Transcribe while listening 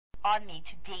on me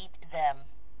to date them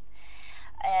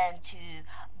and to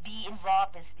be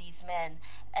involved with these men.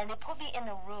 And they put me in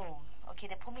a room. Okay,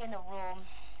 they put me in a room,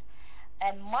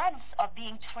 and months of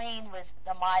being trained with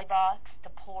the Maybachs, the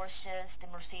Porsches, the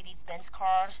Mercedes-Benz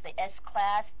cars, the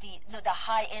S-Class, the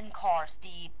high-end cars,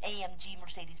 the AMG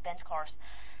Mercedes-Benz cars.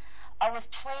 I was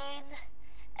trained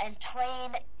in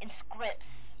scripts,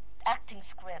 acting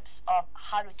scripts of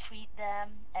how to treat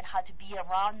them and how to be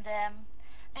around them.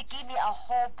 They gave me a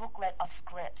whole booklet of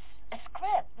scripts. A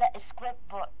script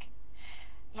book.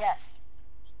 Yes.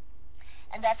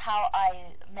 And that's how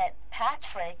I met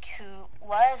Patrick, who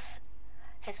was,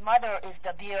 his mother is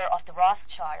the beer of the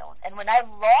Rothschild. And when I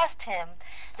lost him,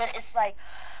 then it's like,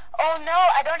 oh no,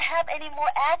 I don't have any more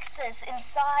access,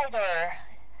 insider.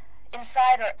 And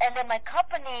then my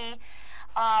company,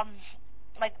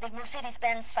 like the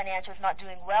Mercedes-Benz financial is not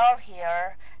doing well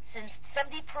here. Since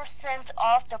 70%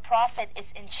 of the profit is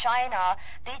in China,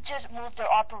 they just moved their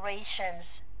operations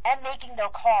and making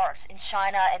their cars in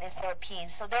China and in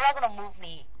Philippines. So they're not going to move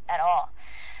me at all,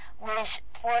 which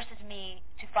forces me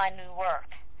to find new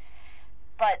work.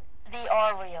 But they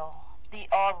are real. They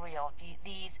are real.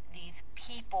 These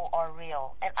people are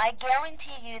real. And I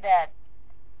guarantee you that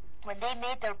when they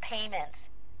made their payments,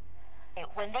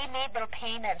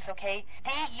 okay,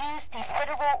 they used the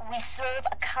Federal Reserve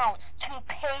accounts to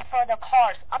pay for the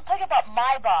cars. I'm talking about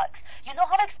Maybachs. You know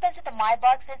how expensive the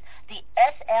Maybachs is? The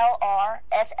SLR,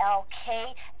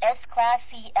 SLK, S-Class,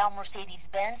 CL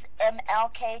Mercedes-Benz,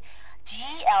 MLK,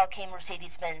 GLK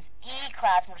Mercedes-Benz,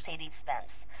 E-Class Mercedes-Benz.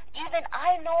 Even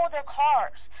I know their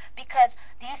cars because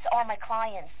these are my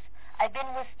clients. I've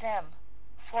been with them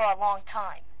for a long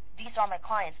time. These are my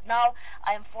clients. Now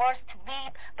I'm forced to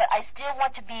leave, but I still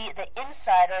want to be the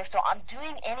insider, so I'm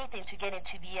doing anything to get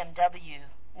into BMW,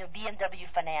 BMW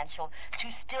Financial, to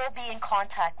still be in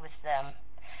contact with them.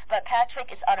 But Patrick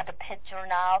is out of the picture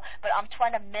now, but I'm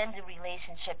trying to mend the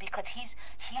relationship because he's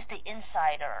the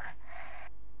insider.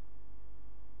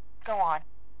 Go on.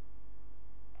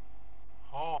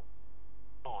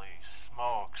 Holy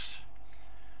smokes.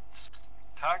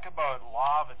 Talk about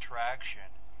law of attraction.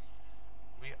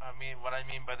 What I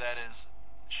mean by that is,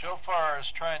 Shofar is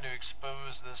trying to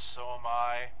expose this, so am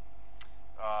I.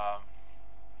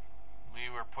 We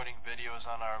were putting videos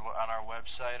on our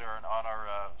website or on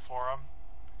our forum,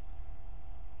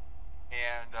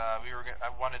 and I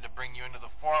wanted to bring you into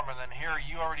the forum, and then here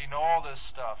you already know all this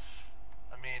stuff.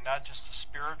 I mean, not just the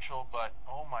spiritual, but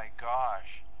oh my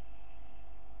gosh,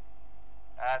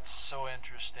 that's so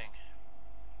interesting.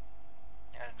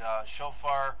 And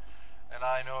Shofar and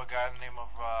I know a guy by the name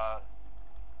of,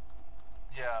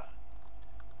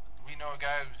 we know a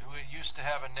guy who used to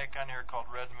have a nick on here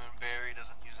called Red Moon Bear. He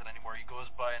doesn't use it anymore. He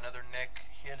goes by another nick,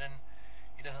 hidden.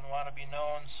 He doesn't want to be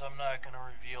known, so I'm not going to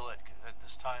reveal it at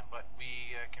this time, but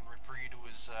we can refer you to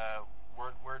his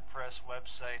WordPress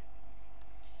website.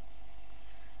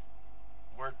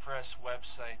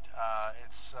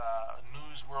 It's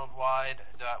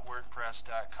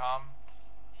newsworldwide.wordpress.com.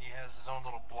 He has his own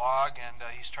little blog, and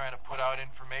he's trying to put out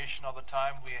information all the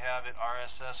time. We have an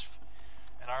RSS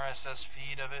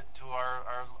feed of it to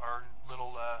our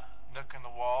little nook in the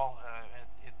wall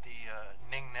at the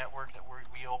Ning network that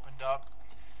we opened up.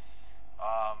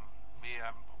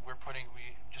 We're putting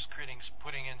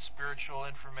in spiritual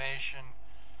information,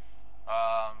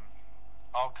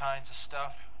 all kinds of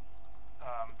stuff,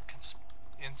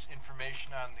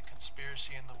 information on the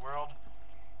conspiracy in the world.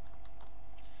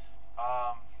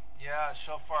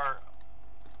 Shofar.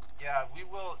 Yeah, we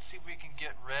will see if we can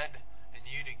get Red and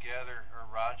you together, or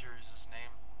Roger is his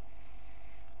name.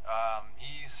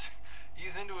 He's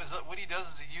into what he does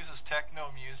is he uses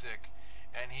techno music,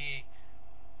 and he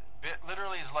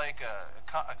literally is like a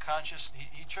conscious.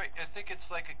 I think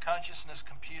it's like a consciousness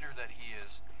computer that he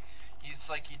is. He's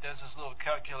like he does his little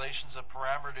calculations of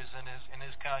parameters in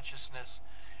his consciousness,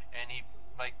 and he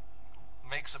like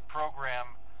makes a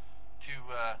program to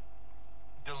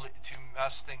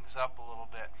mess things up a little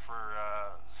bit for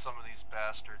some of these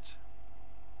bastards.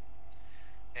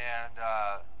 And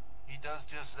he does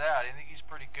just that. I think he's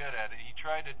pretty good at it. He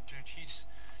tried to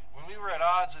when we were at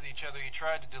odds with each other, he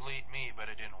tried to delete me, but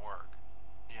it didn't work.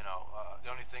 The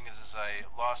only thing is I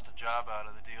lost a job out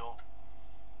of the deal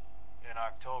in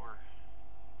October,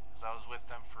 because I was with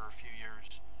them for a few years.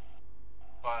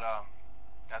 But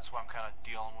that's what I'm kind of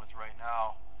dealing with right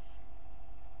now.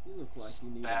 You look like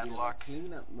you need bad a bit luck. of a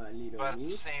cleanup, my little But at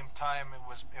niece. the same time, it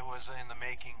was in the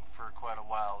making for quite a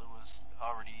while. It was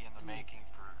already in the making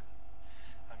for.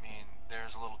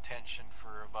 There's a little tension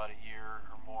for about a year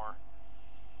or more.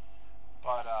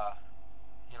 But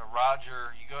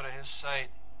Roger, you go to his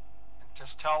site and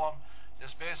just tell him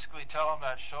just basically tell him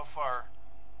that shofar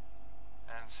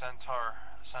and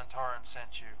centauran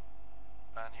sent you,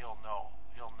 and he'll know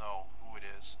who it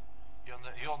is.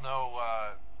 He'll know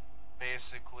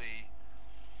basically,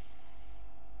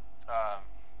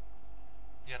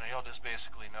 he'll just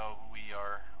basically know who we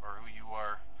are or who you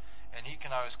are, and he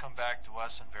can always come back to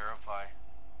us and verify.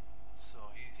 So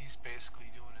he's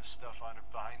basically doing his stuff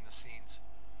behind the scenes.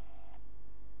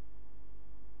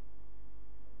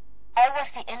 I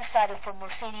was the insider for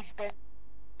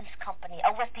Mercedes-Benz company.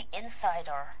 I was the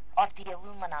insider of the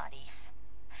Illuminati.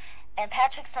 And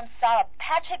Patrick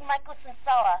Michael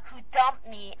Sansala, who dumped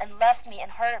me and left me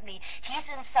and hurt me, he's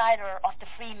insider of the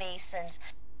Freemasons.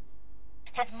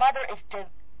 His mother is De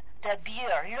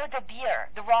Beer. You know De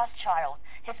Beer, the Rothschild.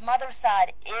 His mother's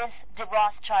side is the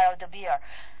Rothschild, De Beer.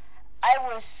 I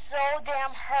was so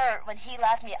damn hurt when he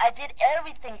left me. I did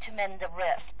everything to mend the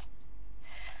rift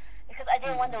because I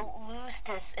didn't want to lose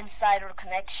this insider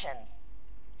connection.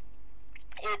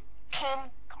 It came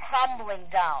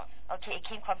crumbling down. Okay, it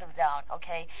came crumbling down.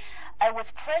 Okay, I was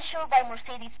pressured by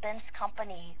Mercedes-Benz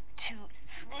company to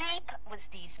sleep with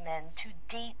these men, to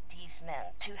date these men,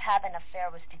 to have an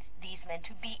affair with these men,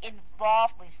 to be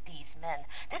involved with these men.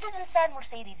 This is inside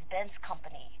Mercedes-Benz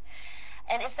company,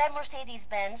 and inside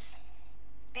Mercedes-Benz,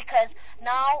 because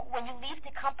now when you leave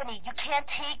the company, you can't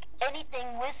take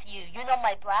anything with you. You know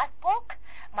my black book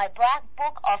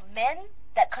of men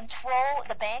that control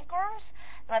the bankers.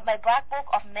 My black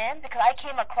book of men, because I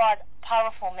came across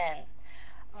powerful men,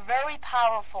 very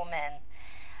powerful men.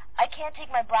 I can't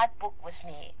take my black book with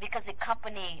me because the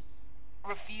company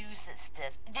refuses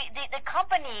this. The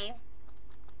company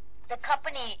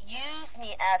used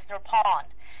me as their pawn.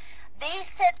 They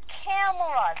set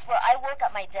cameras where I work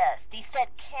at my desk. They set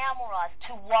cameras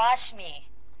to watch me.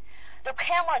 The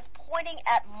camera is pointing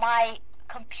at my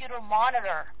computer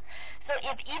monitor. So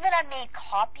if even I made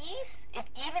copies,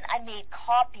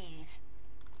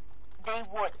 they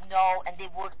would know and they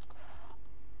would,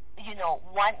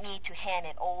 want me to hand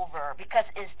it over because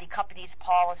it's the company's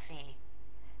policy.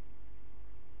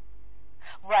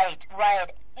 Right.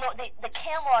 No, the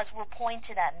cameras were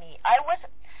pointed at me. I was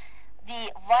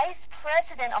the vice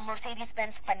president of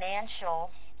Mercedes-Benz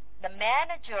Financial. The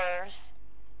managers,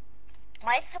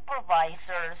 my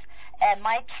supervisors, and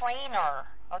my trainer,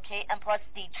 okay, and plus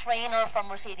the trainer from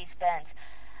Mercedes-Benz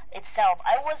itself.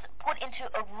 I was put into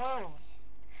a room,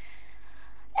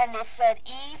 and they said,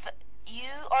 Eve,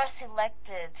 you are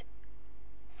selected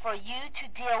for you to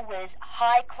deal with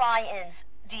high clients,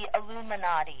 the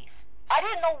Illuminatis. I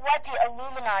didn't know what the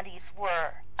Illuminatis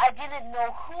were. I didn't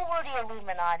know who were the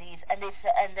Illuminatis, and they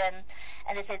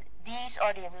said, these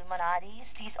are the Illuminatis.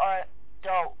 These are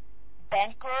the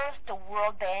bankers, the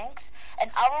world banks,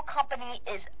 and our company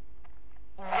is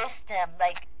with them,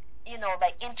 like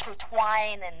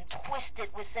intertwined and twisted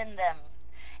within them,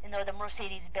 the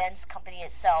Mercedes-Benz company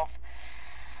itself.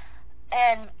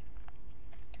 And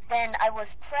then I was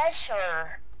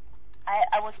pressured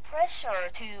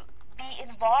to be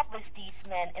involved with these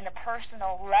men in a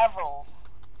personal level,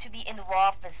 to be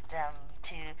involved with them,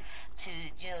 to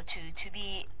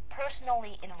be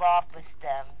personally involved with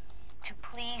them, to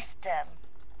please them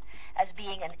as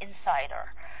being an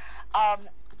insider.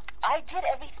 I did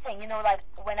everything, like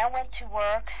when I went to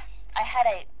work, I had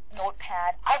a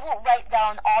notepad. I would write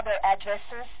down all their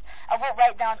addresses. I would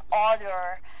write down all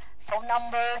their phone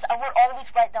numbers. I would always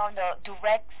write down the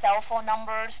direct cell phone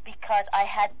numbers because I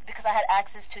had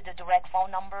access to the direct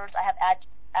phone numbers. I have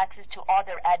access to all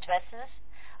their addresses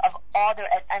of all their,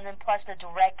 and then plus the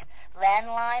direct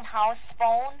landline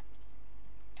phone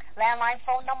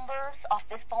numbers,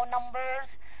 office phone numbers.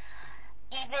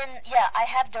 I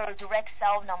have their direct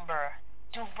cell number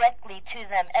directly to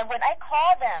them. And when I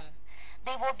call them,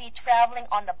 they will be traveling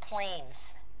on the planes.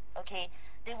 Okay?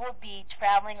 They will be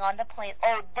traveling on the plane.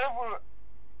 Oh, they were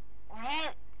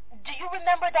really... Do you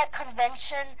remember that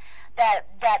convention that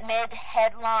made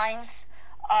headlines?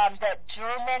 The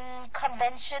German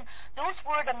convention? Those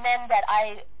were the men that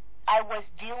I was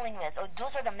dealing with. Or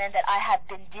those are the men that I have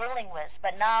been dealing with.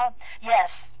 But now, yes,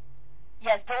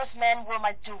 those men were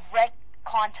my direct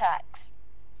contacts.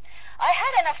 I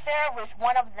had an affair with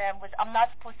one of them, I'm not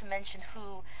supposed to mention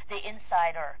who, the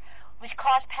insider, which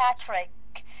caused Patrick.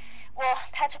 Well,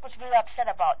 Patrick was really upset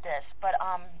about this, but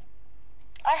I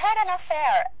had an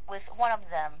affair with one of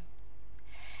them.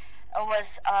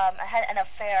 I had an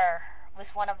affair with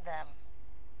one of them,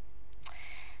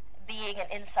 being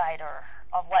an insider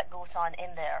of what goes on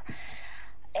in there.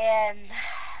 And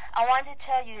I want to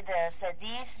tell you this, that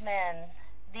these men,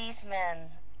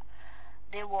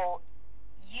 they will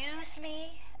use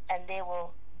me and they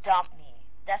will dump me.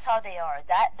 That's how they are.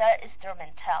 That is their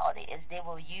mentality. Is they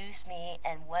will use me,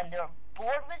 and when they're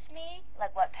bored with me,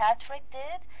 like what Patrick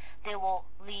did, they will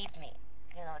leave me.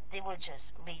 They will just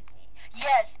leave me.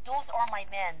 Yes, those are my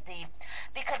men.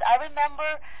 Because I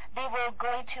remember they were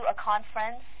going to a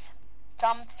conference,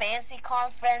 some fancy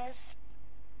conference.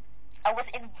 I was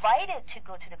invited to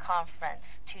go to the conference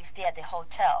to stay at the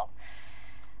hotel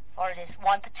for this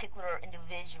one particular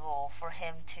individual, for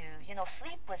him to,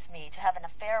 sleep with me, to have an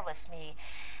affair with me.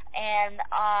 And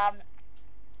I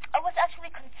was actually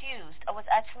confused.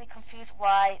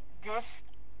 Why this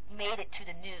made it to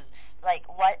the news. Like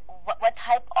what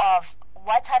type of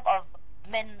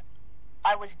men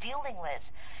I was dealing with.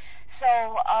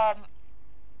 So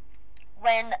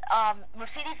when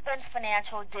Mercedes-Benz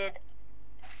Financial did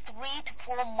 3 to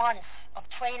 4 months of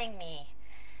training me,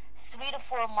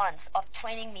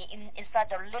 inside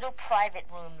their little private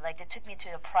room. Like they took me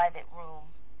to a private room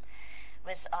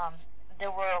with there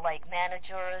were like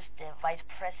managers, the vice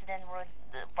president was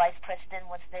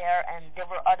there, and there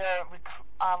were other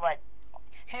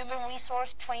human resource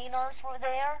trainers were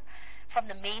there from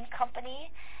the main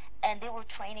company, and they were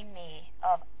training me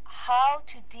of how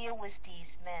to deal with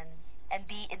these men and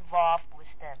be involved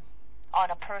with them on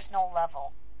a personal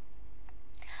level.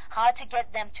 How to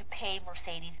get them to pay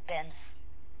Mercedes-Benz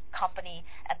company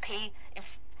and pay in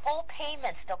full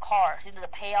payments the cars, the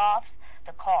payoffs,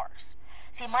 the cars.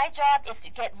 See, my job is to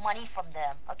get money from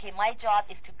them. Okay, my job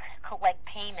is to collect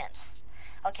payments.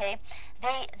 Okay,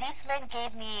 these men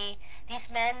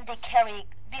they carry.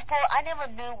 Before I never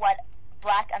knew what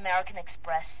Black American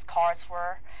Express cards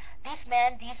were. These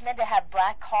men they have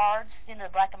black cards, the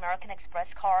Black American Express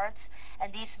cards,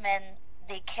 and these men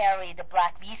they carry the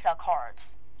Black Visa cards.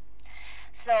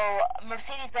 So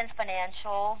Mercedes-Benz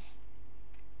Financial,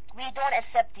 we don't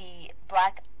accept the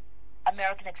Black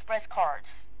American Express cards,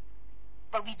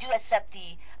 but we do accept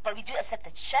the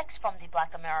checks from the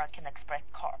Black American Express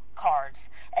cards,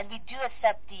 and we do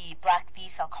accept the Black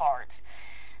Visa cards.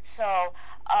 So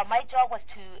my job was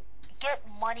to get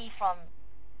money from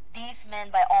these men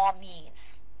by all means.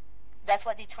 That's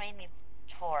what they trained me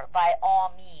for, by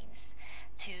all means,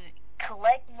 to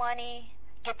collect money,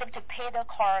 get them to pay their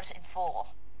cars in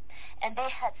full. And they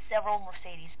had several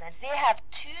Mercedes-Benz. They have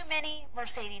too many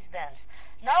Mercedes-Benz.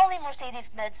 Not only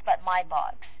Mercedes-Benz, but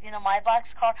Maybach.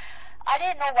 Maybach's car. I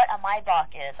didn't know what a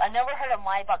Maybach is. I never heard of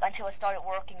Maybach until I started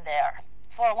working there.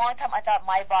 For a long time, I thought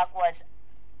Maybach was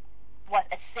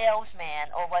a salesman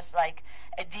or was like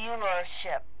a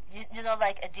dealership.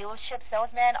 Like a dealership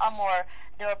salesman, or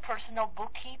they're a personal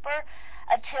bookkeeper,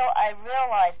 until I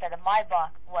realized that a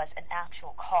Maybach was an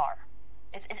actual car.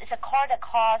 It's a car that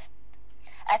costs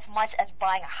as much as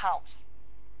buying a house.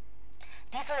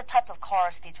 These are the type of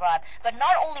cars they drive. But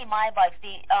not only Maybachs,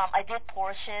 I did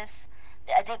Porsches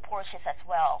as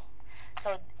well.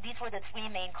 So these were the 3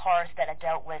 main cars that I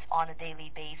dealt with on a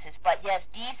daily basis. But yes,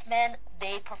 these men,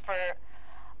 they prefer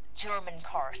German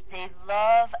cars. They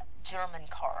love German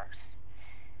cars.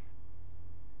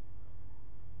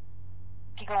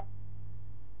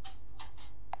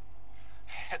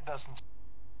 It doesn't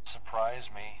surprise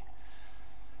me.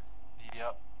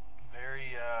 Yep,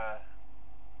 very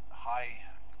high,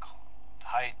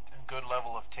 good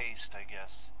level of taste, I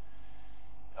guess.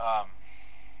 I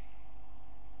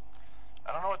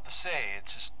don't know what to say.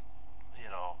 It's just,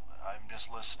 I'm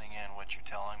just listening in what you're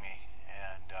telling me,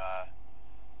 and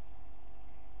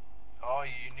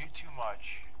you knew too much.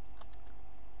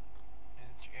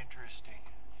 Interesting.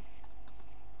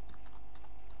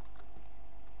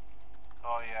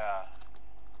 Oh yeah.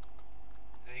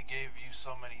 They gave you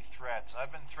so many threats.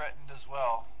 I've been threatened as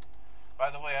well. By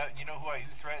the way, you know who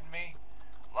threatened me?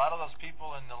 A lot of those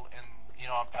people in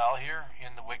Pal here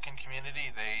in the Wiccan community,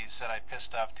 they said I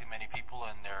pissed off too many people,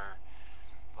 and they're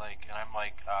like, and I'm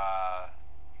like,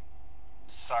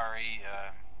 sorry,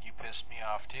 you pissed me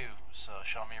off too. So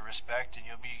show me respect, and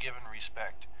you'll be given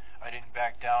respect. I didn't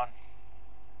back down.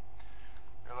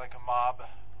 They're like a mob.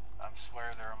 I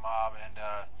swear they're a mob, and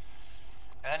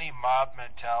any mob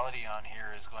mentality on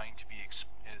here is going to be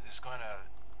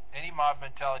any mob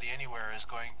mentality anywhere is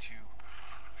going to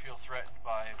feel threatened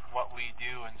by what we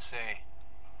do and say,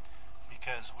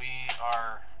 because we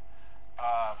are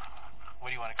what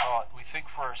do you want to call it? We think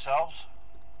for ourselves.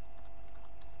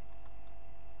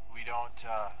 We don't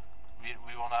we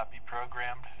will not be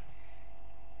programmed.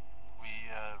 We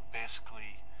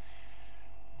basically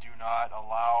do not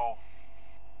allow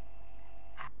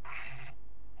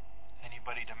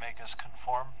anybody to make us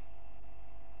conform.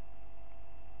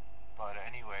 But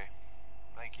anyway,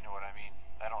 I think you know what I mean.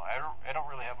 I don't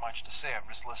really have much to say. I'm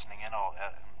just listening in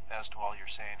as to all you're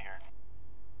saying here.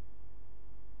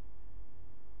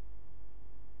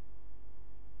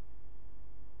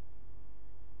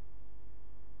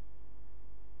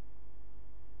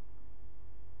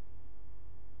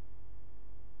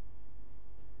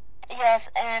 Yes,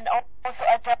 and also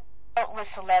I dealt with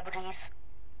celebrities,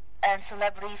 and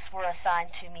celebrities were assigned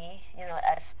to me,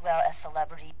 as well as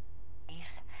celebrities.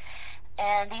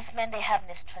 And these men, they have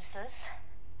mistresses.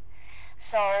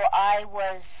 So I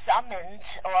was summoned,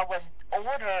 or I was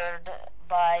ordered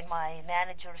by my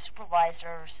managers,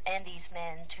 supervisors, and these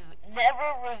men to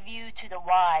never review to the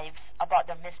wives about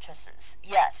their mistresses.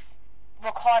 Yes,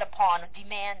 were called upon,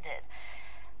 demanded,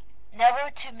 never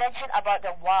to mention about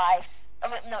the wives.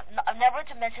 Never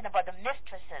to mention about the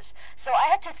mistresses. So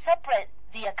I had to separate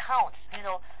the accounts,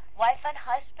 wife and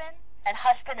husband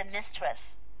and mistress.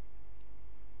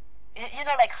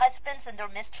 Like husbands and their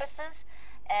mistresses,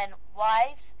 and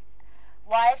wives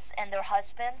and their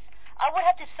husbands. I would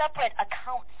have to separate their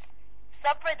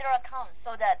accounts,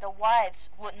 so that the wives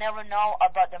would never know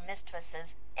about their mistresses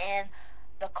and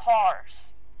the cars.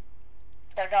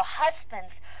 The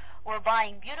husbands were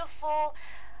buying beautiful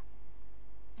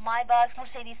Maybachs,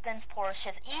 Mercedes-Benz,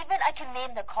 Porsches. Even I can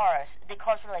name the cars. The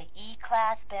cars were like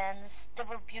E-Class Benz. They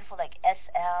were beautiful, like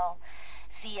SL,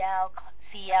 CL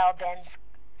Benz,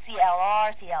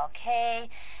 CLR, CLK,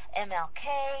 MLK,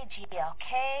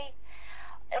 GLK.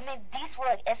 I mean, these were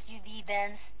like SUV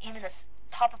Benz, even the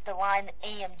top of the line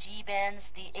AMG Benz,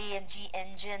 the AMG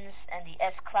engines, and the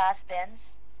S-Class Benz,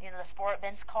 the sport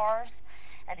Benz cars,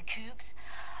 and the coupes.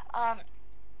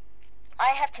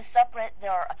 I have to separate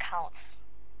their accounts.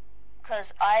 Because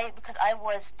I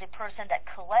was the person that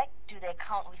do the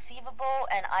account receivable,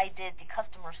 and I did the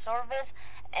customer service,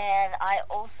 and I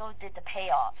also did the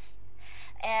payoffs,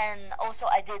 and also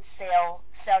I did sell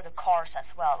the cars as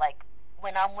well. Like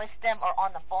when I'm with them or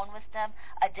on the phone with them,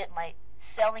 I did my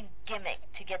selling gimmick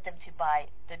to get them to buy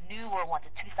the newer ones,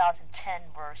 the 2010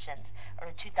 versions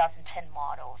or the 2010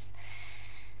 models.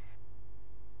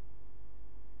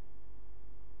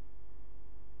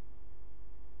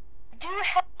 I do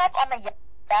have on my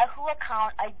Yahoo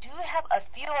account, I do have a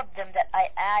few of them that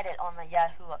I added on my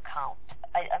Yahoo account.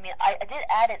 I did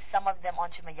add some of them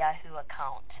onto my Yahoo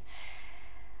account.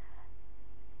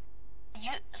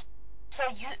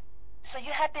 So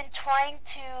you have been trying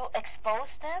to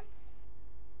expose them,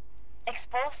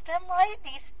 right?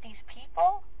 These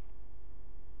people.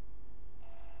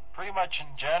 Pretty much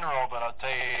in general, but I'll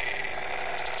tell you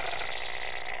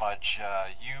much.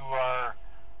 You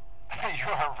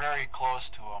are very close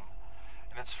to them.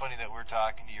 And it's funny that we're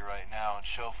talking to you right now, and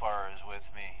Shofar is with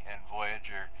me, and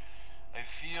Voyager. I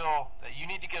feel that you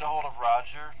need to get a hold of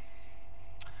Roger.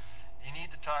 You need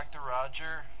to talk to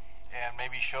Roger, and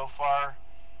maybe Shofar.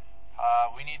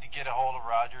 We need to get a hold of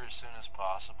Roger as soon as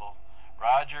possible.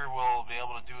 Roger will be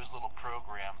able to do his little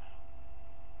program.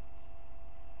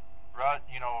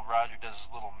 Roger does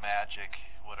his little magic,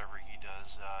 whatever he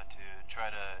does, to try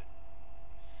to,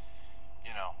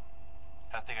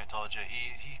 I think I told you,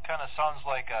 he kind of sounds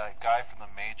like a guy from the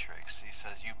Matrix. He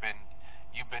says, you've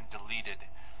been deleted.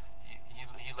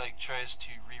 He like tries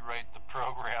to rewrite the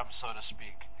program, so to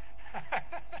speak.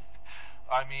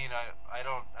 I mean, I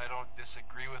don't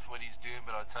disagree with what he's doing,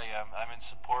 but I'll tell you, I'm in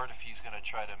support if he's going to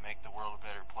try to make the world a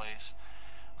better place.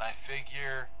 And I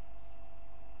figure,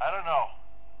 I don't know.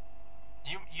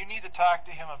 You need to talk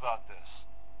to him about this.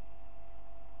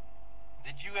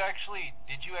 Did you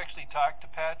actually talk to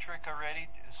Patrick already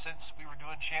since we were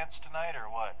doing chants tonight, or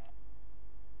what?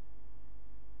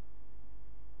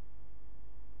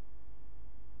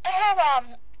 I have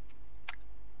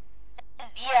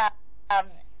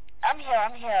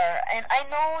I'm here, and I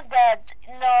know that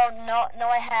no,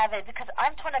 I haven't, because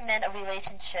I'm trying to mend a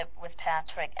relationship with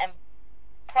Patrick, and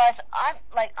plus I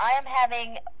am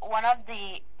having one of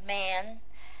the men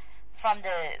from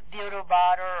the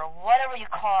Bilderbader, or whatever you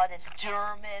call it,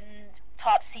 German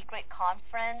top secret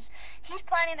conference. He's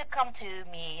planning to come to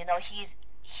me.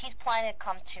 He's planning to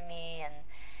come to me, and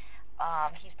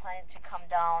he's planning to come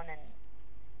down and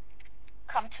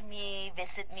come to me,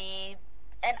 visit me.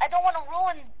 And I don't want to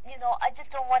ruin, I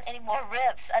just don't want any more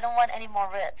rips. I don't want any more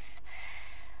rips.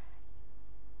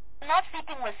 I'm not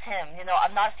sleeping with him,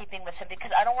 I'm not sleeping with him because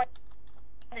I don't want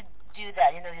to do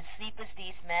that, to sleep with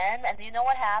these men. And you know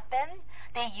what happened?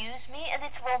 They use me and they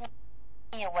throw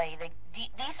me away.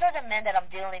 These are the men that I'm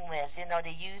dealing with,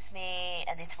 they use me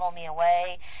and they throw me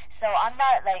away. So I'm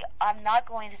not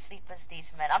going to sleep with these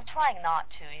men. I'm trying not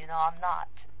to, I'm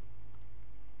not.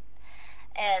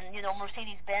 And,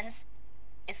 Mercedes-Benz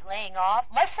is laying off.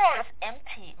 My floor is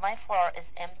empty.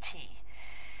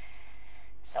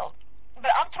 So,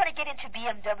 but I'm trying to get into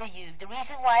BMW. The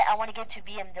reason why I want to get into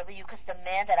BMW because the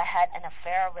man that I had an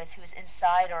affair with, who's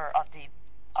insider of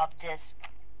this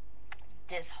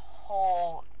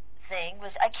whole thing,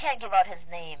 was, I can't give out his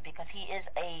name because he is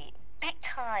a big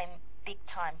time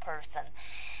person.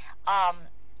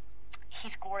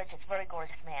 He's gorgeous, very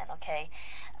gorgeous man. Okay.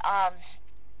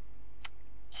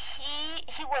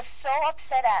 He was so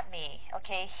upset at me.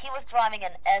 Okay. He was driving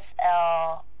an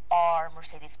SLR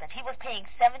Mercedes-Benz. He was paying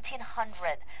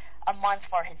 $1,700 a month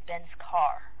for his Benz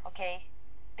car. Okay.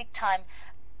 Big time.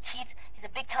 He's a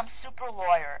big time super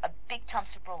lawyer. A big time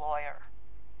super lawyer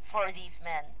for these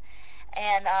men.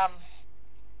 And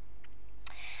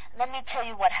let me tell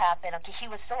you what happened. Okay. He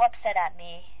was so upset at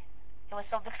me. It was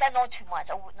so, because I know too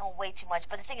much. I know way too much.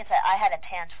 But the thing is that I had a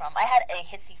tantrum. I had a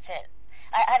hissy fit.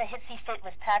 I had a hissy fit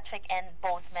with Patrick and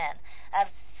both men. I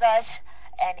have such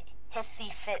an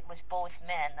hissy fit with both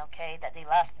men, okay, that they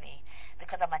left me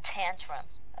because of my tantrum,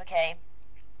 okay,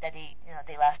 that they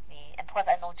left me. And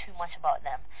plus I know too much about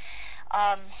them.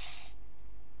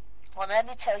 Well, let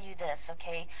me tell you this,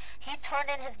 okay. He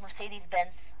turned in his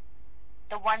Mercedes-Benz,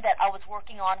 the one that I was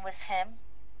working on with him.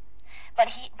 But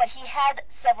he had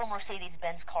several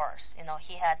Mercedes-Benz cars.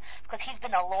 He had, because he's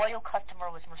been a loyal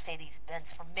customer with Mercedes-Benz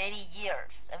for many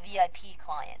years, a VIP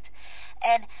client.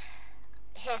 And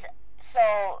he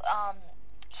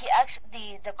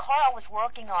actually, the car I was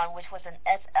working on, which was an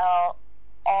SLR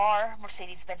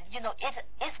Mercedes-Benz,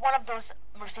 it's one of those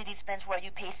Mercedes-Benz where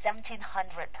you pay $1,700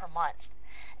 per month.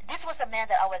 This was a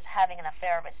man that I was having an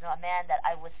affair with, a man that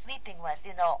I was sleeping with,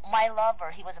 my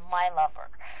lover. He was my lover.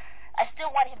 I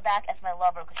still want him back as my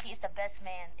lover because he's the best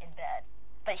man in bed.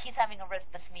 But he's having a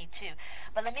rift with me too.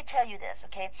 But let me tell you this,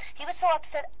 okay? He was so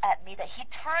upset at me that he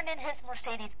turned in his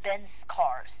Mercedes-Benz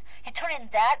cars. He turned in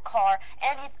that car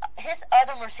and his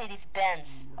other Mercedes-Benz,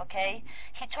 okay?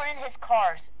 He turned in his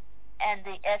cars and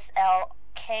the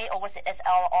SLK, or was it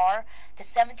SLR, the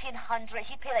 $1,700.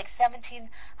 He paid like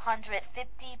 $1,750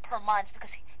 per month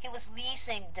because he was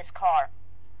leasing this car.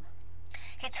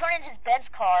 He turned in his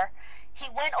Benz car. He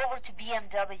went over to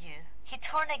BMW. He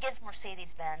turned against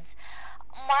Mercedes-Benz.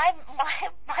 My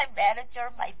manager,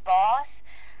 my boss,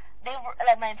 they were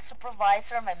like my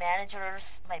supervisor, my managers,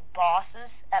 my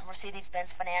bosses at Mercedes-Benz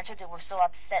Financial. They were so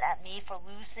upset at me for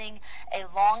losing a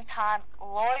long-time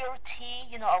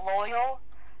loyalty, a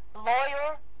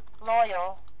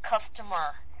loyal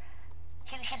customer.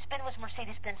 He's been with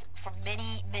Mercedes-Benz for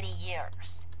many, many years.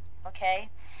 Okay,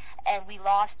 and we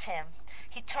lost him.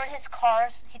 He turned his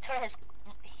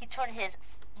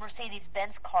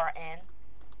Mercedes-Benz car in,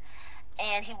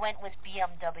 and he went with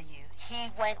BMW. He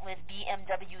went with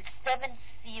BMW 7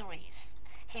 Series.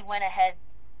 He went ahead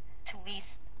to lease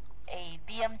a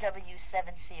BMW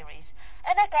 7 Series,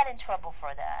 and I got in trouble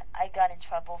for that. I got in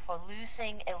trouble for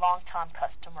losing a long-time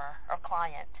customer or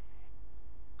client.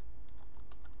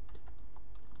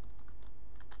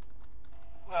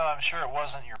 Well, I'm sure it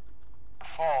wasn't your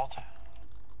fault.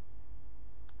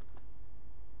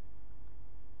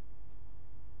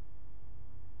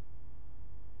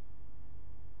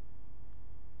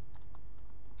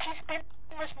 He's been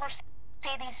with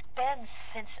Mercedes-Benz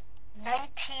since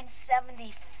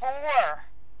 1974.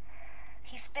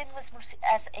 He's been with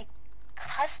as a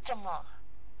customer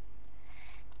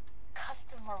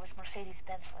with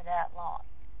Mercedes-Benz for that long.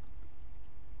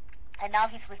 And now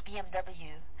he's with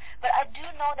BMW. But I do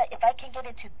know that if I can get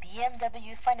into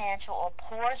BMW Financial or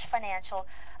Porsche Financial,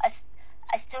 I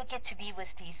still get to be with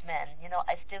these men.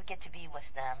 I still get to be with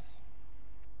them.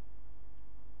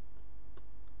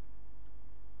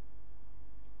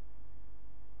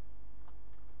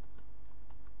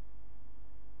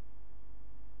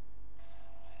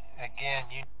 Again,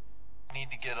 you need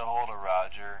to get a hold of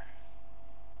Roger.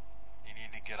 You need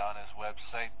to get on his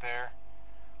website there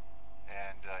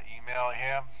and email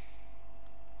him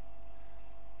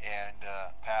and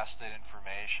pass that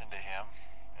information to him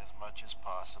as much as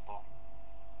possible.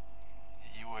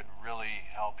 You would really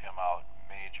help him out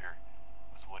major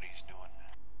with what he's doing.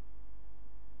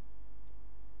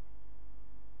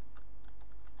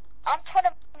 I'm trying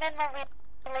to mend my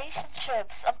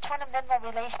relationships. I'm trying to mend my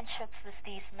relationships with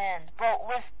these men. But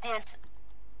with this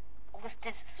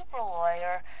super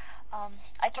lawyer,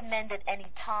 I can mend it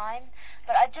any time.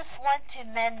 But I just want to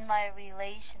mend my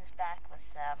relations back with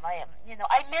them. I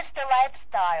miss the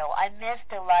lifestyle. I miss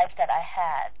the life that I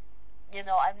had.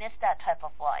 I miss that type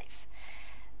of life.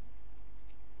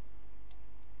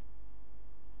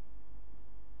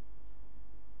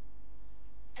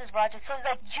 This is Roger. So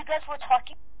you guys were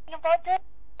talking about this?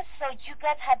 So you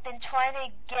guys have been trying to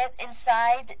get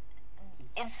inside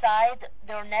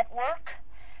their network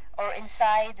or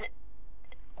inside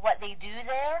what they do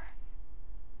there?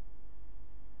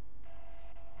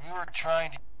 We were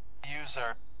trying to use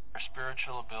our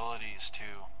spiritual abilities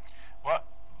to,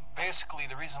 basically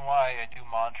the reason why I do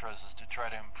mantras is to try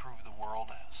to improve the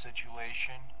world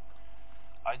situation.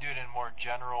 I do it in a more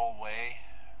general way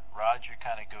Roger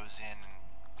kind of goes in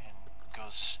and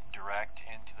goes direct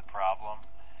into the problem,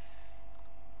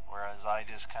 whereas I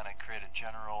just kind of create a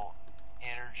general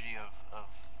energy of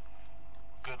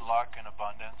good luck and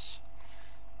abundance.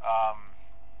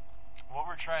 What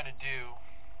we're trying to do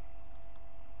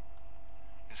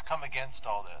is come against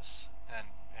all this and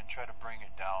try to bring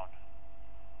it down.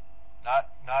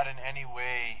 Not in any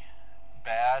way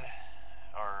bad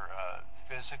or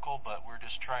physical, but we're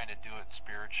just trying to do it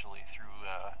spiritually through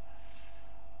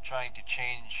trying to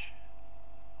change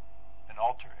and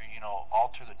alter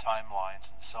the timelines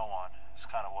and so on. It's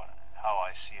kind of how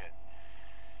I see it.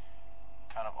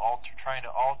 Kind of trying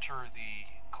to alter the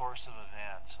course of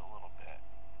events a little bit.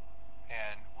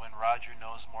 And when Roger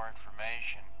knows more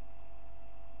information,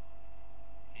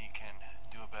 he can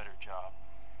do a better job.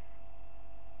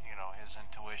 His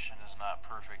intuition is not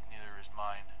perfect, neither is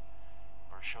mine,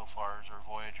 or shofars or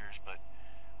voyagers, but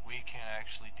we can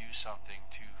actually do something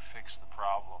to fix the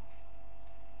problem.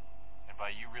 And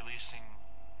by you releasing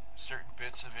certain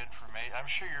bits of information, I'm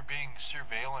sure you're being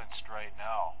surveillanced right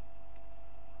now.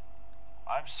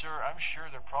 I'm sure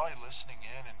they're probably listening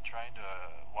in and trying to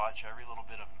watch every little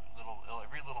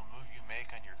move you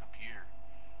make on your computer.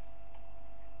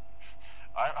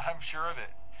 I'm sure of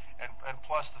it. And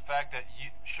plus the fact that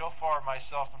Shofar,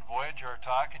 myself, and Voyager are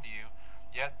talking to you,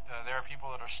 yet there are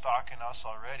people that are stalking us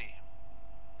already.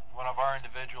 One of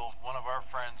our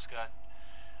friends got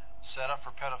set up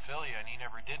for pedophilia, and he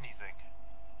never did anything.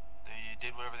 They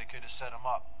did whatever they could to set him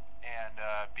up. And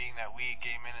being that we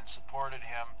came in and supported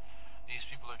him, these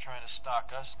people are trying to stalk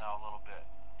us now a little bit.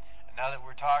 And now that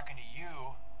we're talking to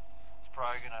you, it's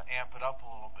probably going to amp it up a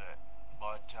little bit.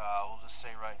 But we'll just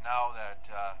say right now that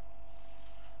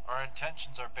our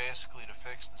intentions are basically to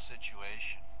fix the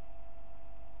situation.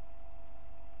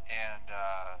 And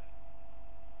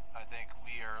I think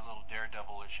we are a little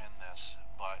daredevilish in this,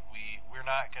 but we're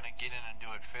not going to get in and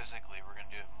do it physically. We're going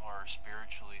to do it more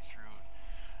spiritually through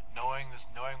knowing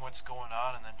what's going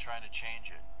on and then trying to change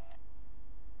it.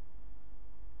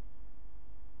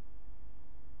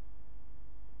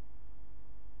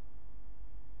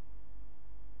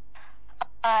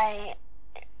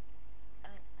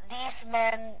 These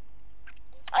men,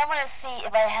 I want to see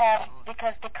if I have,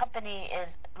 because the company is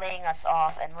laying us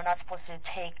off, and we're not supposed to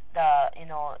take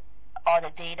all the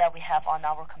data we have on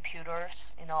our computers,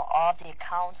 all the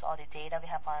accounts, all the data we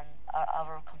have on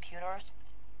our computers.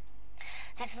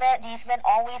 These men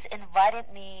always invited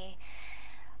me.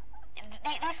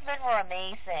 These men were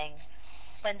amazing.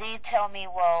 When they tell me,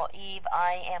 well, Eve,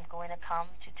 I am going to come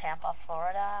to Tampa,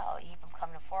 Florida, or Eve, I'm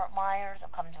coming to Fort Myers,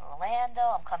 I'm coming to Orlando,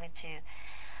 I'm coming to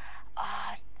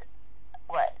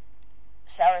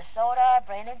Sarasota,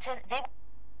 Bradenton, they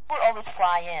would always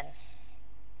fly in.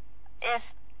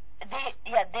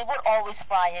 They would always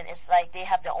fly in. It's like they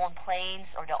have their own planes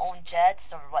or their own jets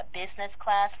or business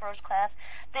class, first class.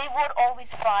 They would always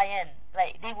fly in.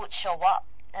 Like, they would show up.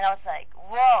 And I was like,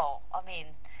 whoa. I mean,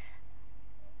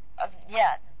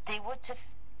 they would just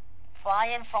fly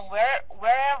in from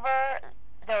wherever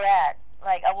they're at.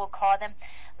 Like, I will call them,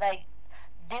 like,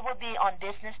 they would be on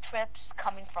business trips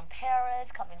coming from Paris,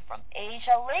 coming from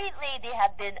Asia. Lately, they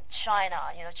have been China.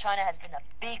 China has been a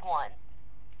big one.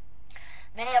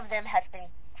 Many of them has been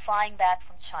flying back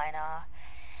from China.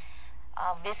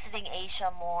 Visiting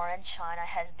Asia more, and China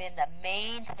has been the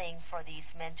main thing for these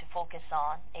men to focus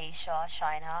on, Asia,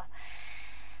 China.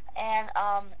 And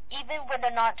even when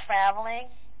they're not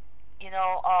traveling,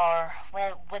 or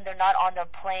when they're not on their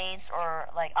planes,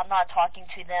 or like I'm not talking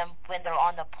to them when they're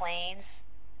on the planes,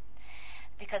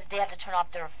 because they have to turn off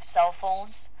their cell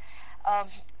phones.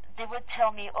 They would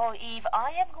tell me, oh, Eve,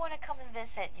 I am going to come and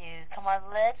visit you. Come on,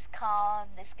 let's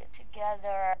get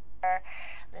together.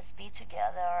 Let's be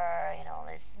together.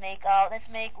 Let's make out. Let's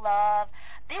make love.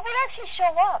 They would actually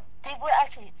show up. They would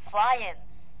actually fly in,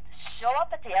 show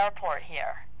up at the airport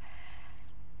here.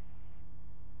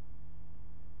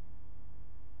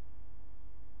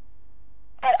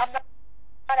 But I'm not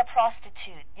a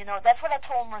prostitute. That's what I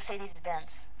told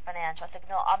Mercedes-Benz Financial. I said,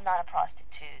 no, I'm not a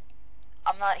prostitute.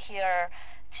 I'm not here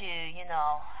to,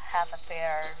 have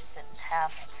affairs and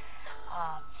have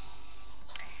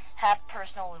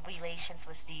personal relations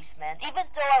with these men. Even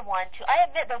though I want to. I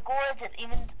admit they're gorgeous,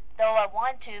 even though I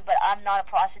want to, but I'm not a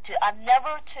prostitute. I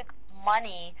never took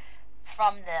money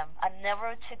from them. I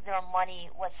never took their money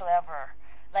whatsoever.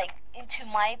 Like, into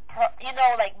my,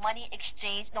 like money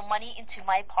exchange, money into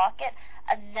my pocket.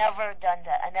 I've never done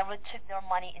that. I never took their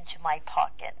money into my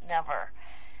pocket. Never.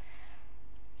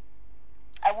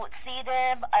 I would see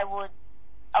them,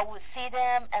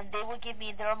 and they would give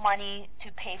me their money to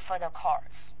pay for their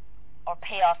cars. or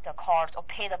pay off the cars, or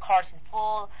pay the cars in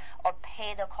full, or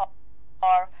pay the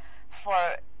car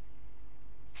for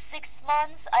 6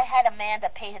 months. I had a man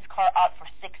that paid his car out for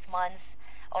 6 months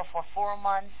or for 4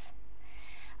 months.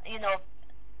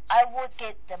 I would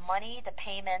get the money, the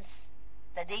payments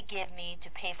that they give me to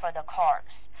pay for the cars.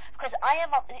 Because I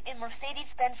am in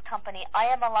Mercedes-Benz company, I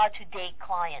am allowed to date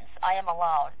clients. I am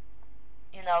allowed.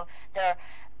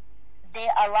 They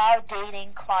allow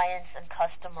dating clients and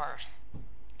customers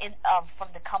from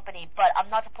the company, but I'm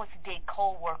not supposed to date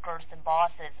co-workers and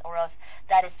bosses, or else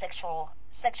that is sexual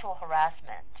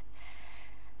harassment.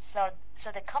 So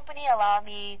the company allowed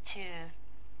me to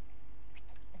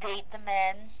date the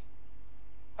men.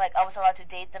 Like, I was allowed to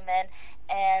date the men,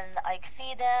 and I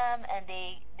see them, and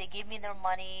they give me their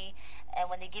money, and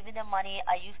when they give me their money,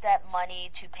 I use that money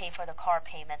to pay for the car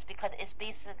payments, because it's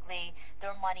basically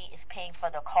their money is paying for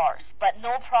the cars. But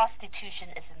no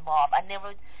prostitution is involved. I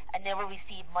never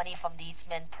received money from these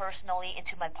men personally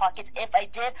into my pockets. If I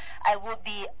did, I would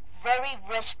be very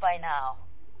rich by now.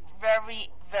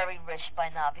 Very, very rich by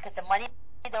now, because the money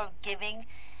they're giving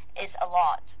is a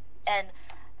lot. And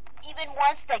even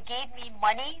once they gave me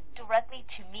money directly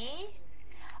to me,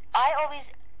 I always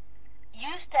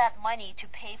used that money to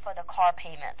pay for the car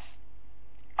payments.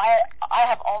 I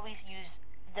have always used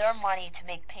their money to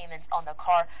make payments on the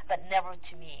car, but never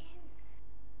to me.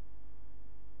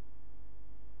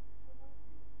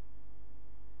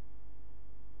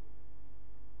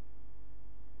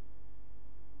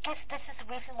 I guess this is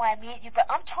the reason why I meet you, but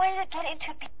I'm trying to get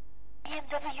into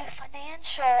BMW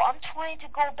Financial. I'm trying to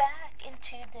go back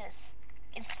into this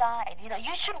inside.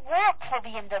 You should work for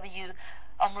BMW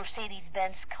or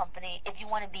Mercedes-Benz company if you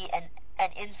want to be an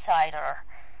insider.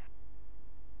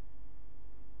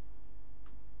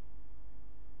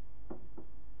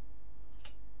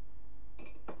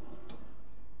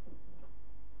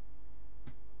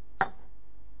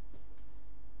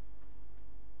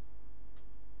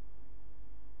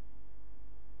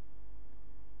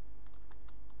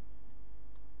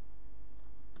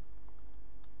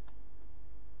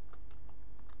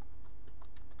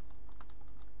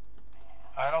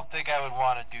 I don't think I would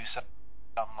want to do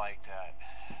something like that.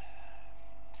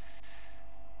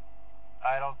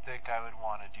 I don't think I would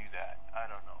want to do that. I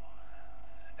don't know.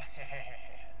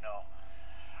 No.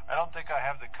 I don't think I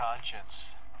have the conscience.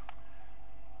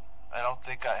 I don't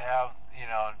think I have,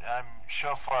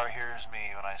 shofar hears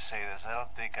me when I say this. I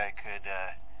don't think I could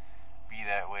be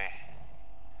that way.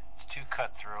 It's too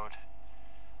cutthroat.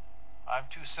 I'm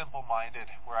too simple-minded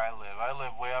where I live. I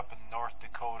live way up in North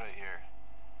Dakota here.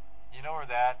 You know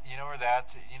what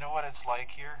it's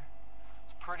like here?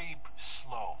 It's pretty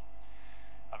slow.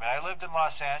 I mean, I lived in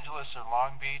Los Angeles or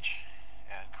Long Beach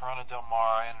and Corona Del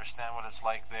Mar. I understand what it's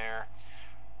like there.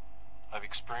 I've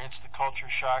experienced the culture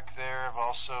shock there. I've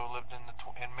also lived in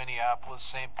Minneapolis,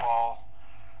 St. Paul,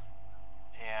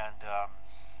 and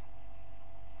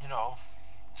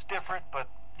it's different,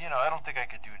 but I don't think I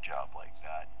could do a job like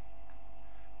that.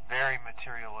 Very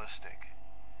materialistic.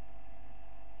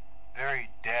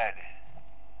 Very dead.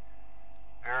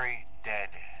 Very dead.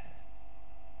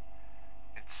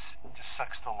 It just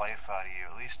sucks the life out of you.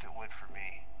 At least it would for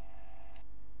me.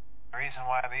 The reason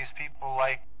why these people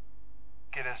like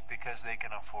it is because they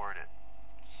can afford it.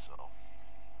 So,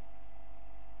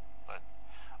 but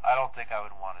I don't think I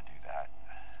would want to do that.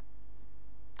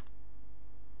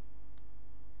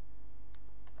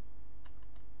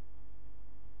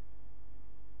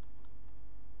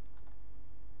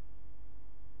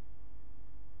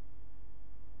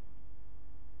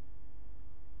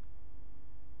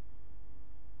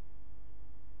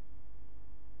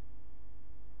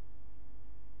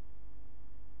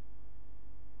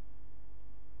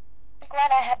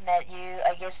 Glad I have met you.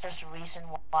 I guess there's a reason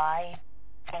why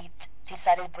fate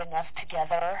decided to bring us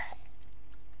together.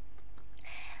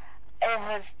 It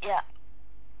was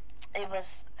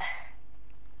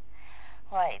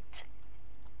right.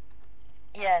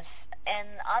 Yes,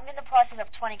 and I'm in the process of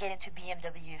trying to get into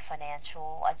BMW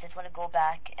Financial. I just want to go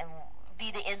back and be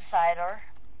the insider.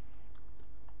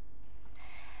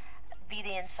 Just be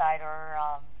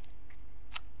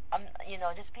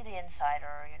the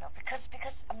insider,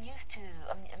 because I'm used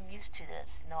to this,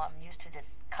 I'm used to this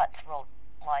cutthroat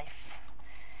life.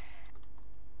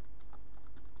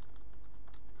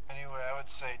 Anyway, I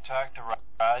would say talk to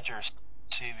Roger,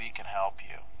 see if he can help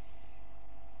you.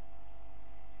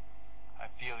 I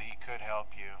feel he could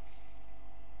help you.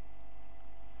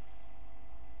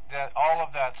 All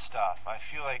of that stuff, I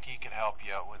feel like he could help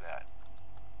you out with that.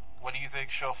 What do you think,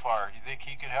 Shofar? Do you think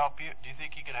he could help you? Do you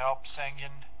think he could help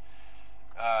Sangyen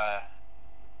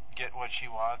get get what she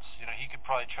wants. He could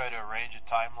probably try to arrange a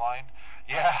timeline.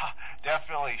 Yeah,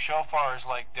 definitely. Shofar is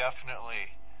like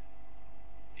definitely.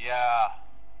 Yeah.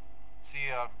 See,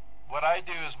 what I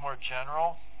do is more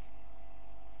general.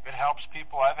 It helps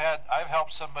people. I've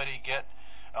helped somebody get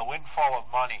a windfall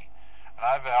of money, and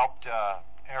I've helped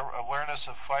Awareness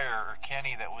of Fire, or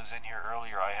Kenny that was in here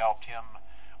earlier. I helped him,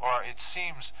 or it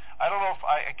seems, I don't know if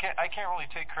I can't really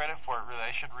take credit for it. Really,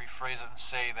 I should rephrase it and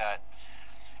say that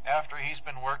after he's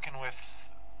been working with,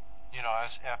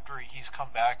 after he's come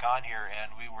back on here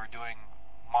and we were doing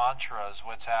mantras,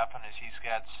 what's happened is he's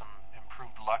got some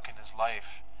improved luck in his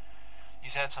life.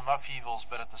 He's had some upheavals,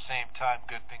 but at the same time,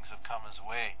 good things have come his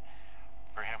way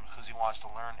for him because he wants to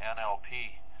learn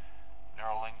NLP,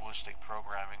 neuro-linguistic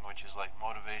programming, which is like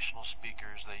motivational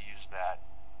speakers. They use that.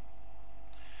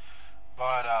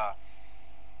 But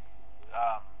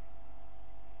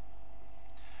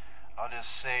I'll just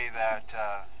say that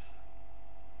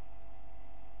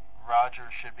Roger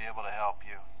should be able to help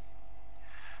you.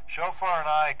 Shofar and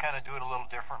I kind of do it a little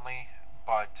differently,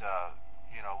 but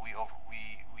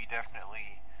we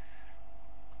definitely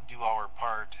do our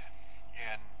part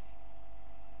in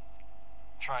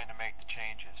trying to make the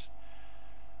changes.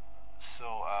 So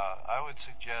I would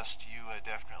suggest you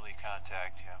definitely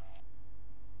contact him.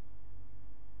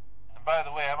 And by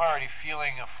the way, I'm already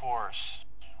feeling a force.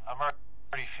 I'm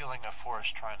already feeling a force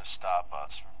trying to stop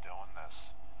us from doing this.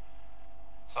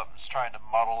 Something's trying to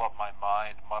muddle up my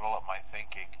mind, muddle up my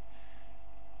thinking.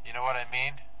 You know what I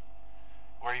mean?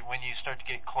 Where when you start to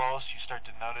get close, you start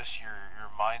to notice your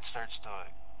mind starts to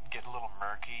get a little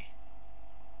murky.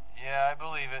 Yeah, I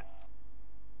believe it.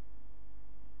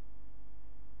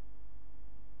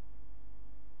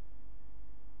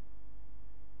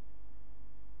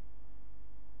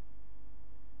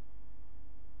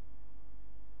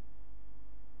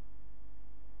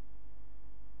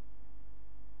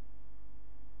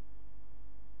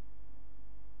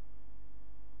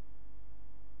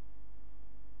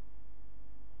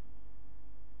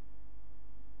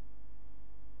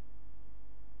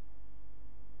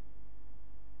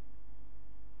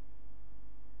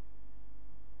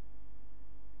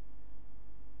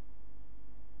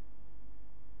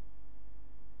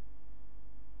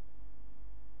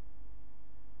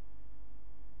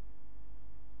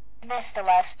 Missed the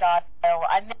last audio.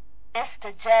 I missed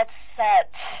the jet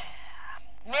set.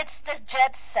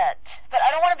 But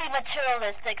I don't want to be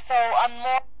materialistic, so I'm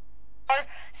more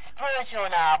spiritual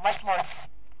now, much more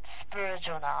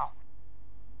spiritual now.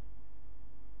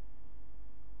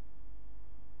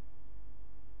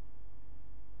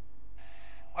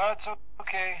 Well, it's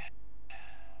okay.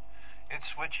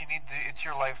 It's what you need to, it's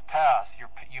your life path.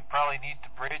 You probably need to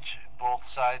bridge both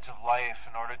sides of life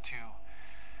in order to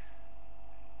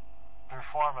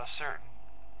perform a certain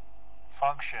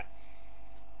function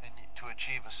and to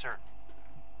achieve a certain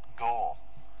goal,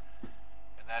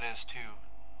 and that is to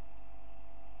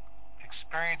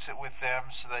experience it with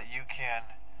them so that you can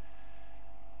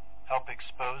help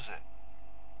expose it,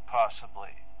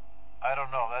 possibly. I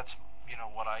don't know, that's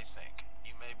what I think.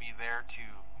 You may be there to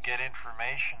get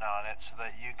information on it so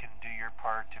that you can do your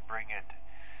part to bring it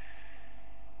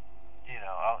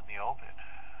out in the open.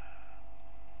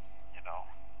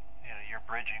 You're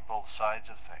bridging both sides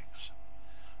of things.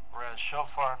 Whereas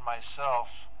Shofar and myself,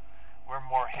 we're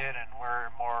more hidden. We're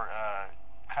more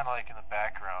kind of like in the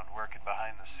background, working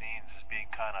behind the scenes, as being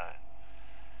kind of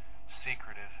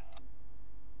secretive.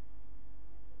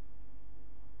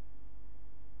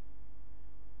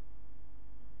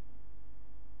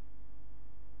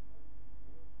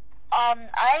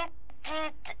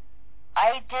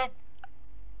 I did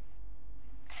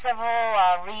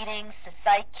several readings to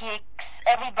psychics.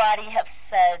 Everybody have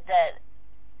said that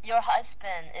your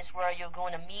husband is where you're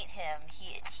going to meet him.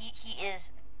 He is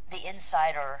the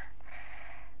insider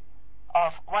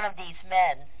of one of these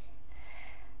men.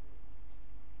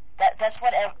 That's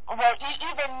what.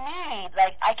 Even me,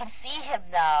 like I can see him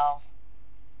now.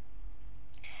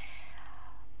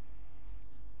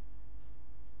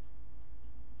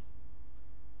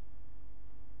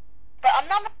 But I'm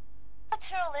not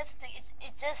materialistic.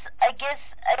 It's just, I guess,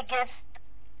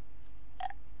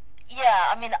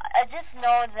 yeah. I mean, I just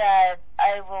know that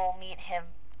I will meet him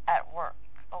at work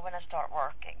or when I start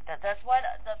working. That's what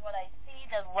I see.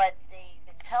 That's what they've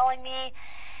been telling me.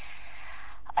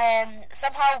 And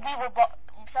somehow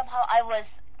I was.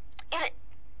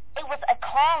 It was a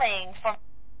calling for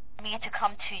me to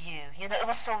come to you. It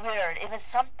was so weird. It was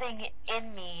something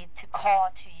in me to call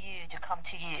to you, to come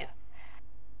to you.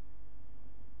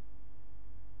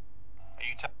 Are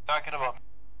you talking about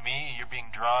me? You're being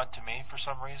drawn to me for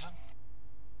some reason?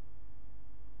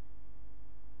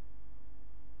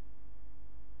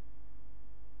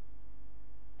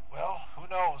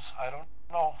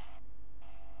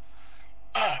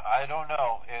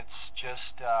 it's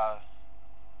just, I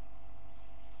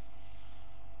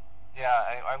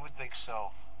would think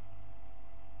so.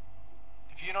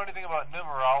 If you know anything about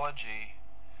numerology,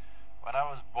 when I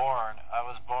was born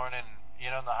in,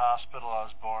 in the hospital I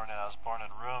was born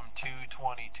in room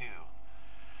 222.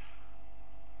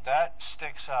 That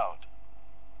sticks out.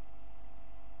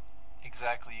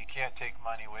 Exactly, you can't take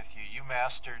money with you. You've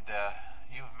mastered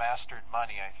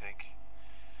money, I think,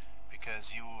 because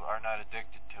you are not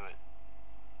addicted to it.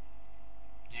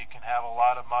 You can have a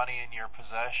lot of money in your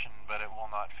possession, but it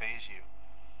will not faze you.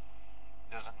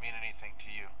 It doesn't mean anything to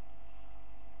you.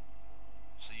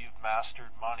 So you've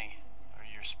mastered money, or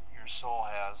your soul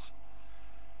has.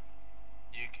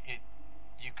 You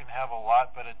can have a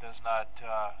lot, but it does not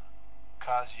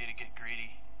cause you to get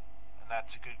greedy, and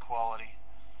that's a good quality.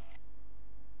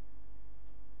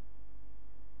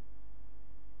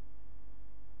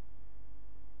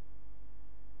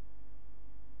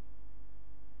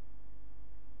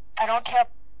 I don't care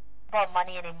about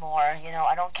money anymore.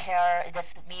 I don't care. It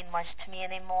doesn't mean much to me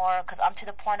anymore because I'm to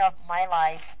the point of my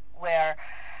life where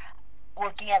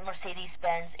working at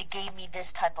Mercedes-Benz, it gave me this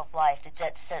type of life, the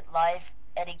jet set life,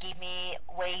 and it gave me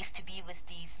ways to be with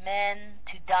these men,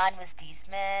 to dine with these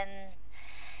men,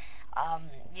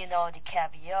 the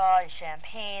caviar, the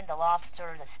champagne, the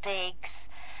lobster, the steaks,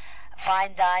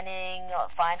 fine dining,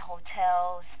 fine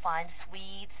hotels, fine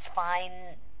suites,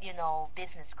 fine,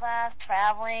 business class,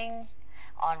 traveling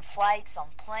on flights, on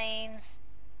planes,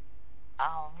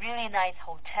 really nice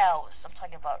hotels. I'm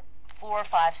talking about 4 or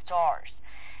 5 stars.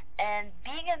 And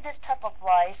being in this type of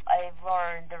life, I've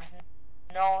learned there's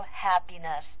no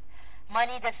happiness.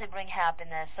 Money doesn't bring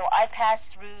happiness. So I passed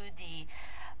through the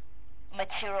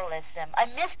materialism. I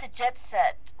missed the jet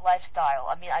set lifestyle.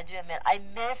 I do admit, I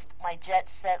missed my jet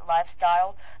set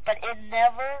lifestyle, but it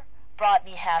never brought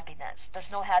me happiness. There's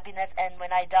no happiness, and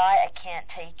when I die, I can't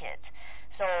take it.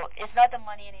 So it's not the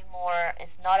money anymore.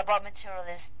 It's not about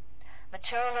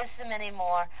materialism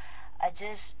anymore. I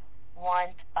just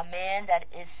want a man that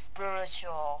is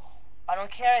spiritual. I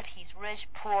don't care if he's rich,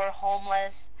 poor,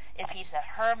 homeless, if he's a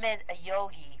hermit, a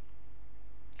yogi.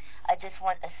 I just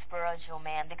want a spiritual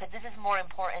man because this is more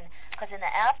important, because in the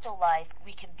afterlife,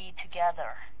 we can be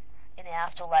together in the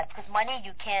afterlife, because money,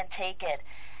 you can't take it.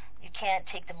 You can't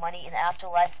take the money in the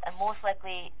afterlife, and most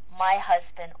likely my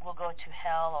husband will go to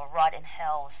hell or rot in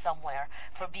hell somewhere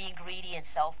for being greedy and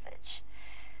selfish.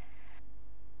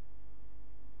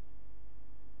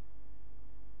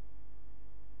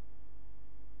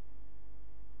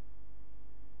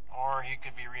 Or he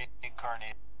could be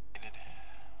reincarnated,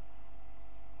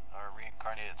 or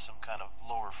reincarnated in some kind of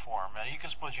lower form. Now, you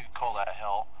could call that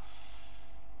hell,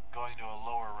 going to a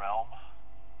lower realm,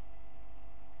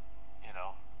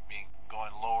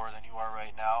 going lower than you are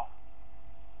right now,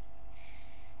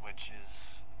 which is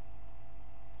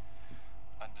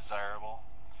undesirable.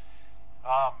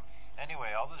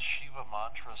 Anyway, all this Shiva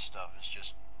mantra stuff is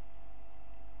it's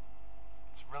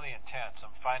really intense.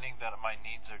 I'm finding that my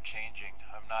needs are changing.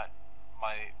 My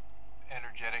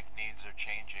energetic needs are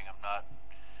changing. I'm not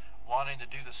wanting to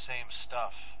do the same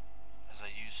stuff as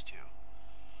I used to.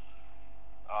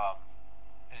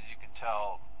 As you can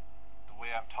tell, the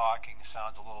way I'm talking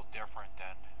sounds a little different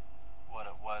than what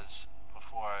it was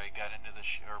before I got into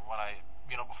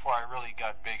before I really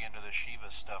got big into the Shiva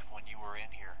stuff when you were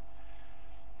in here,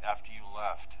 after you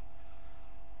left.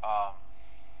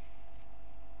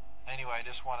 Anyway, I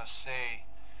just want to say,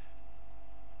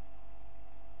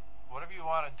 whatever you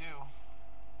want to do,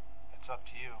 it's up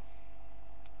to you.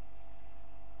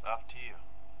 It's up to you.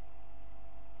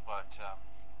 But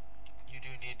you do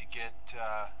need to get...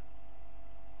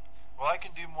 I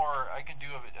can do more. I can do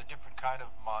a different kind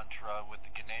of mantra with the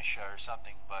Ganesha or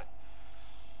something, but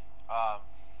I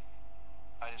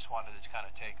just wanted to kind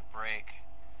of take a break.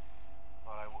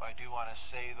 But I do want to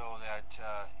say, though, that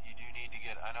you do need to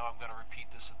get... I know I'm going to repeat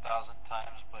this 1,000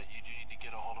 times, but you do need to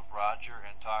get a hold of Roger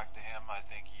and talk to him. I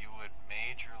think you would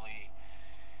majorly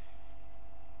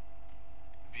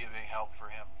be a big help for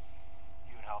him.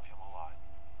 You would help him a lot.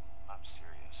 I'm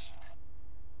serious.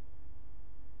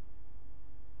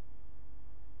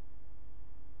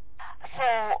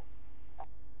 So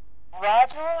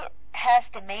Roger has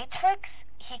the matrix.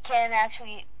 He can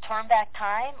actually turn back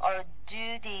time or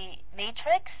do the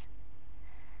matrix.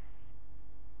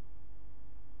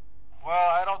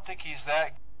 Well, I don't think he's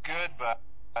that good, but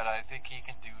I think he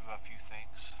can do a few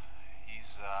things.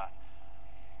 He's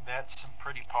met some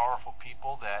pretty powerful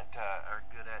people that are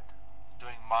good at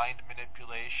doing mind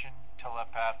manipulation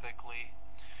telepathically,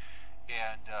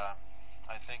 and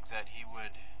I think that he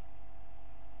would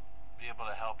be able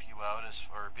to help you out,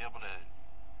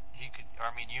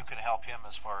 you can help him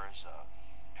as far as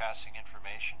passing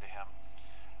information to him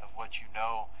of what you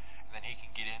know, and then he can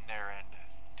get in there and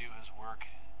do his work.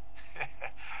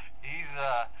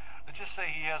 Let's just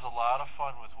say he has a lot of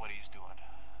fun with what he's doing.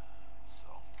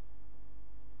 So.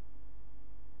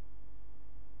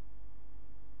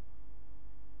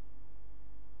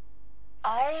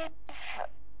 I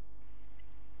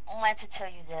want to tell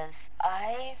you this.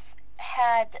 I've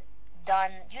had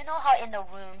done, you know how in the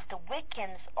rooms the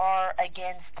Wiccans are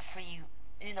against free,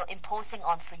 imposing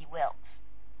on free wills.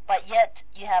 But yet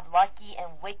you have Lucky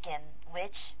and Wicca,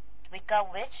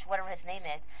 whatever his name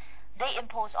is, they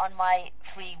impose on my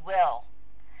free will.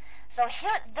 So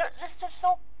here, they're just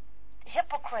so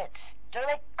hypocrites. They're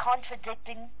like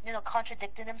contradicting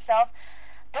themselves.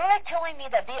 They're like telling me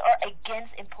that they are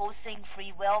against imposing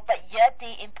free will, but yet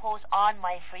they impose on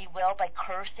my free will by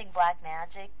cursing black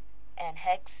magic and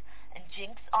hex and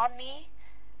jinx on me,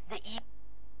 the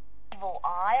evil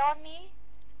eye on me,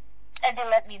 and they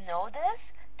let me know this.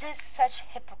 They're such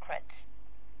hypocrites.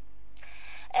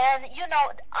 And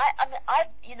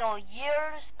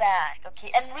years back,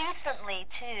 okay, and recently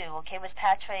too, okay, with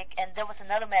Patrick, and there was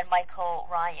another man, Michael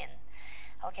Ryan,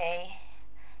 okay,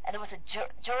 and there was a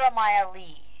Jeremiah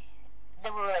Lee.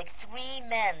 There were like 3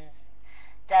 men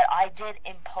that I did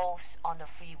impose on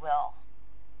the free will.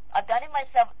 I've done it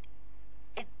myself.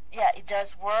 It does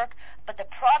work, but the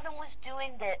problem with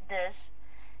doing this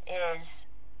is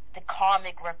the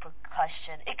karmic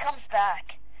repercussion. It comes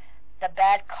back. The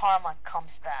bad karma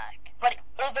comes back. But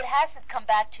if it hasn't come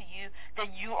back to you,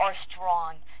 then you are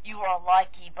strong. You are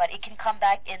lucky, but it can come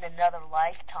back in another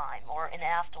lifetime or in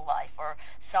afterlife or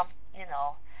some,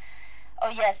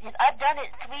 Oh, yes, I've done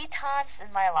it 3 times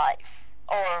in my life,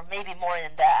 or maybe more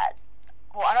than that.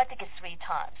 Well, I don't think it's 3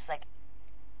 times.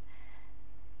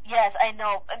 Yes, I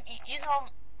know.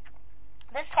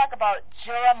 Let's talk about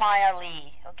Jeremiah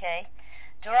Lee, okay?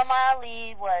 Jeremiah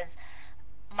Lee was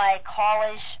my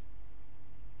college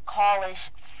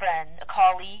friend, a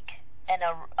colleague, and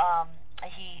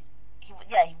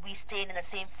we stayed in the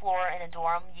same floor in a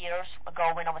dorm years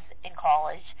ago when I was in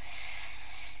college.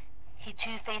 He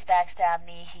two-faced backstabbed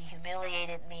me. He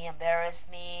humiliated me, embarrassed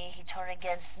me. He turned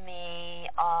against me.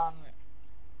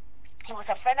 He was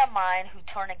a friend of mine who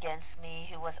turned against me,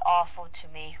 who was awful to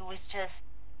me, who was just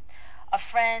a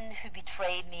friend who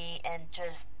betrayed me and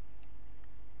just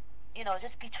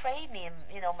betrayed me and,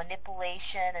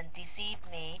 manipulation and deceived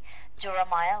me.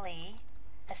 Jeremiah Lee,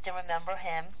 I still remember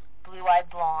him, blue-eyed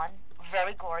blonde,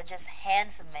 very gorgeous,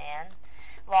 handsome man,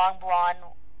 long blonde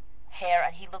hair,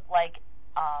 and he looked like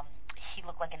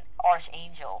an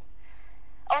archangel.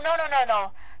 Oh, no,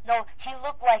 he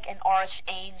looked like an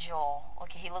archangel.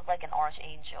 Okay, he looked like an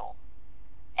archangel.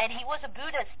 And he was a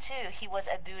Buddhist, too. He was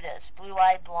a Buddhist,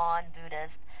 blue-eyed blonde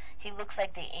Buddhist. He looks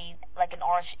like an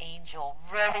archangel,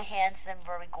 very handsome,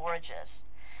 very gorgeous.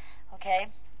 Okay?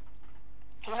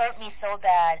 He hurt me so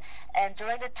bad. And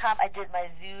during the time I did my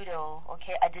voodoo,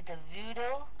 okay, I did the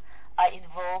voodoo. I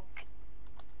invoked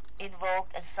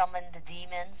and summoned the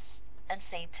demons and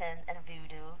Satan and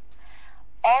voodoo.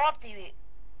 All of the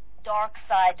dark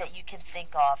side that you can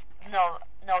think of. No,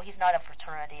 he's not a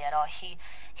fraternity at all. He's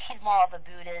more of a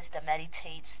Buddhist that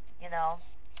meditates,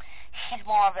 He's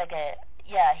more of like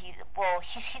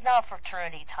he's not a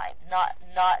fraternity type. Not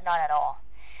at all.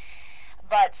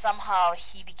 But somehow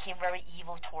he became very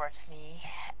evil towards me,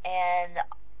 and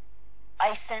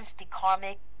I sensed the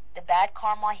bad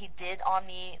karma he did on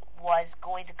me was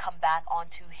going to come back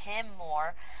onto him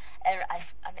more. And I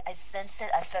sensed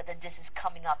it. I felt that this is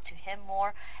coming up to him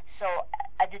more. So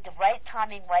I did the right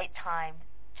timing, right time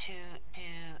to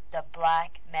do the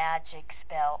black magic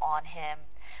spell on him,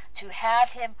 to have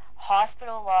him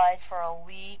hospitalized for a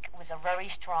week with a very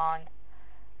strong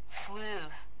flu.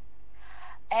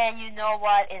 And you know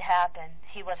what? It happened.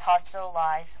 He was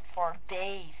hospitalized for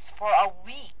days, for a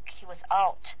week. He was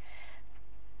out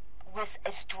with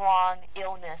a strong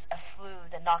illness, a flu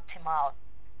that knocked him out.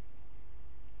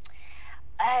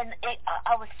 And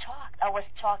I was shocked. I was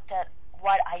shocked that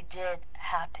what I did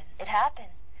happened. It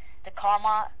happened. The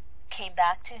karma came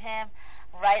back to him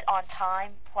right on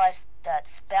time, plus the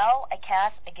spell I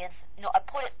cast against,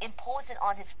 imposed it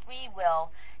on his free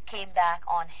will, came back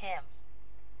on him.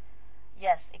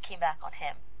 Yes, it came back on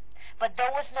him. But there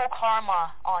was no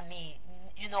karma on me.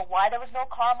 You know why there was no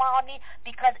karma on me?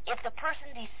 Because if the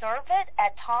person deserved it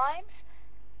at times,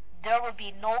 there would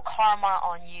be no karma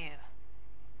on you.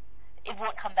 It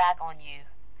won't come back on you.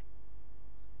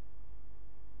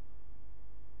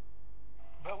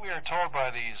 But we are told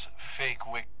by these fake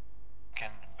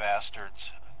Wiccan bastards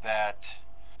that,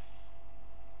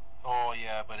 oh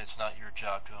yeah, but it's not your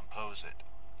job to impose it.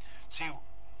 See,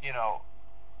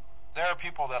 there are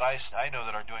people that I know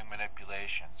that are doing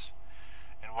manipulations.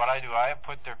 And what I do, I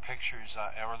put their pictures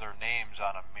or their names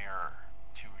on a mirror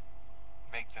to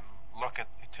make them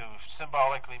to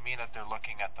symbolically mean that they're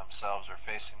looking at themselves or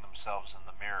facing themselves in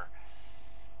the mirror.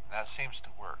 And that seems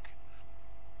to work.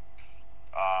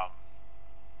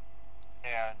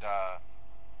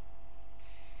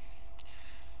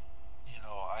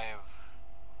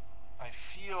 I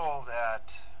feel that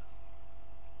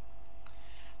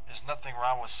there's nothing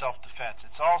wrong with self-defense.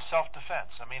 It's all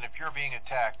self-defense. I mean, if you're being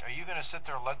attacked, are you going to sit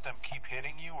there and let them keep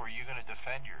hitting you, or are you going to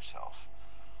defend yourself?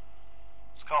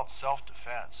 It's called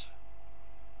self-defense.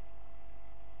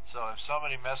 So if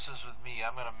somebody messes with me,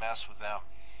 I'm going to mess with them.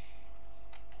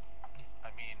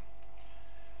 I mean,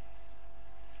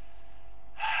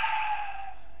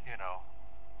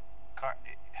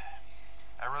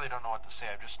 I really don't know what to say.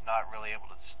 I'm just not really able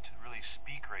to really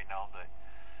speak right now, but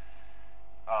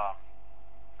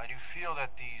I do feel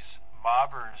that these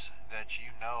mobbers that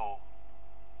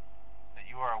that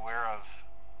you are aware of,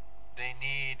 they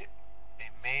need a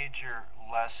major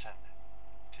lesson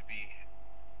to be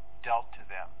dealt to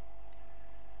them.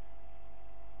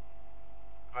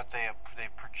 But they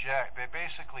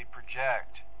basically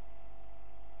project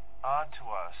onto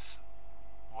us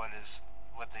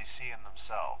what they see in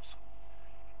themselves,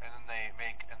 and then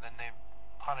they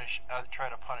try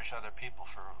to punish other people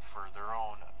for their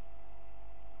own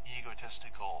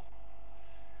egotistical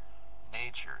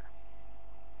nature.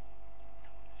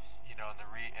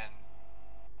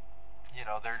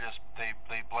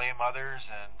 They blame others,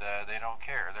 and they don't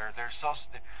care.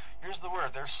 Here's the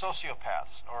word: they're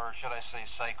sociopaths, or should I say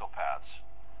psychopaths.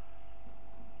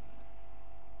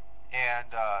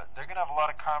 And they're going to have a lot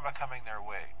of karma coming their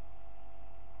way.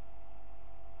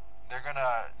 They're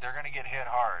gonna get hit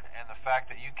hard, and the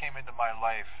fact that you came into my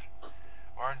life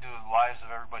or into the lives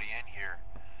of everybody in here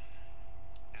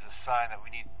is a sign that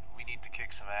we need to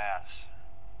kick some ass.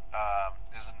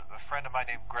 There's a friend of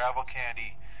mine named Gravel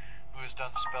Candy who has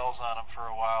done spells on him for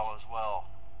a while as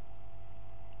well.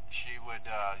 She would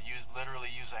literally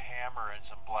use a hammer and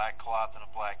some black cloth and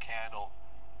a black candle,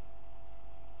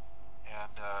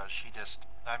 and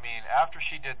after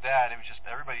she did that, it was just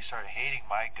everybody started hating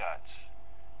my guts.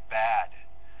 Bad.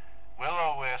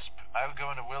 Will-O-Wisp, I would go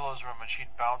into Willow's room and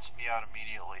she'd bounce me out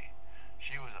immediately.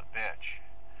 She was a bitch.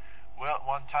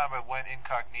 One time I went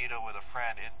incognito with a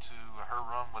friend into her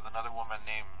room with another woman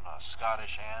named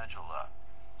Scottish Angela,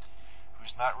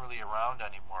 who's not really around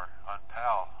anymore on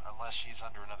PAL, unless she's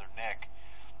under another nick.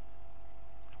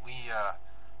 We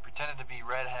pretended to be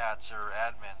red hats or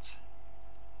admins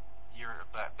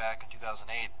back in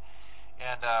 2008,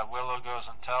 and Willow goes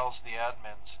and tells the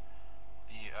admins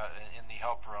in the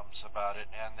help rooms about it,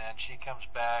 and then she comes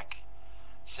back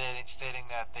stating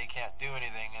that they can't do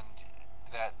anything and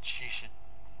that she should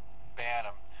ban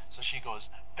them. So she goes,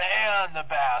 "Ban the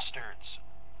bastards!"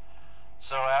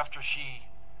 So after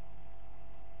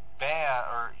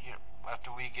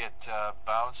after we get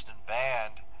bounced and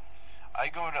banned,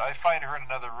 I find her in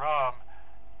another room,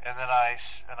 and then I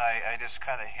just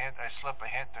kind of slip a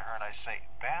hint to her, and I say,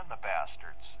 "Ban the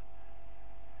bastards."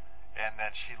 And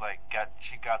then she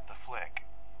got the flick.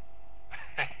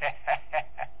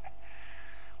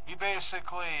 We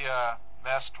basically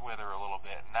messed with her a little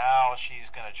bit. Now she's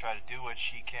going to try to do what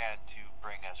she can to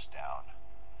bring us down.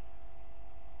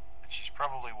 And she's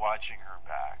probably watching her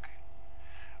back.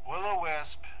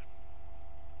 Will-O-Wisp,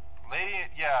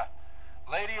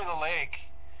 Lady of the Lake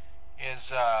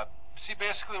is, see,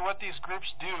 basically what these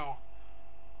groups do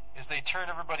is they turn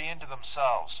everybody into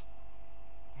themselves.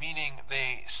 Meaning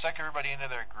they suck everybody into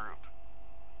their group.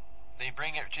 They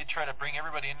try to bring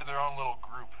everybody into their own little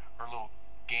group or little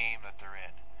game that they're in.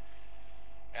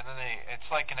 And then it's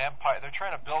like an empire. They're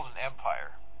trying to build an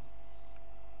empire.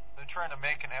 They're trying to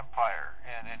make an empire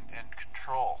and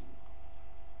control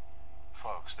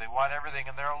folks. They want everything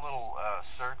in their own little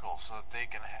circle so that they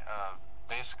can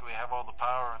basically have all the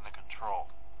power and the control.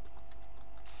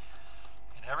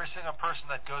 And every single person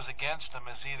that goes against them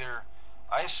is either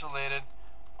isolated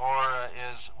or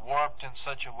is warped in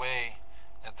such a way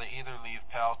that they either leave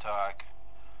Paltalk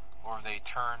or they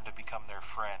turn to become their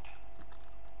friend.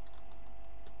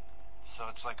 So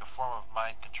it's like a form of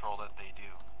mind control that they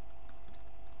do.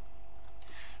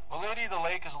 Well, Lady of the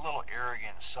Lake is a little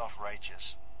arrogant and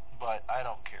self-righteous, but I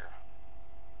don't care.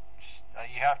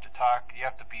 You have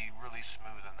to be really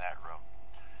smooth in that room.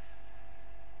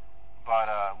 But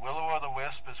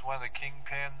Will-O-Wisp is one of the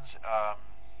kingpins.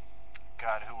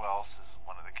 God, who else is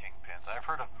one of the kingpins? I've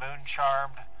heard of Moon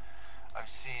Charmed. I've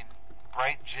seen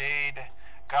Bright Jade.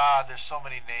 God, there's so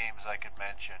many names I could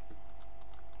mention.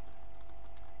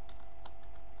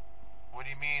 What do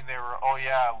you mean they were? Oh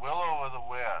yeah, Willow of the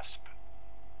Wisp.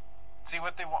 See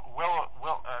what they want.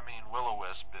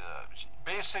 Will-o-wisp.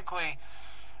 Basically,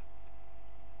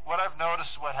 what I've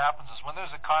noticed, what happens is when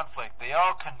there's a conflict, they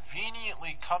all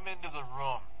conveniently come into the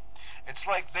room. It's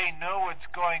like they know what's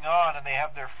going on and they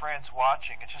have their friends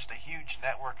watching. It's just a huge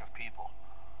network of people.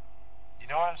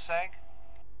 You know what I'm saying?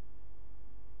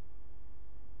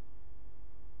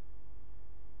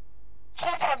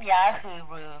 Came from Yahoo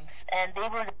rooms, and they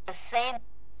were the same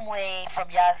way from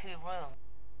Yahoo rooms.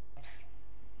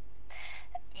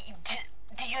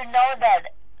 Do you know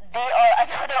that they are? I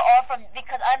know they're all from,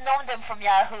 because I've known them from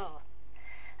Yahoo.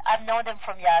 I've known them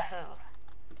from Yahoo.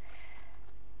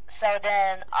 So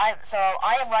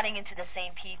I am running into the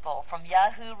same people from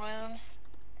Yahoo rooms.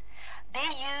 They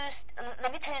used,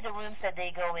 let me tell you the rooms that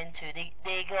they go into.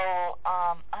 They go,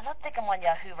 I don't think I'm on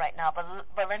Yahoo right now, but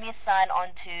let me sign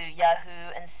on to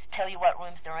Yahoo and tell you what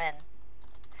rooms they're in.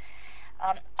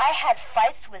 I had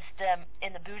fights with them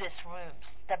in the Buddhist rooms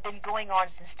that have been going on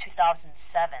since 2007.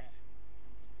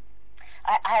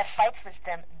 I had fights with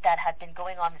them that had been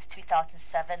going on since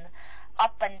 2007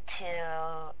 up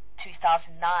until 2009,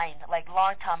 like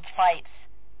long-term fights.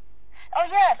 Oh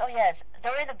yes,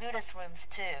 they're in the Buddhist rooms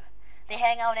too. They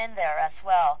hang out in there as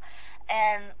well.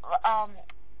 And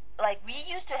like we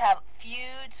used to have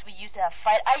feuds, we used to have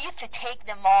fights. I used to take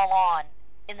them all on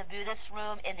in the Buddhist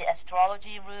room, in the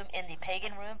astrology room, in the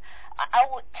pagan room. I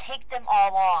would take them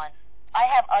all on. I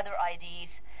have other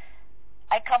IDs.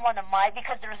 I come on the mic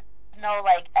because there's no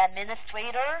like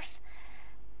administrators.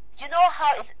 You know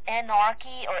how it's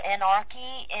anarchy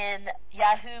in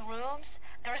Yahoo rooms?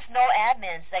 There's no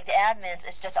admins. Like the admins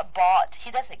is just a bot.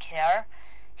 He doesn't care.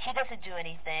 He doesn't do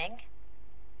anything.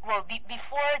 Well,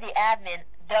 before the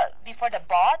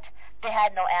bot, they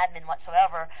had no admin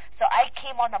whatsoever. So I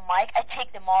came on the mic. I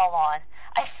take them all on.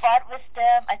 I fought with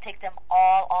them. I take them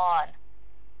all on.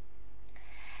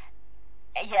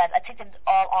 Yes, I take them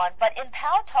all on. But in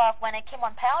Pow Talk, when I came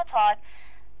on Pow Talk,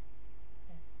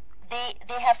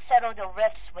 they have settled the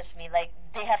rifts with me. Like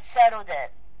they have settled it.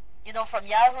 You know, from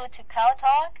Yahoo to Pow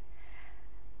Talk,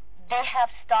 they have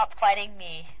stopped fighting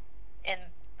me.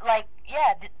 Like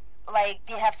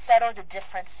they have settled the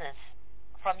differences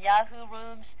from Yahoo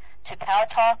rooms to Pow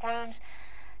Talk rooms.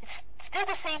 It's still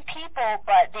the same people,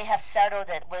 but they have settled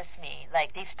it with me.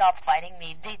 Like they stopped fighting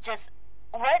me. They just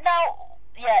right now,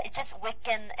 it's just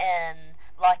Wiccan and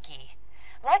Lucky.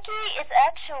 Lucky is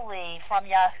actually from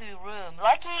Yahoo room.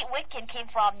 Lucky Wiccan came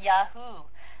from Yahoo.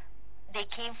 They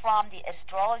came from the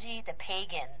astrology, the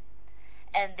pagan,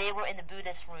 and they were in the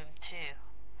Buddhist room too.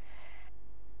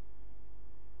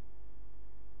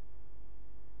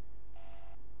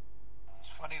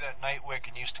 It's funny that Night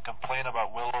Wiccan used to complain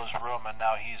about Willow's room, and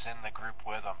now he's in the group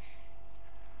with him.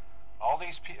 All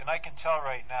these people, and I can tell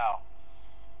right now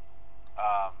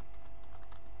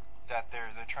that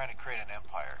they're trying to create an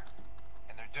empire,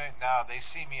 and they're doing now. They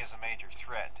see me as a major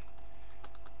threat.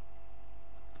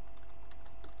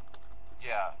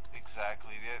 Yeah,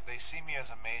 exactly. They see me as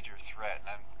a major threat,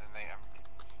 and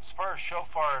as far as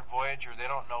Shofar and Voyager, they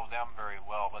don't know them very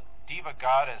well. But Diva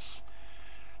Goddess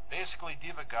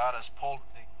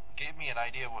gave me an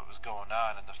idea of what was going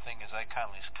on, and the thing is, I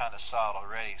kind of saw it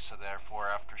already. So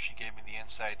therefore, after she gave me the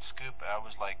inside scoop, I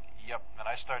was like, "Yep," and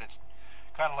I started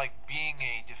kind of like being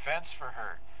a defense for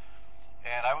her.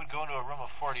 And I would go into a room of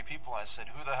 40 people, and I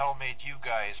said, "Who the hell made you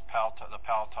guys the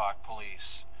Pal Talk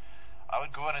police?" I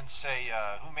would go in and say,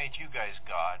 "Who made you guys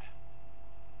God?"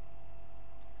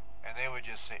 And they would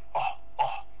just say, oh,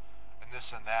 and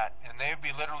this and that. And they would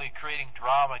be literally creating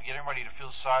drama and getting everybody to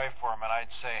feel sorry for them. And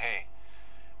I'd say, "Hey,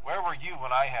 where were you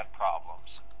when I had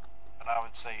problems?" And I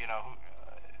would say,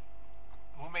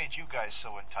 who made you guys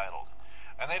so entitled?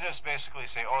 And they just basically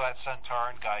say, "Oh, that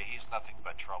centauran guy, he's nothing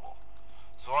but trouble."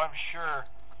 So I'm sure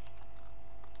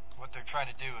what they're trying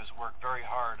to do is work very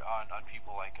hard on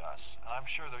people like us. And I'm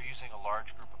sure they're using a large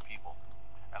group of people.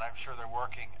 And I'm sure they're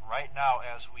working right now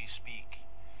as we speak.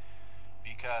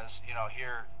 Because,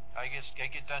 here, I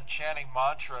get done chanting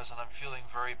mantras and I'm feeling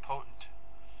very potent.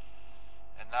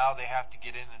 And now they have to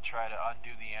get in and try to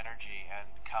undo the energy and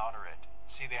counter it.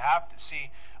 See, they have to see.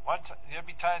 There'd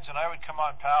be times when I would come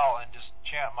on PAL and just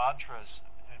chant mantras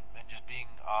and just being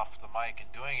off the mic and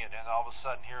doing it, and all of a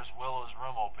sudden here's Willow's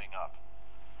room opening up.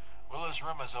 Willow's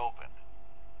room is open,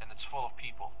 and it's full of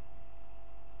people.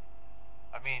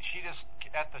 I mean, she just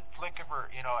at the click of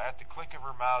her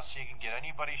mouse, she can get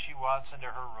anybody she wants into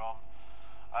her room.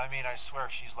 I mean, I swear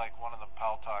she's like one of the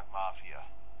Pal Talk Mafia.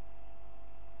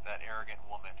 That arrogant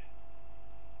woman.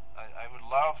 I'd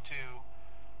love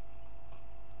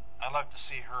to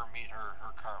see her meet her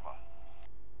karma.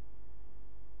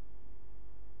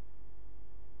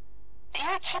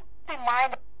 you keep in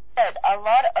mind that a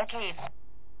lot of, okay,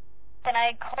 can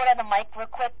I hold on the mic real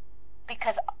quick?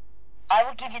 Because I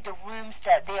will give you the rooms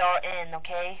that they are in,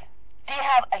 okay? They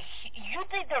have you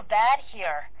think they're bad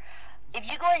here. If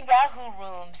you go in Yahoo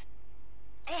rooms,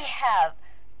 they have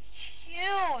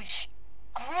huge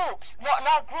groups. No,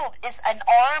 not groups. It's an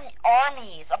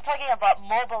armies. I'm talking about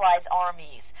mobilized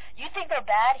armies. You think they're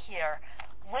bad here.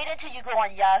 Wait until you go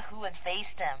on Yahoo and face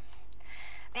them.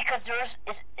 Because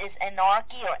is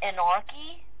anarchy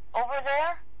over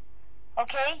there.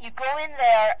 Okay? You go in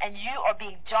there and you are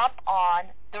being jumped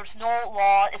on. There's no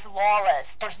law. It's lawless.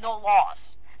 There's no laws.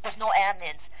 There's no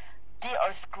admittance. They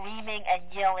are screaming and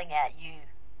yelling at you.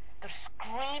 They're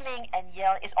screaming and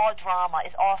yelling. It's all drama.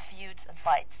 It's all feuds and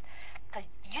fights. Because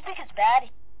you think it's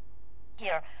bad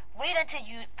here. Wait until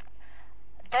you...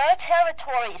 Their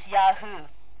territory is Yahoo.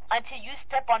 Until you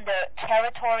step on their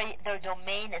territory, their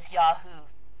domain is Yahoo.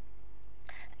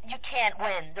 You can't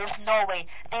win. There's no way.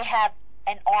 They have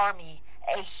an army,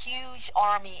 a huge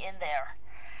army in there.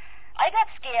 I got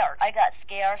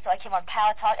scared, so I came on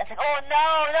Power Talk and said, oh no,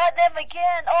 not them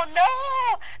again. Oh no,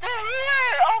 they're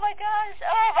here. Oh my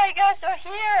gosh, they're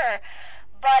here.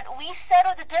 But we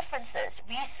settled the differences.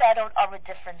 We settled our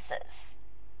differences.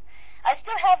 I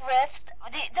still have rift.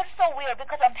 They're so weird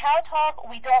because on Power Talk,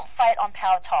 we don't fight on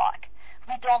Power Talk.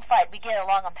 We don't fight. We get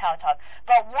along on Power Talk.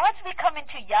 But once we come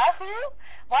into Yahoo,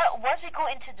 once we go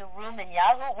into the room in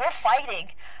Yahoo, we're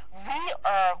fighting. We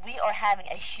are having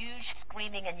a huge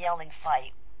screaming and yelling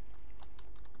fight.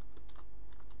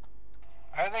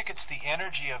 I think it's the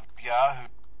energy of Yahoo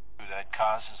that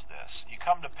causes this. You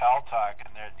come to Pal Talk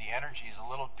and the energy is a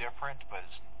little different, but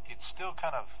it's still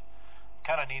kind of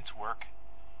needs work.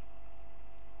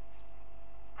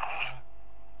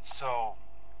 So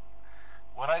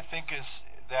what I think is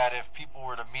that if people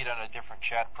were to meet on a different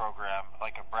chat program,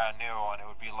 like a brand new one, it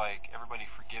would be like everybody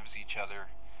forgives each other,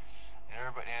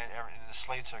 and and the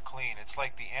slates are clean. It's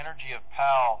like the energy of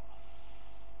PAL.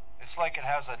 It's like it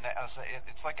has a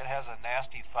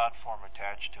nasty thought form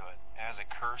attached to it. It has a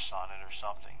curse on it or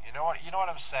something. You know what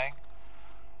I'm saying?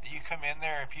 You come in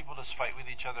there and people just fight with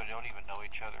each other. They don't even know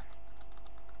each other.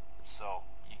 So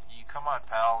you come on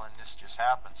PAL and this just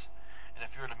happens. And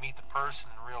if you were to meet the person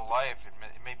in real life, it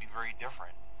may be very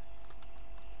different.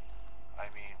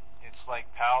 I mean, it's like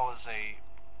PAL is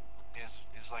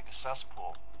like a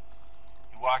cesspool.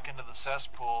 You walk into the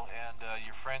cesspool, and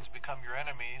your friends become your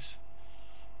enemies,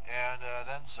 and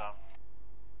then some.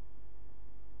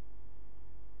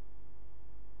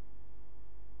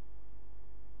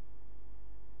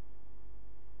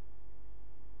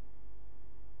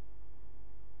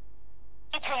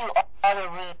 Let me tell you other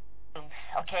rooms,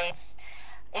 okay?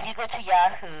 If you go to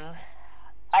Yahoo,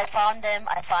 I find them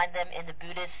in the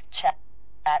Buddhist chat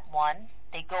 1.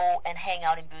 They go and hang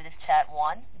out in Buddhist chat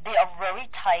 1. They are very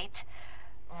tight,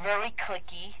 very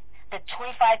cliquey. There are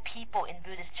 25 people in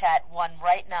Buddhist chat 1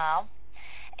 right now.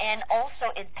 And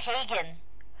also in Pagan,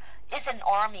 it's an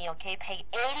army, okay?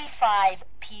 85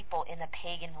 people in the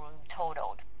Pagan room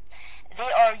totaled.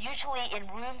 They are usually in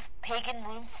Pagan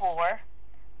room 4,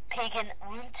 Pagan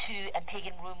room 2, and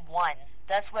Pagan room 1.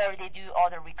 That's where they do all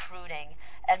the recruiting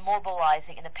and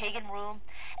mobilizing in the Pagan room.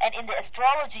 And in the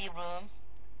astrology room,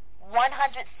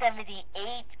 178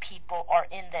 people are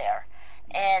in there.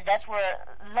 And that's where,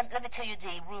 let me tell you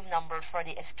the room number for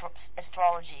the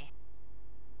astrology.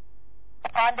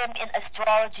 Found them in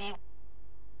astrology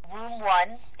room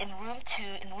 1, in room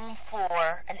 2, in room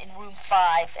 4, and in room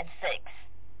 5 and 6.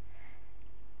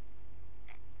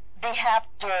 They have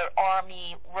their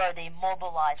army where they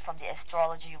mobilize from the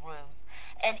astrology room.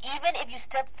 And even if you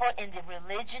step foot in the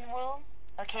religion room,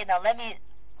 okay, now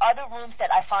other rooms that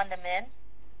I found them in,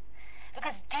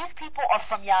 because these people are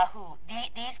from Yahoo.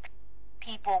 These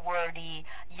people were the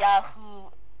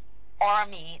Yahoo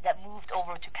army that moved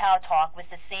over to Power Talk with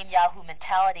the same Yahoo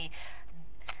mentality.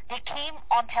 They came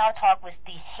on Power Talk with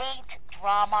the hate,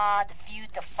 drama, the feud,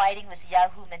 the fighting with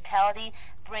Yahoo mentality,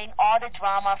 bring all the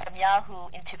drama from Yahoo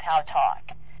into Power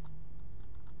Talk.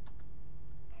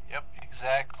 Yep,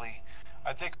 exactly.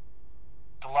 I think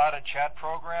a lot of chat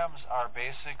programs are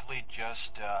basically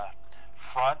just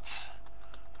fronts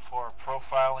for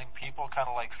profiling people, kind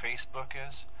of like Facebook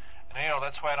is. And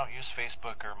that's why I don't use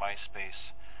Facebook or MySpace,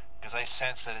 because I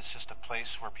sense that it's just a place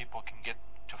where people can get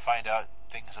to find out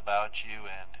things about you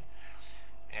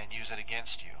and use it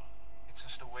against you. It's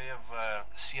just a way of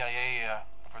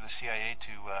for the CIA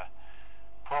to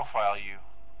profile you.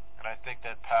 And I think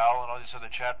that PAL and all these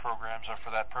other chat programs are for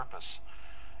that purpose.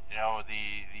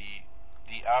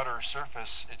 The outer surface,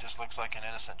 it just looks like an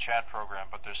innocent chat program,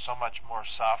 but there's so much more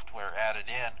software added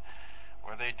in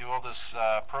where they do all this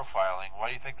profiling. Why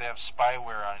do you think they have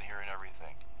spyware on here and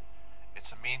everything?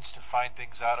 It's a means to find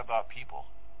things out about people.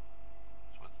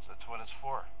 That's what it's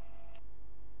for.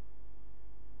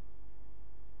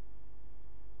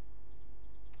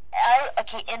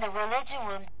 Okay, in the religion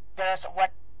room, there's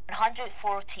 114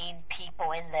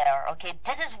 people in there. Okay,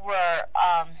 this is where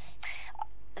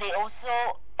they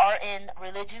also are in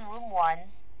religion room 1,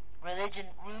 religion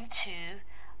room 2.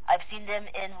 I've seen them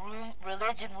in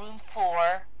religion room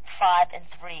 4, 5, and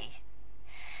 3.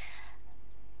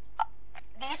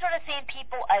 These are the same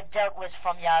people I've dealt with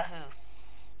from Yahoo,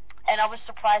 and I was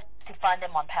surprised to find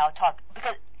them on Power Talk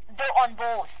because they're on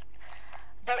both.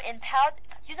 They're in Power.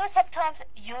 You know, sometimes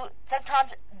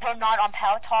they're not on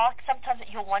Power Talk. Sometimes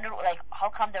you wonder, like, how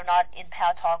come they're not in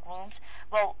Power Talk rooms?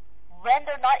 Well, when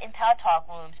they're not in Power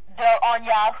Talk rooms, they're on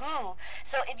Yahoo.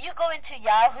 So if you go into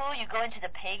Yahoo, you go into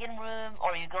the pagan room,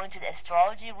 or you go into the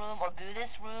astrology room, or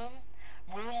Buddhist room,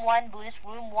 room 1, Buddhist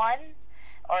room 1,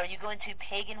 or you go into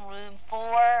pagan room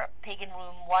 4, pagan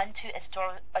room 1, 2,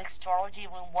 astrology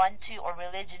room 1, 2, or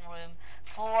religion room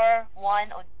 4,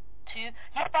 1, or 2,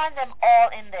 you find them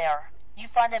all in there. You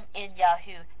find them in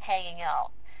Yahoo hanging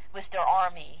out with their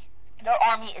army. Their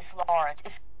army is large.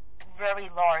 It's very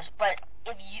large. But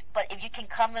if you can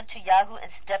come into Yahoo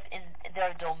and step in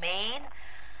their domain,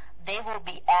 they will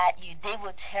be at you. They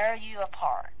will tear you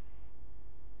apart.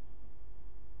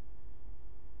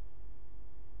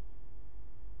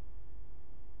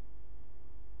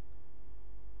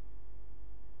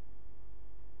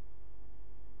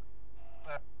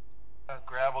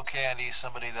 Gravel Candy,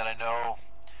 somebody that I know,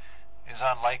 is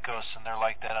on Lycos, and they're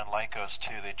like that on Lycos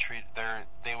too.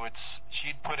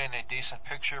 She'd put in a decent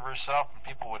picture of herself, and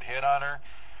people would hit on her.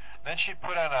 Then she'd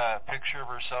put on a picture of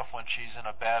herself when she's in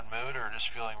a bad mood or just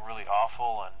feeling really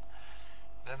awful, and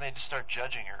then they'd start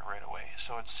judging her right away.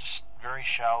 So it's just very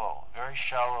shallow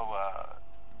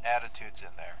attitudes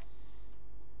in there.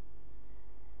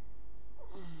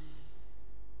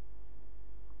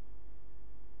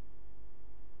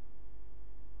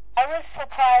 I was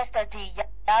surprised at the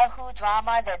Yahoo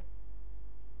drama that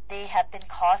they have been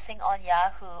causing on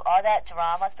Yahoo. All that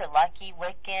drama, the Lucky,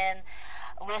 Wiccan,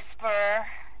 Whisper,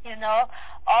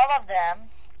 all of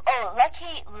them. Oh,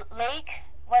 Lucky Lake,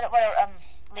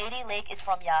 Lady Lake is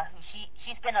from Yahoo.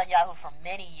 She's been on Yahoo for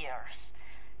many years.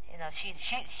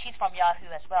 She's from Yahoo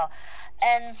as well.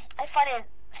 And I find it.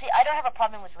 See, I don't have a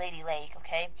problem with Lady Lake,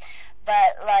 okay,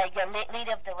 but like Lady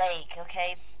of the Lake,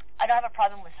 okay, I don't have a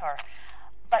problem with her.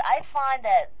 But I find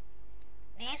that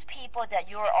these people that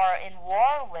you are in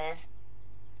war with,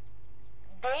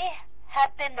 they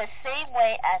have been the same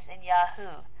way as in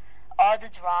Yahoo. All the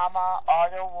drama,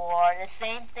 all the war, the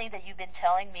same thing that you've been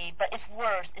telling me, but it's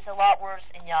worse. It's a lot worse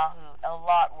in Yahoo. A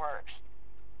lot worse.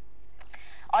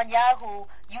 On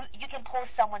Yahoo, you can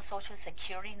post someone's social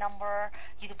security number,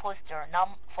 you can post their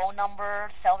phone number,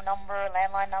 cell number,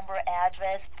 landline number,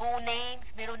 address, full names,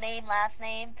 middle name, last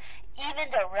name,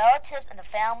 even their relatives and the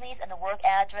families and the work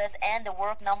address and the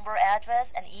work number address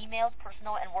and emails,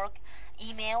 personal and work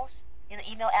emails,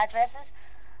 email addresses.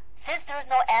 Since there's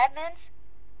no admins,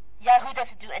 Yahoo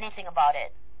doesn't do anything about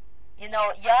it.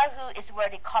 Yahoo is where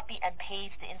they copy and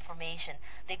paste the information.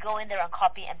 They go in there and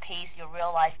copy and paste your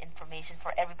real life information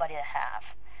for everybody to have.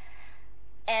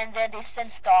 And then they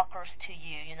send stalkers to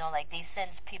you, like they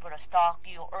send people to stalk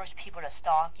you, or urge people to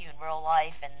stalk you in real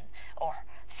life or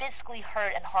physically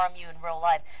hurt and harm you in real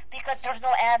life because there's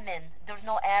no admin. There's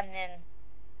no admin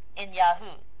in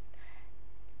Yahoo.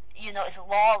 It's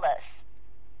lawless.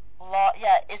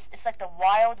 It's like the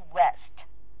Wild West.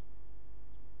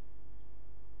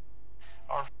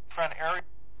 Our friend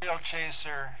Ariel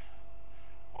Chaser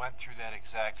went through that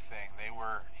exact thing.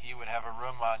 He would have a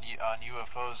room on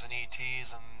UFOs and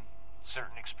ETs and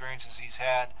certain experiences he's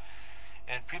had,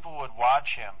 and people would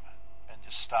watch him and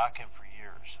just stalk him for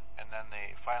years. And then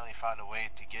they finally found a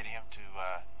way to get him to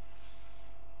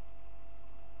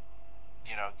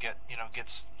get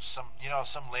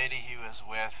some lady he was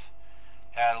with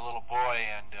had a little boy,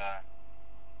 and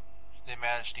they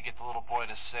managed to get the little boy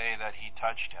to say that he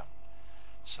touched him.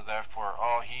 So therefore,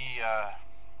 he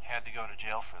had to go to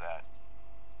jail for that.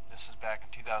 This is back in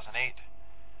 2008.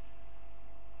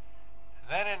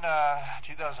 Then in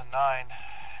 2009,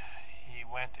 he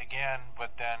went again,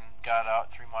 but then got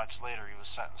out 3 months later. He was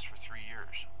sentenced for 3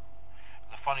 years.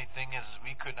 The funny thing is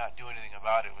we could not do anything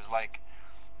about it. It was like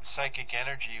the psychic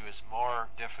energy was more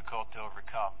difficult to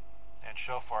overcome. And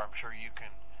so far, I'm sure you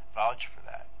can vouch for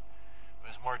that.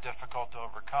 It was more difficult to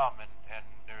overcome, and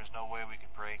there was no way we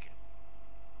could break it.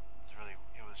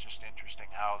 It was just interesting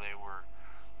how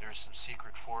there's some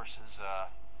secret forces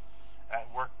at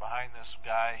work behind this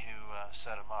guy who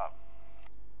set him up.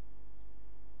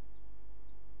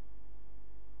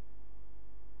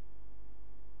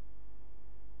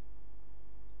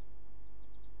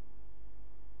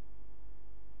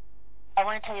 I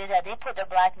want to tell you that they put the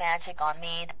black magic on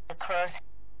me, the curse,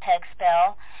 hex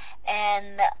spell,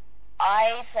 and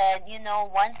I said,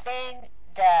 one thing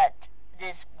that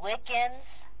this Wiccans,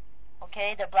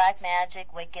 okay, the black magic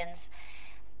Wiccans,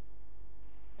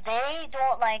 they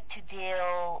don't like to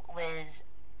deal with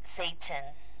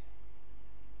Satan.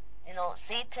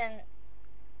 Satan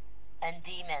and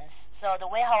demons. So the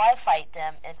way how I fight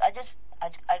them is I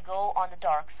go on the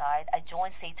dark side. I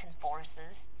join Satan's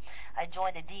forces. I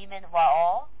joined the demon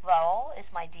Raul. Raul is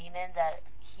my demon that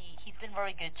he's been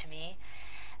very good to me.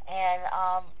 And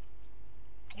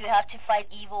you have to fight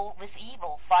evil with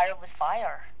evil, fire with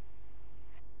fire.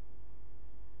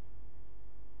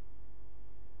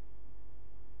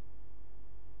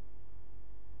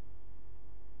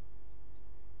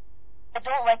 I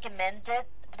don't recommend it.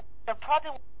 The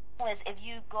problem is if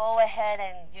you go ahead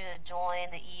and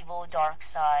join the evil dark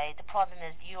side, the problem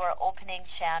is you are opening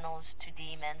channels to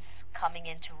demons coming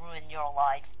in to ruin your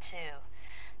life too.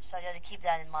 So you have to keep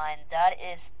that in mind. That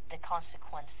is the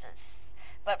consequences.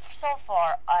 But so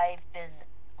far, I've been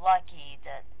lucky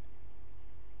that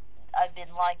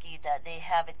they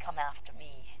haven't come after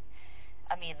me.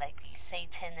 I mean, like the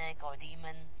satanic or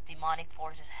demonic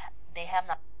forces, they have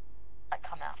not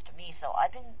come after me. So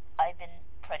I've been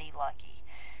pretty lucky.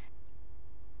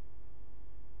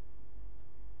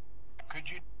 Could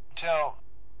you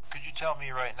tell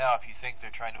me right now if you think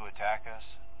they're trying to attack us?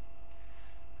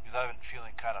 Because I've been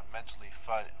feeling kind of mentally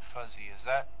fuzzy. Is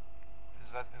there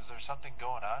something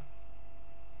going on?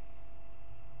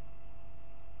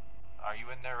 Are you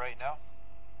in there right now?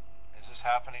 Is this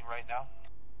happening right now?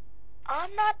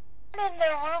 I'm not in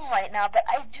their room right now, but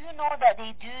I do know that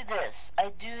they do this.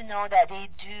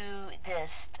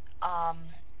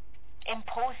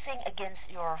 Imposing against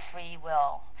your free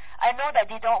will. I know that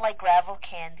they don't like Gravel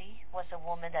Candy, was a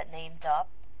woman that named up.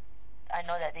 I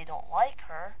know that they don't like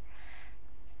her,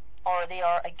 or they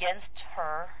are against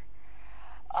her.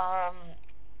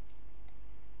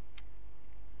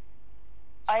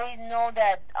 I know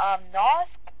that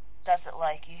Nosk doesn't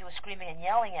like you. He was screaming and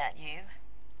yelling at you.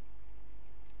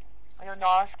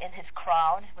 Nosk and his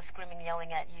crowd was screaming and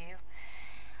yelling at you.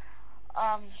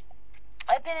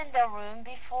 I've been in the rooms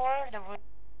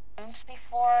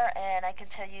before, and I can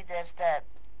tell you this, that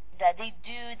they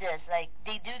do this, like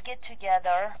they do get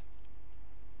together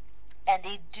and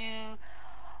they do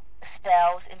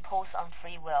spells imposed on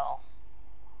free will.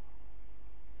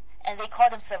 And they call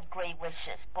themselves gray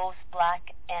witches, both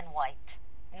black and white.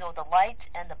 The light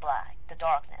and the black, the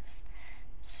darkness.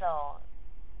 So,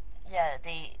 yeah,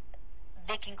 they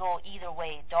can go either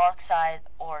way, dark side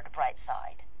or the bright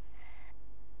side.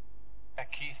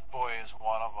 Keith Boy is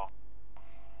one of them.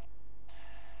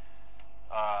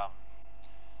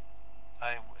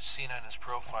 I seen on his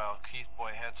profile, Keith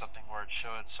Boy had something where it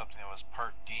showed something that was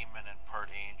part demon and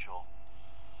part angel.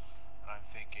 And I'm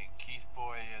thinking, Keith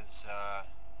Boy is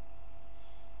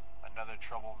another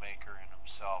troublemaker in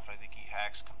himself. I think he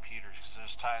hacks computers, because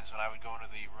there's times when I would go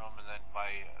into the room and then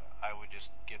I would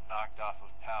just get knocked off of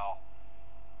PAL.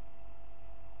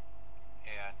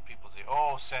 And people say,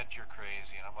 "Oh, Cent, you're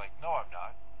crazy." And I'm like, "No, I'm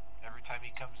not. Every time he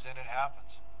comes in, it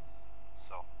happens.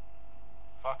 So,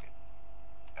 fuck it.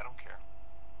 I don't care.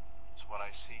 It's what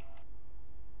I see."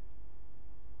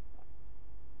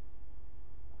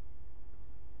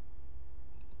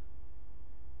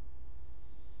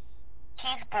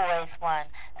 Keith Boy is one.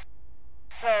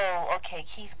 So, okay,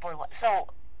 Keith Boy one.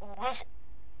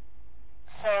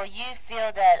 So you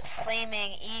feel that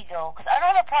Flaming Eagle, because I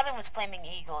don't have a problem with Flaming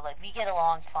Eagle, like we get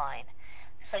along fine.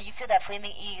 So you feel that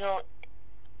Flaming Eagle,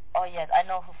 oh yes, I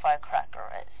know who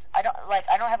Firecracker is. I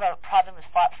don't have a problem with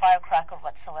Firecracker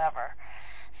whatsoever.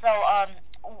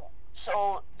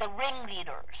 So the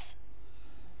ringleaders,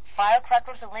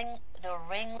 Firecracker's the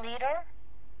ringleader.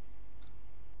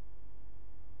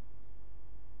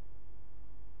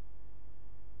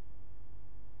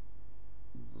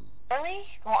 Really?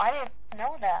 Well, I didn't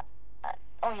know that.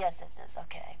 Oh, yes, it is.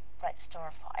 Okay. Bright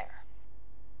Star Fire.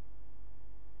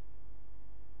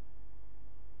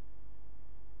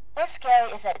 What's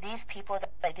scary is that these people,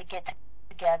 they get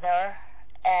together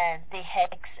and they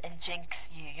hex and jinx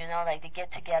you. Like they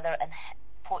get together and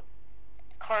put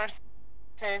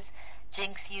curses,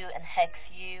 jinx you, and hex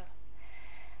you.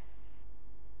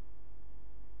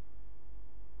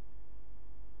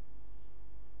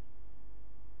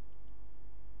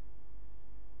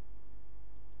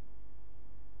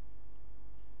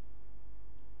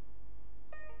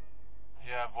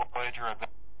 Yeah, Voyager, I've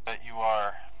that you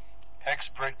are.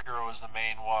 Ex-Britger was the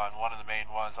main one of the main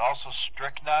ones. Also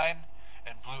Strychnine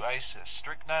and Blue Isis.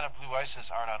 Strychnine and Blue Isis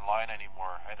aren't online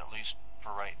anymore, at least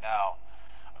for right now.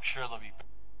 I'm sure they'll be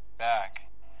back.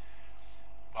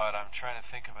 But I'm trying to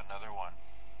think of another one.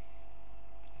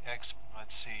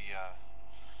 Let's see.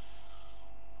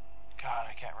 God,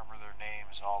 I can't remember their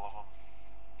names, all of them.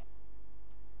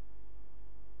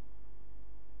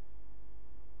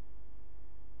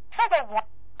 So the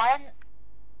one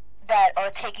that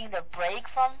are taking the break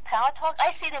from Power Talk,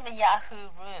 I see them in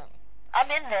Yahoo room. I'm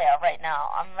in there right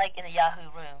now. I'm like in the Yahoo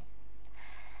room.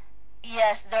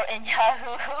 Yes, they're in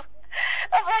Yahoo.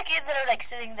 I'm like in there, like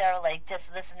sitting there, like just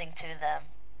listening to them.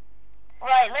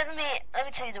 Right. Let me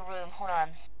tell you the room. Hold on.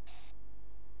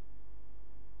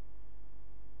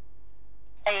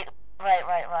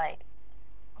 Right.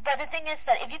 But the thing is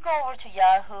that if you go over to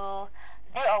Yahoo,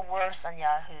 they are worse on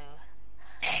Yahoo.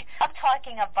 I'm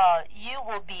talking about you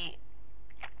will be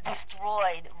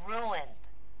destroyed, ruined,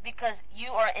 because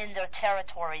you are in their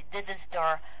territory. This is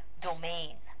their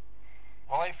domain.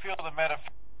 Well, I feel the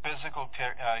metaphysical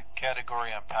category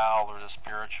on PAL, or the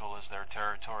spiritual, is their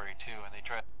territory too, and they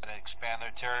try to expand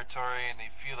their territory, and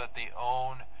they feel that they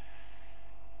own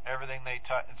everything they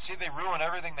touch. See, they ruin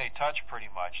everything they touch pretty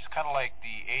much. It's kind of like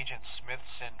the Agent Smith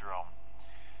syndrome.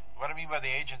 What I mean by the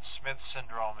Agent Smith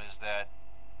syndrome is that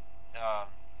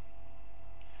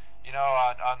you know,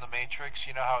 on the Matrix,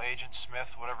 you know how Agent Smith,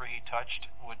 whatever he touched,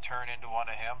 would turn into one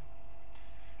of him?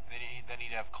 And then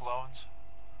he'd have clones.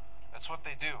 That's what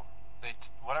they do.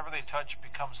 Whatever they touch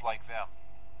becomes like them.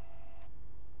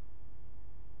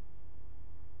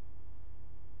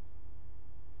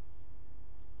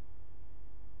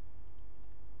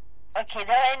 Okay,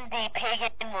 they're in the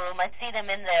pagan room. I see them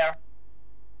in there.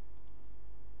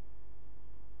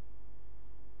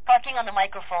 Talking on the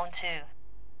microphone, too.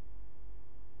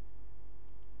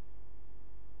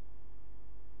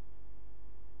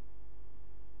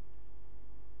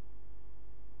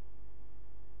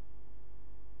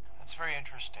 That's very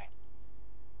interesting.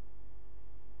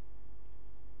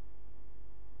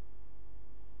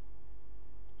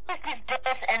 This is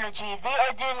death energy. They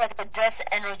are doing like a death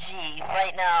energy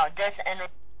right now. Death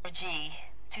energy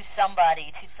to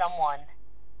somebody, to someone.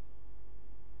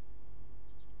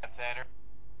 Death energy?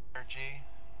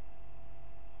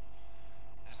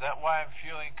 Is that why I'm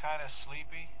feeling kind of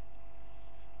sleepy?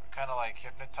 Or kind of like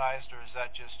hypnotized, or is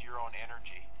that just your own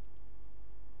energy?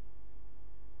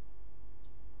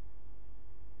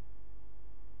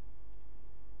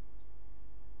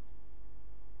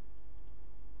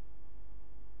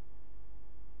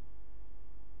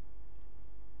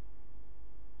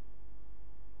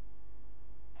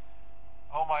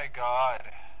 Oh my God.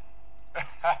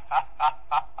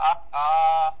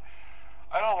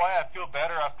 I don't know why I feel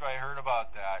better after I heard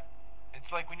about that. It's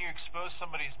like when you expose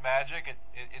somebody's magic,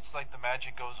 it's like the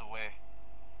magic goes away.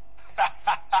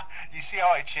 You see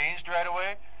how I changed right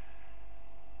away?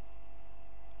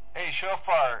 Hey,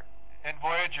 Shofar and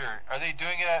Voyager, are they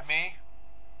doing it at me?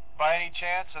 By any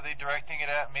chance, are they directing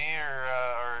it at me,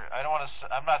 or I don't want to?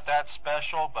 I'm not that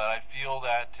special, but I feel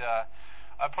that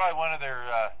I'm probably one of their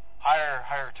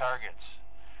higher targets.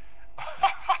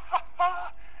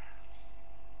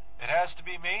 It has to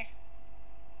be me?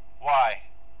 Why?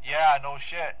 Yeah, no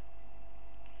shit.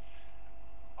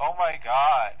 Oh my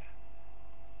God.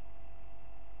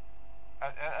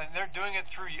 And they're doing it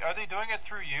through you. Are they doing it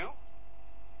through you?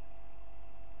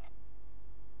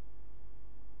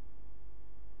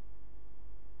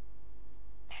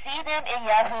 See them in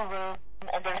Yahoo room,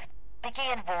 and they're speaking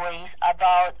in voice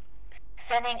about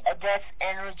sending a death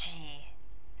energy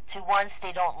to ones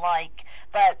they don't like,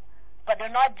 but they're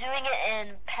not doing it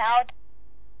in Power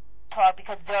Talk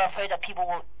because they're afraid that people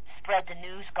will spread the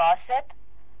news gossip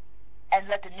and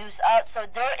let the news out. So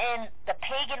they're in the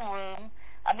pagan room.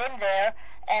 I'm in there,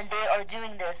 and they are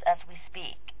doing this as we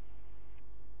speak.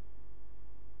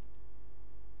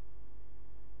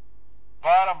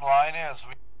 Bottom line is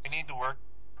we need to work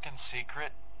in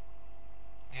secret.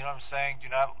 You know what I'm saying?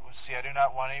 I do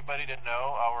not want anybody to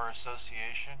know our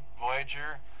association.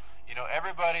 Voyager,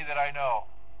 everybody that I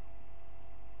know.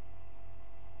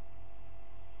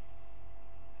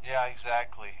 Yeah,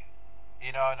 exactly.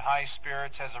 And High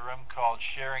Spirits has a room called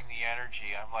Sharing the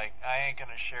Energy. I'm like, I ain't going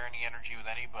to share any energy with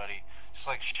anybody. It's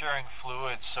like sharing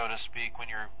fluids, so to speak, when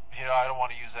you're, I don't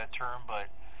want to use that term, but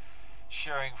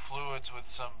sharing fluids with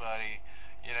somebody,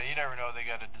 you never know they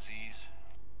got a disease.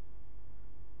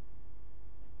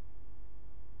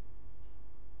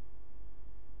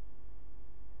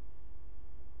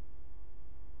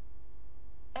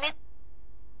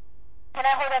 Can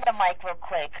I hold on the mic real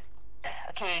quick?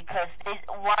 Okay, because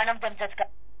one of them just got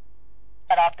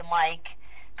off the mic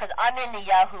because I'm in the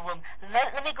Yahoo room.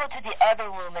 Let me go to the other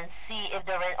room and see if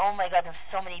they're in. Oh my God, there's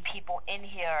so many people in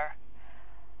here.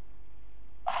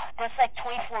 There's like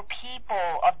 24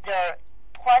 people of their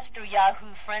plus their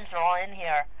Yahoo friends are all in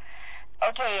here.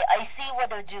 Okay, I see what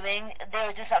they're doing.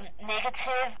 There's just some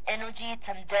negative energy,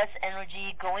 some death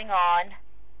energy going on.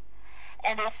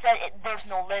 And they said there's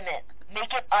no limit.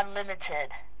 Make it unlimited.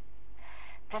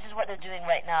 This is what they're doing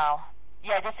right now.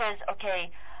 Yeah, this is,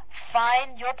 okay,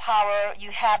 find your power.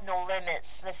 You have no limits.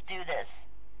 Let's do this.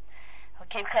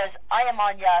 Okay, because I am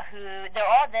on Yahoo. They're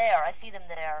all there. I see them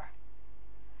there.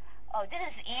 Oh, this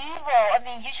is evil. I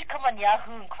mean, you should come on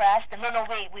Yahoo and crash them. No,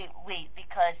 wait.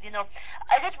 Because,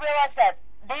 I just realized that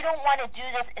they don't want to do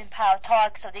this in Power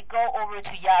Talk, so they go over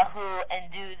to Yahoo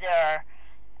and do their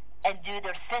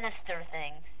sinister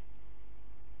things.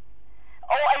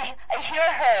 Oh, I hear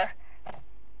her.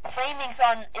 Flaming's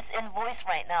on. It's in voice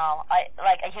right now. I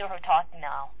hear her talking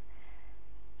now.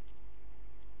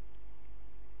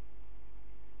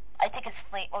 I think it's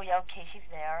Flame. Oh yeah, okay, she's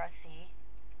there. I see.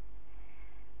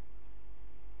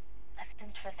 That's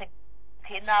interesting.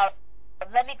 Okay, now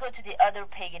let me go to the other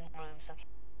pagan rooms.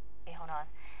 Okay, hold on.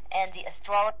 And the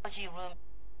astrology room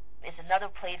is another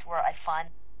place where I find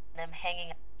them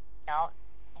hanging out.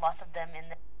 Lots of them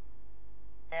in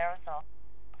there. So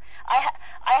I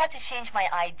have to change my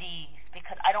IDs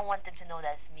because I don't want them to know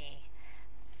that's me.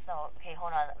 So, okay,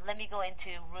 hold on. Let me go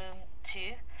into room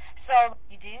 2. So,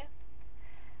 you do?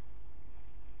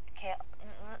 Okay,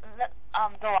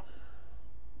 go on.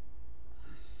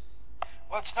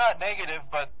 Well, it's not negative,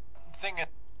 but the thing is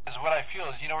what I feel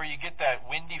is, where you get that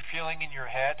windy feeling in your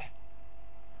head?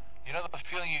 You know the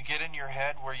feeling you get in your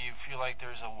head where you feel like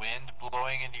there's a wind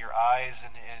blowing into your eyes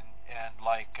and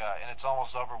it's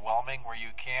almost overwhelming where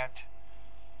you can't.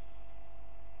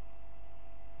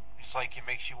 It's like it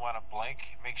makes you want to blink.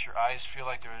 It makes your eyes feel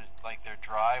like they're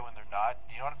dry when they're not.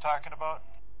 You know what I'm talking about?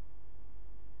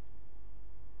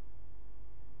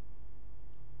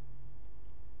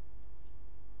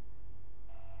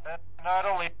 And not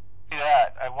only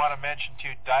that, I want to mention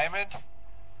too, Diamond.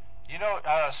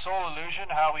 Soul Illusion,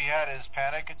 how he had his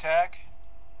panic attack?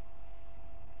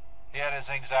 He had his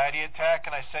anxiety attack,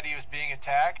 and I said he was being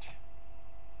attacked.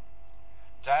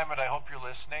 Diamond, I hope you're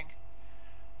listening.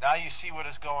 Now you see what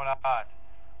is going on.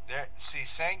 See,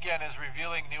 Sangyen is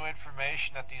revealing new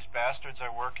information that these bastards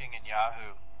are working in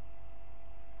Yahoo.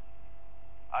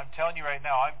 I'm telling you right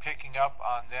now, I'm picking up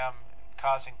on them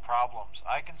causing problems.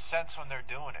 I can sense when they're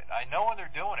doing it. I know when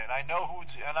they're doing it. I know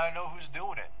who's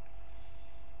doing it.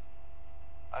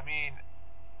 I mean,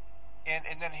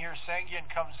 and then here Sangyen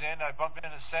comes in. I bump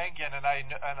into Sangyen, and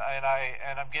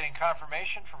I'm getting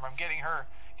confirmation from her. I'm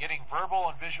getting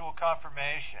verbal and visual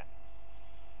confirmation.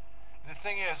 And the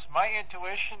thing is, my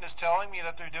intuition is telling me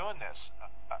that they're doing this.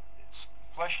 It's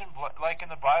flesh and blood, like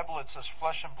in the Bible, it says,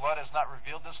 "Flesh and blood has not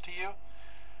revealed this to you."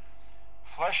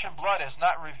 Flesh and blood has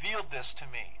not revealed this to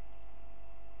me,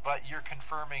 but you're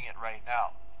confirming it right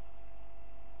now.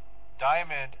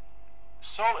 Diamond,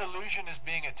 Soul Illusion is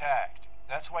being attacked.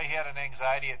 That's why he had an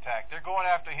anxiety attack. They're going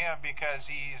after him because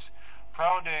he's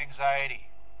prone to anxiety.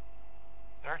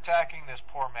 They're attacking this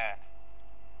poor man.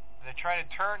 And they're trying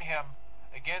to turn him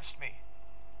against me.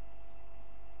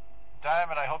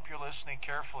 Diamond, I hope you're listening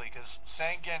carefully because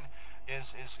Sangyen is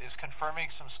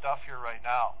confirming some stuff here right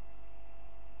now.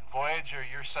 And Voyager,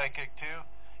 you're psychic too.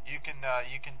 You can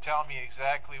tell me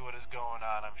exactly what is going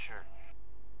on, I'm sure.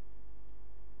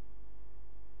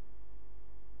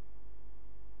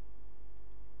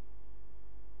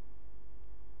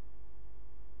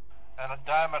 And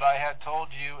Diamond, I had told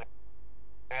you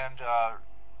and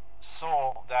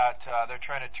Soul that they're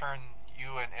trying to turn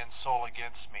you and Soul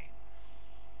against me.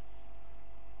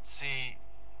 See,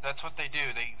 that's what they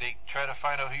do. They try to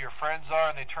find out who your friends are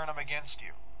and they turn them against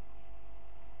you.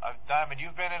 Diamond,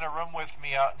 you've been in a room with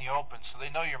me out in the open, so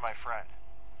they know you're my friend.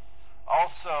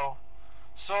 Also,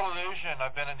 Soul Illusion,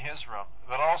 I've been in his room.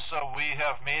 But also, we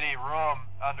have made a room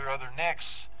under other Nicks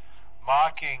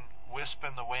mocking Wisp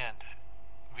in the Wind.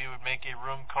 We would make a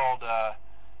room called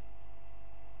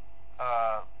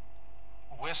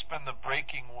Wisp and the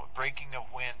Breaking of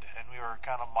Wind, and we were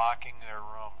kind of mocking their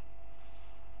room.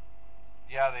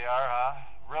 Yeah, they are, huh?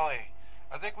 Really?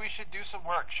 I think we should do some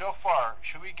work. Shofar,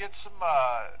 should we get some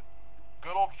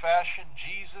good old-fashioned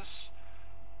Jesus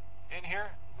in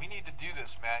here? We need to do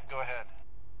this, man. Go ahead.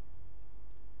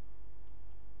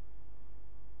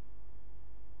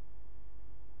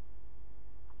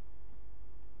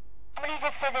 Somebody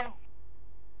just said in...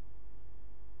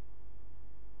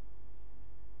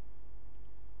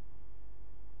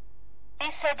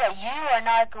 They said that you are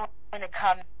not going to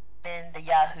come in the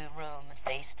Yahoo room and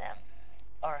face them,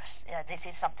 or yeah, they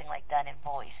say something like that in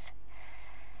voice.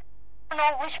 I don't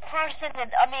know which person.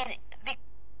 I mean,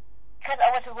 because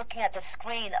I wasn't looking at the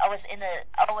screen, I was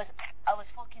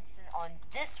focusing on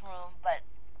this room, but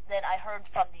then I heard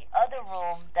from the other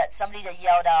room that somebody that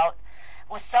yelled out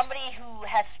was somebody who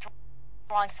has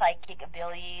strong psychic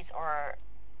abilities or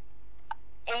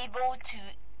able to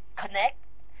connect,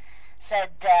 said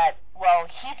that, well,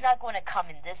 he's not going to come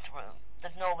in this room.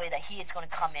 There's no way that he is going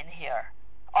to come in here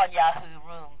on Yahoo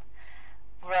room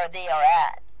where they are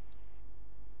at.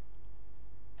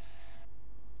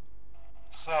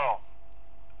 So,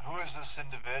 who is this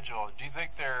individual? Do you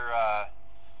think they're,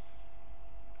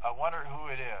 I wonder who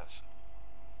it is.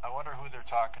 I wonder who they're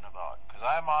talking about. Because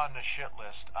I'm on the shit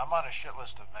list. I'm on a shit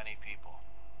list of many people.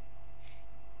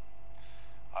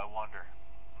 I wonder.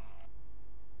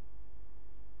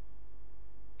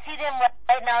 See them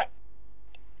right now,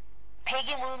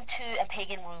 Pagan Room 2 and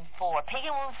Pagan Room 4.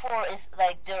 Pagan Room 4 is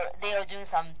like they are doing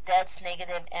some death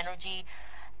negative energy.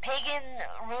 Pagan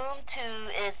Room 2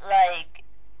 is like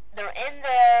they're in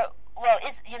there. Well,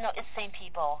 it's same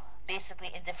people basically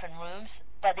in different rooms,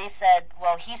 but they said,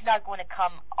 well, he's not going to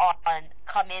come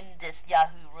in this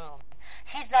Yahoo room.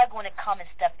 He's not going to come and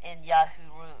step in Yahoo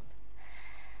room.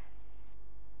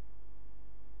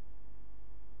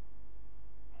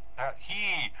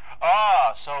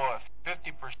 So 50%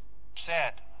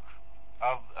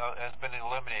 of has been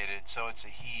eliminated, so it's a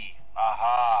he.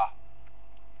 Aha.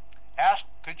 Ask,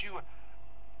 could you?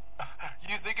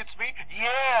 You think it's me?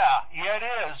 Yeah, it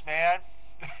is, man.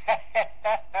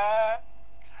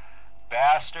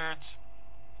 Bastards.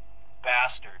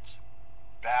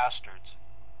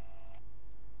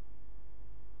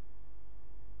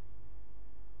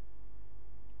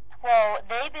 Well,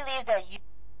 they believe that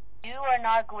you are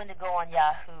not going to go on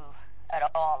Yahoo at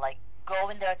all. Like, go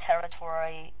in their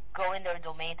territory, go in their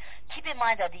domain. Keep in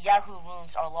mind that the Yahoo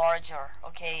rooms are larger,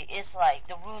 okay? It's like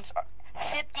the rooms are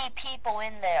 50 people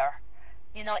in there.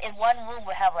 In one room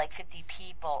we have like 50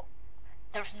 people.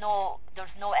 There's no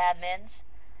admins.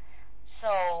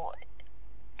 So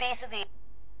basically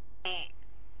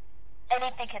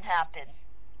anything can happen.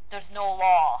 There's no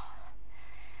law.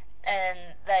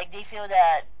 And like they feel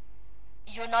that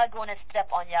you're not going to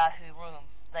step on Yahoo room.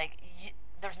 Like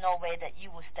there's no way that you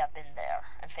will step in there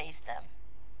and face them.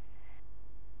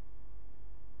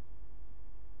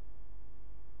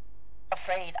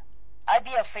 I'd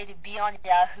be afraid to be on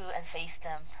Yahoo and face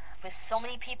them. With so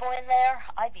many people in there,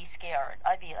 I'd be scared.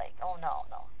 I'd be like, oh no,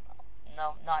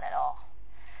 not at all.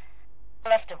 I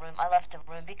left the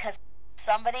room because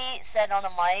somebody said on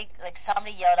the mic, like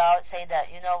somebody yelled out saying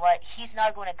that, you know what, he's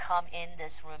not going to come in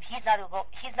this room. He's not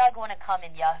going to come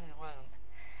in Yahoo room.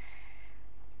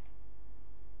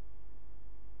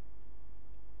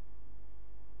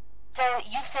 So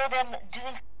you feel them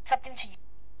doing something to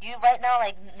you right now,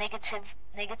 like negatively,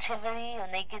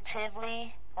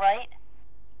 right?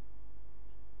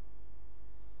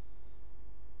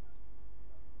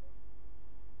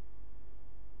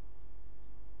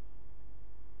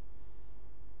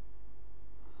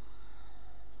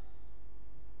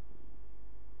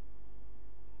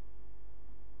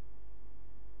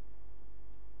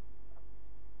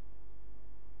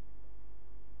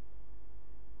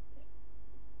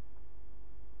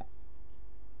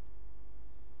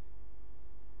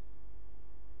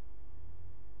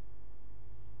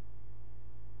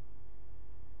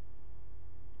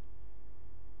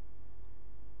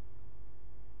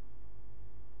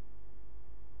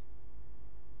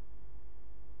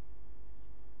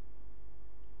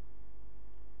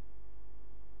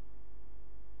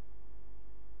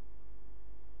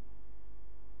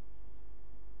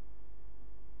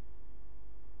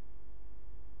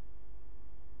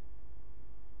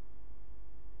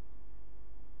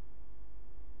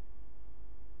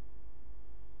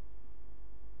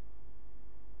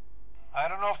 I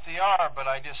don't know if they are, but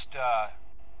I just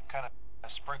kind of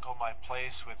sprinkled my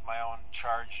place with my own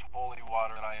charged holy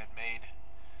water that I had made.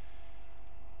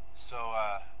 So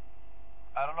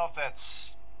I don't know if that's,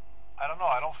 I don't know,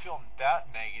 I don't feel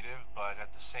that negative, but at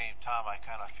the same time I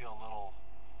kind of feel a little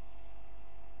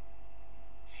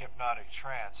hypnotic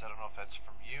trance. I don't know if that's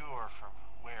from you or from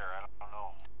where, I don't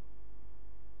know.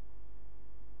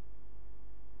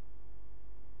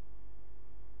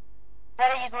 What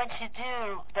are you going to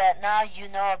do that now you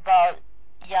know about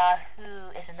Yahoo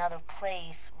is another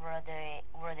place where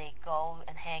they go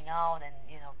and hang out and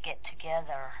get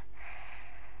together,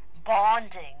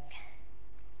 bonding,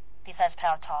 besides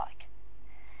Power Talk?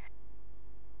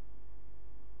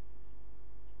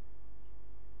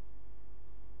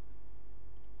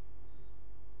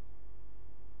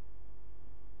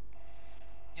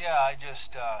 Yeah, I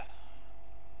just, I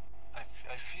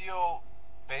feel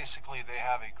basically they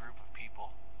have a group of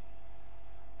people.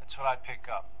 That's what I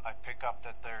pick up. I pick up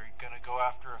that they're going to go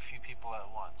after a few people at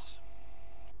once.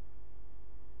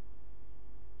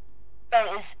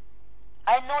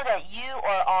 I know that you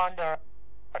are on the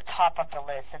top of the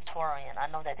list, centauran.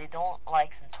 I know that they don't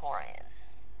like centauran.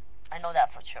 I know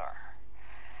that for sure.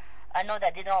 I know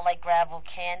that they don't like gravel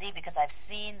candy because I've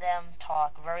seen them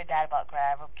talk very bad about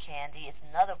gravel candy. It's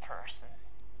another person.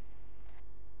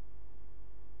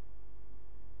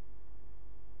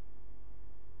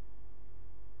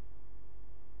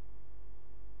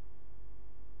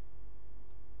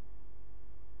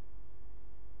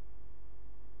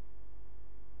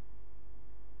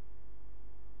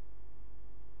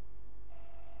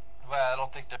 Well, I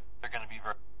don't think that they're going to be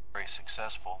very, very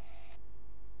successful.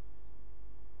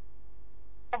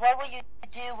 What will you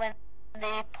do when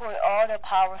they put all their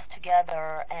powers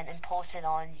together and impose it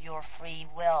on your free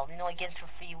will? Against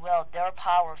your free will, their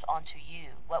powers onto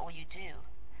you. What will you do?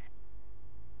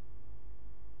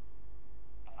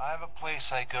 I have a place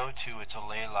I go to. It's a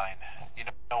ley line. You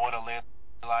know what a ley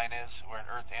line is? Where an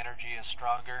earth energy is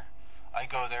stronger? I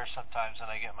go there sometimes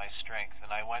and I get my strength.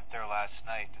 And I went there last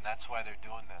night, and that's why they're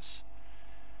doing this.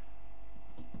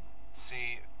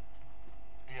 See,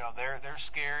 they're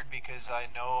scared because I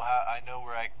know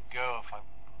where I can go if I'm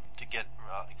to get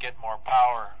more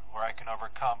power, where I can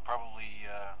overcome probably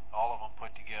all of them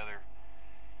put together.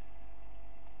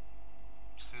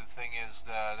 So the thing is,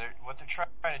 what they're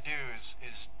trying to do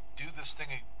is do this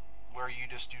thing where you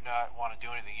just do not want to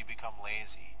do anything. You become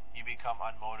lazy. You become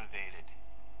unmotivated.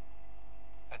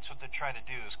 That's what they're trying to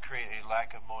do, is create a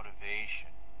lack of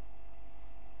motivation,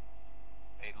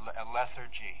 a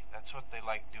lethargy. That's what they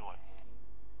like doing.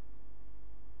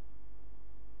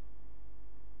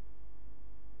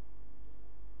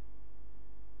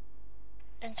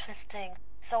 Interesting.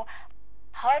 So,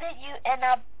 how did you end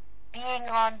up being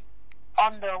on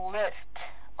their list,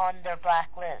 on their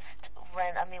blacklist?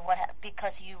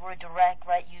 Because you were direct,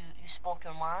 right? You spoke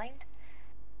your mind?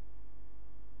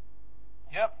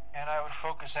 Yep, and I would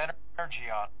focus energy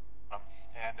on them.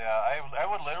 And I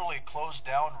would literally close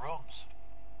down rooms.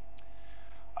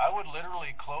 I would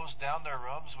literally close down their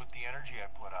rooms with the energy I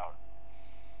put out.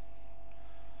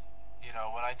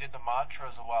 When I did the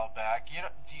mantras a while back, do you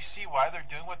see why they're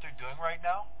doing what they're doing right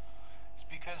now? It's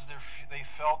because they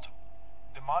felt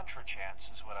the mantra chants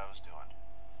is what I was doing.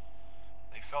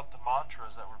 They felt the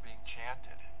mantras that were being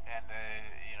chanted, and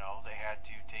they had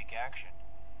to take action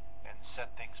and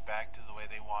set things back to the way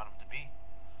they want them to be.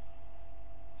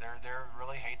 They're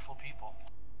really hateful people.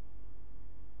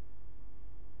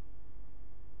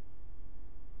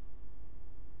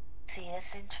 See,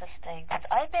 it's interesting because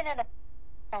I've been in a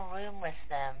room with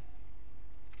them.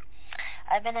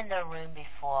 I've been in their room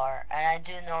before, and I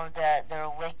do know that they're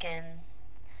Wiccan,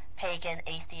 pagan,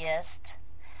 atheist,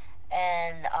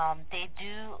 and they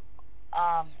do.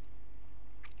 I've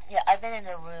been in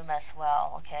their room as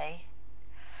well. Okay.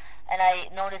 And I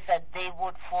noticed that they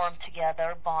would form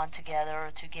together, bond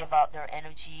together to give out their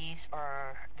energies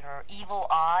or their evil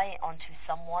eye onto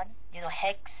someone,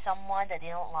 hex someone that they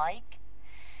don't like.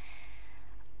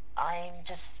 I'm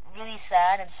just really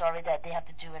sad and sorry that they have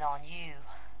to do it on you.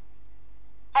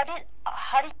 How did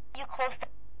you close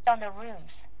down the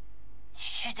rooms?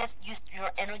 You just used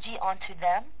your energy onto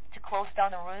them to close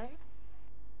down the room?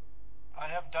 I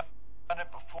have done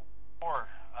it before.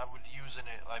 I would use it.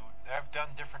 I've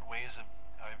done different ways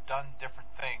I've done different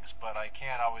things, but I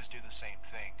can't always do the same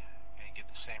thing and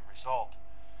get the same result.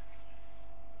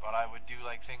 But I would do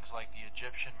things like the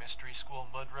Egyptian mystery school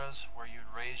mudras, where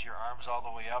you'd raise your arms all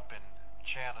the way up and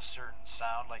chant a certain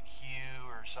sound like Hu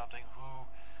or something, Hu,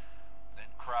 then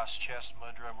cross chest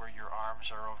mudra, where your arms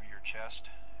are over your chest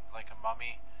like a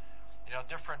mummy.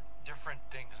 Different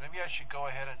things. Maybe I should go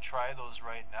ahead and try those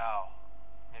right now.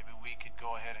 Maybe we could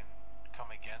go ahead and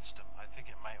come against them. I think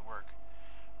it might work.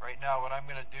 Right now, what I'm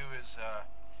going to do is,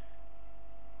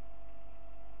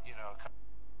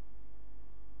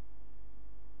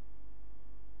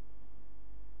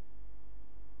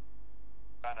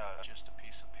 kind of just a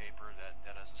piece of paper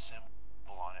that has a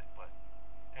symbol on it. But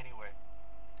anyway.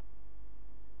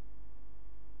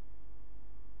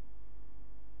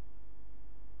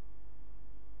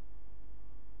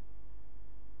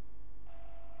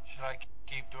 Should I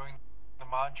keep doing the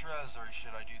mantras, or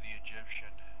should I do the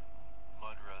Egyptian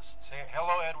mudras? Say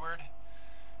hello, Edward.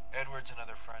 Edward's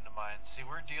another friend of mine. See,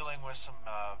 we're dealing with some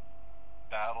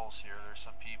battles here. There's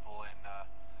some people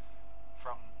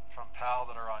from PAL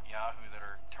that are on Yahoo that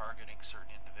are targeting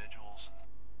certain individuals.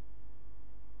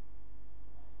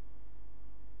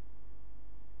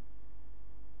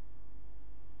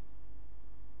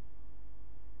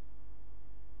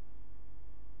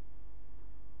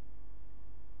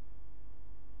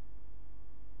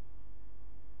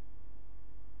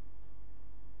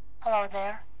 Hello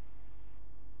there.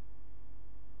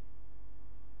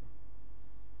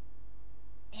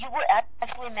 You were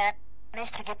actually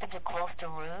managed to get them to close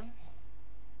the room,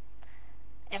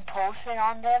 imposing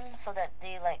on them so that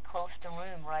they like close the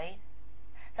room, right?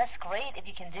 That's great if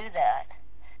you can do that.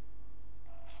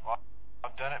 Well,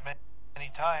 I've done it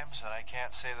many times, and I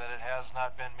can't say that it has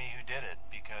not been me who did it,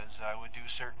 because I would do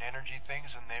certain energy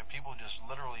things, and people just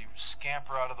literally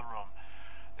scamper out of the room.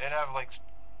 They'd have like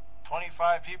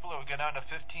 25 people that would go down to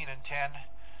 15 and 10,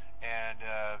 and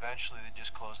eventually they'd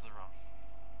just close the room.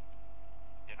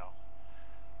 You know,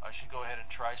 I should go ahead and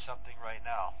try something right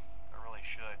now. I really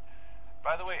should.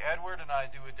 By the way, Edward and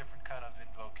I do a different kind of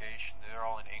invocation. They're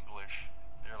all in English.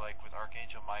 They're like with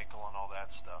Archangel Michael and all that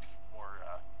stuff, more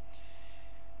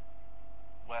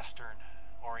Western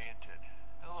oriented.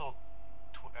 A little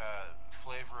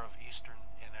flavor of Eastern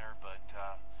in there, but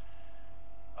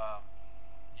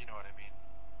you know what I mean.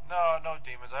 No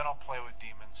demons. I don't play with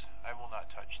demons. I will not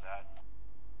touch that.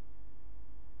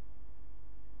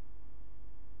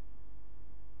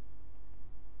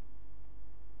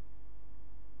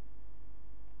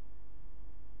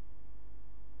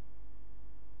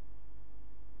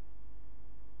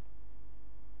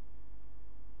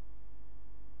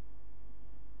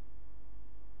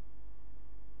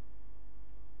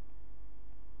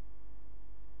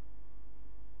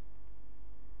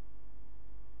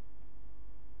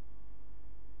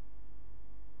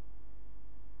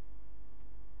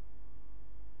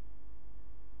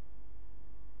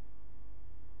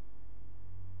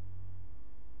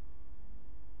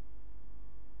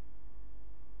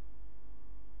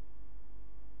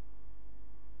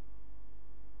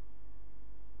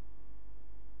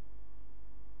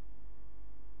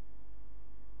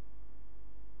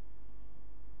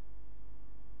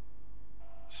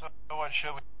 So what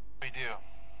should we do?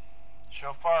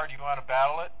 Shofar, do you want to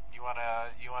battle it? You want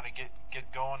to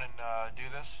get going and do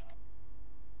this?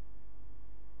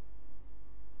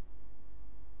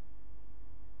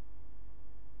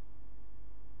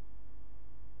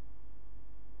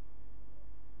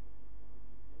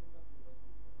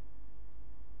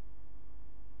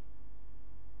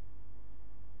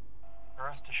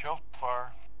 Earth to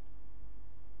shofar.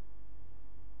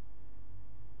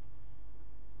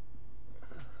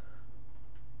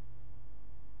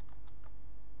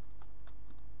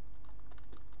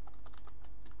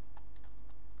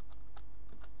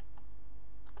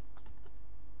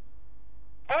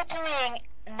 They're doing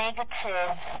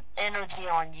negative energy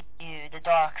on you, the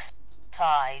dark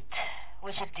side,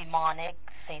 which is demonic,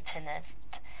 satanist.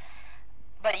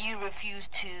 But you refuse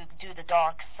to do the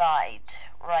dark side,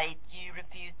 right? You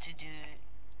refuse to do,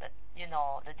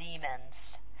 the demons.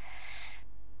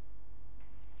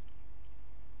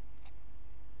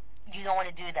 You don't want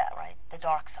to do that, right? The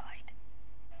dark side.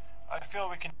 I feel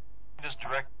we can just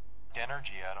direct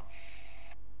energy at them.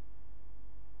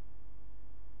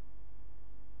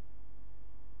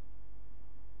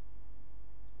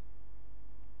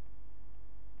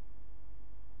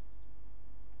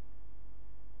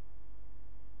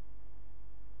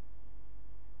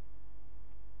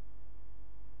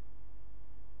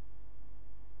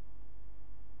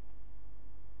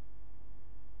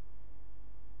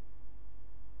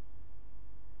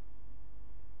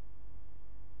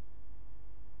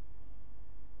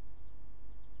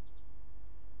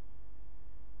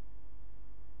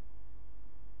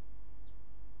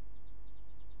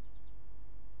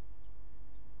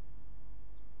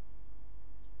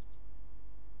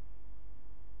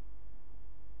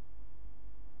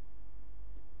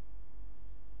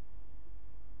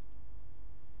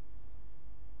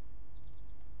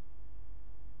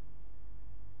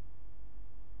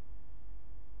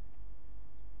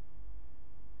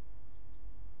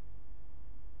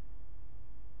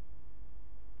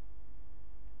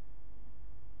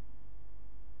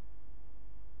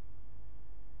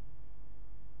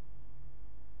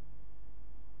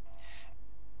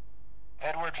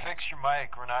 Edward, fix your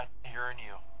mic. We're not hearing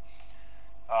you.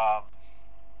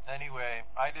 Anyway,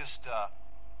 I just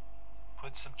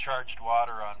put some charged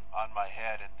water on my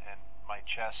head and my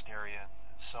chest area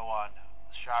and so on,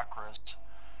 chakras.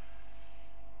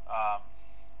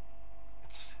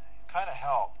 It's kind of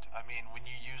helped. I mean, when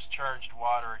you use charged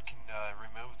water, it can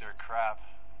remove their crap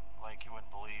like you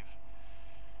wouldn't believe.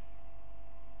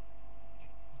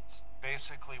 It's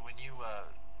basically, when you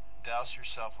douse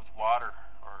yourself with water,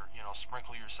 or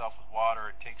sprinkle yourself with water,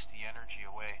 it takes the energy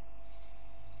away.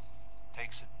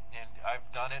 Takes it, and I've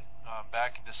done it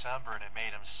back in December, and it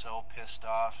made him so pissed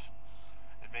off.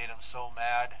 It made him so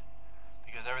mad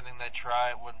because everything they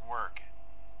try, it wouldn't work.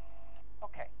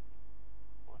 Okay.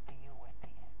 We'll see you with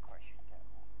the question.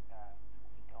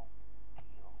 We don't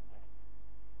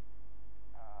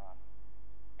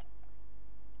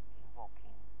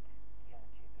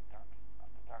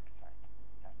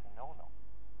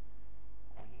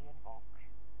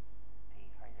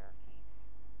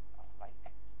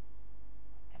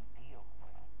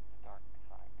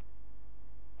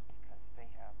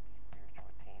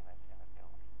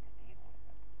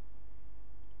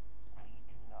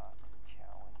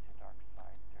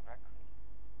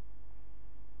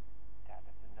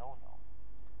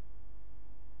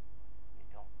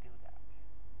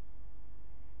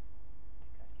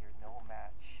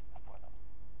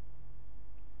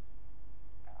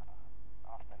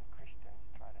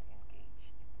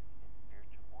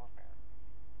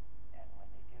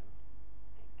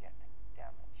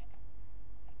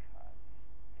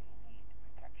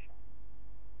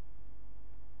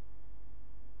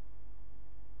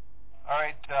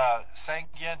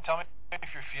tell me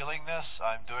if you're feeling this.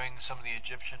 I'm doing some of the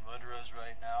Egyptian mudras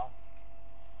right now.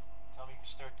 Tell me if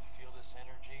you start to feel this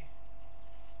energy.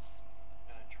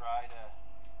 I'm going to try to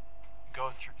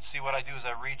go through. See, what I do is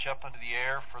I reach up into the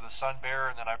air for the sun bearer,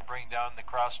 and then I bring down the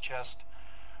cross chest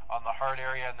on the heart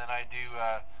area, and then I do.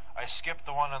 I skip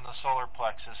the one on the solar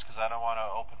plexus because I don't want to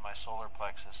open my solar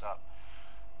plexus up.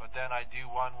 But then I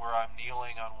do one where I'm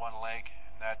kneeling on one leg,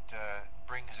 and that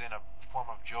brings in a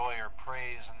form of joy or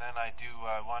praise. And then I do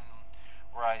one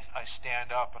where I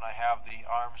stand up and I have the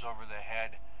arms over the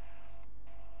head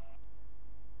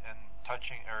and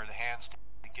touching, or the hands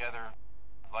together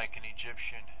like an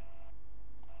Egyptian,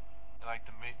 like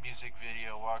the music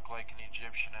video, Walk Like an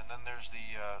Egyptian. And then there's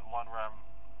the one where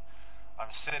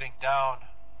I'm sitting down,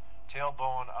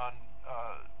 tailbone on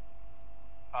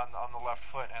the left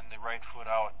foot and the right foot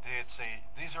out.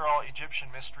 These are all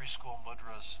Egyptian mystery school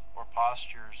mudras or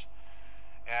postures.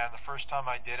 And the first time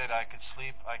I did it, I could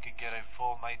get a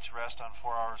full night's rest on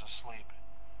 4 hours of sleep.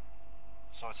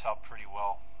 So it's helped pretty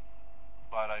well.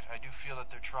 But I do feel that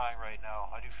they're trying right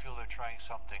now. I do feel they're trying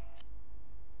something.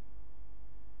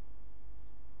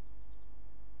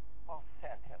 Well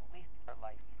said. At least our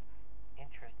life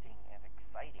interesting and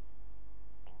exciting.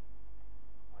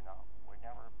 We're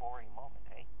never a boring moment,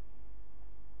 eh?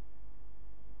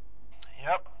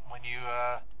 Yep. When you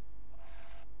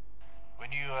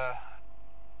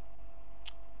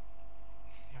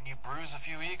bruise a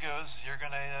few egos, you're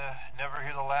gonna never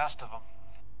hear the last of them.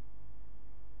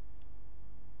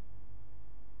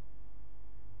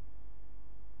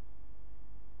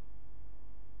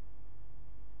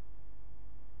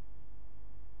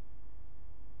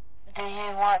 Do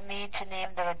you want me to name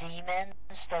the demons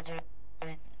that are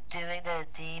doing the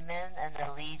demon and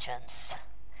the legions?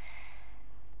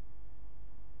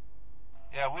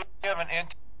 Yeah, we have an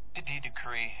entity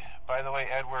decree. By the way,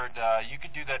 Edward, you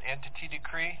could do that entity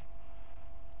decree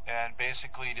and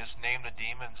basically just name the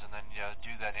demons and then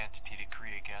do that entity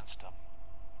decree against them.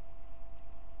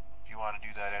 If you want to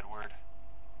do that, Edward.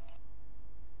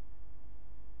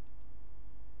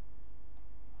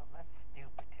 Well, let's do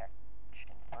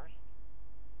protection first.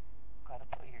 Got to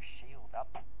put your shield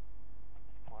up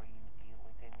before you deal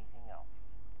with anything else.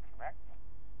 Correct?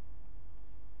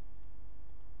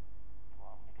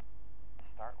 Want me to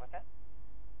start with it?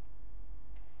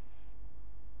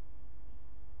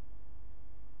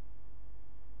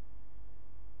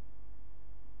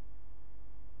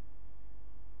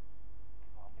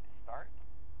 Want me to start?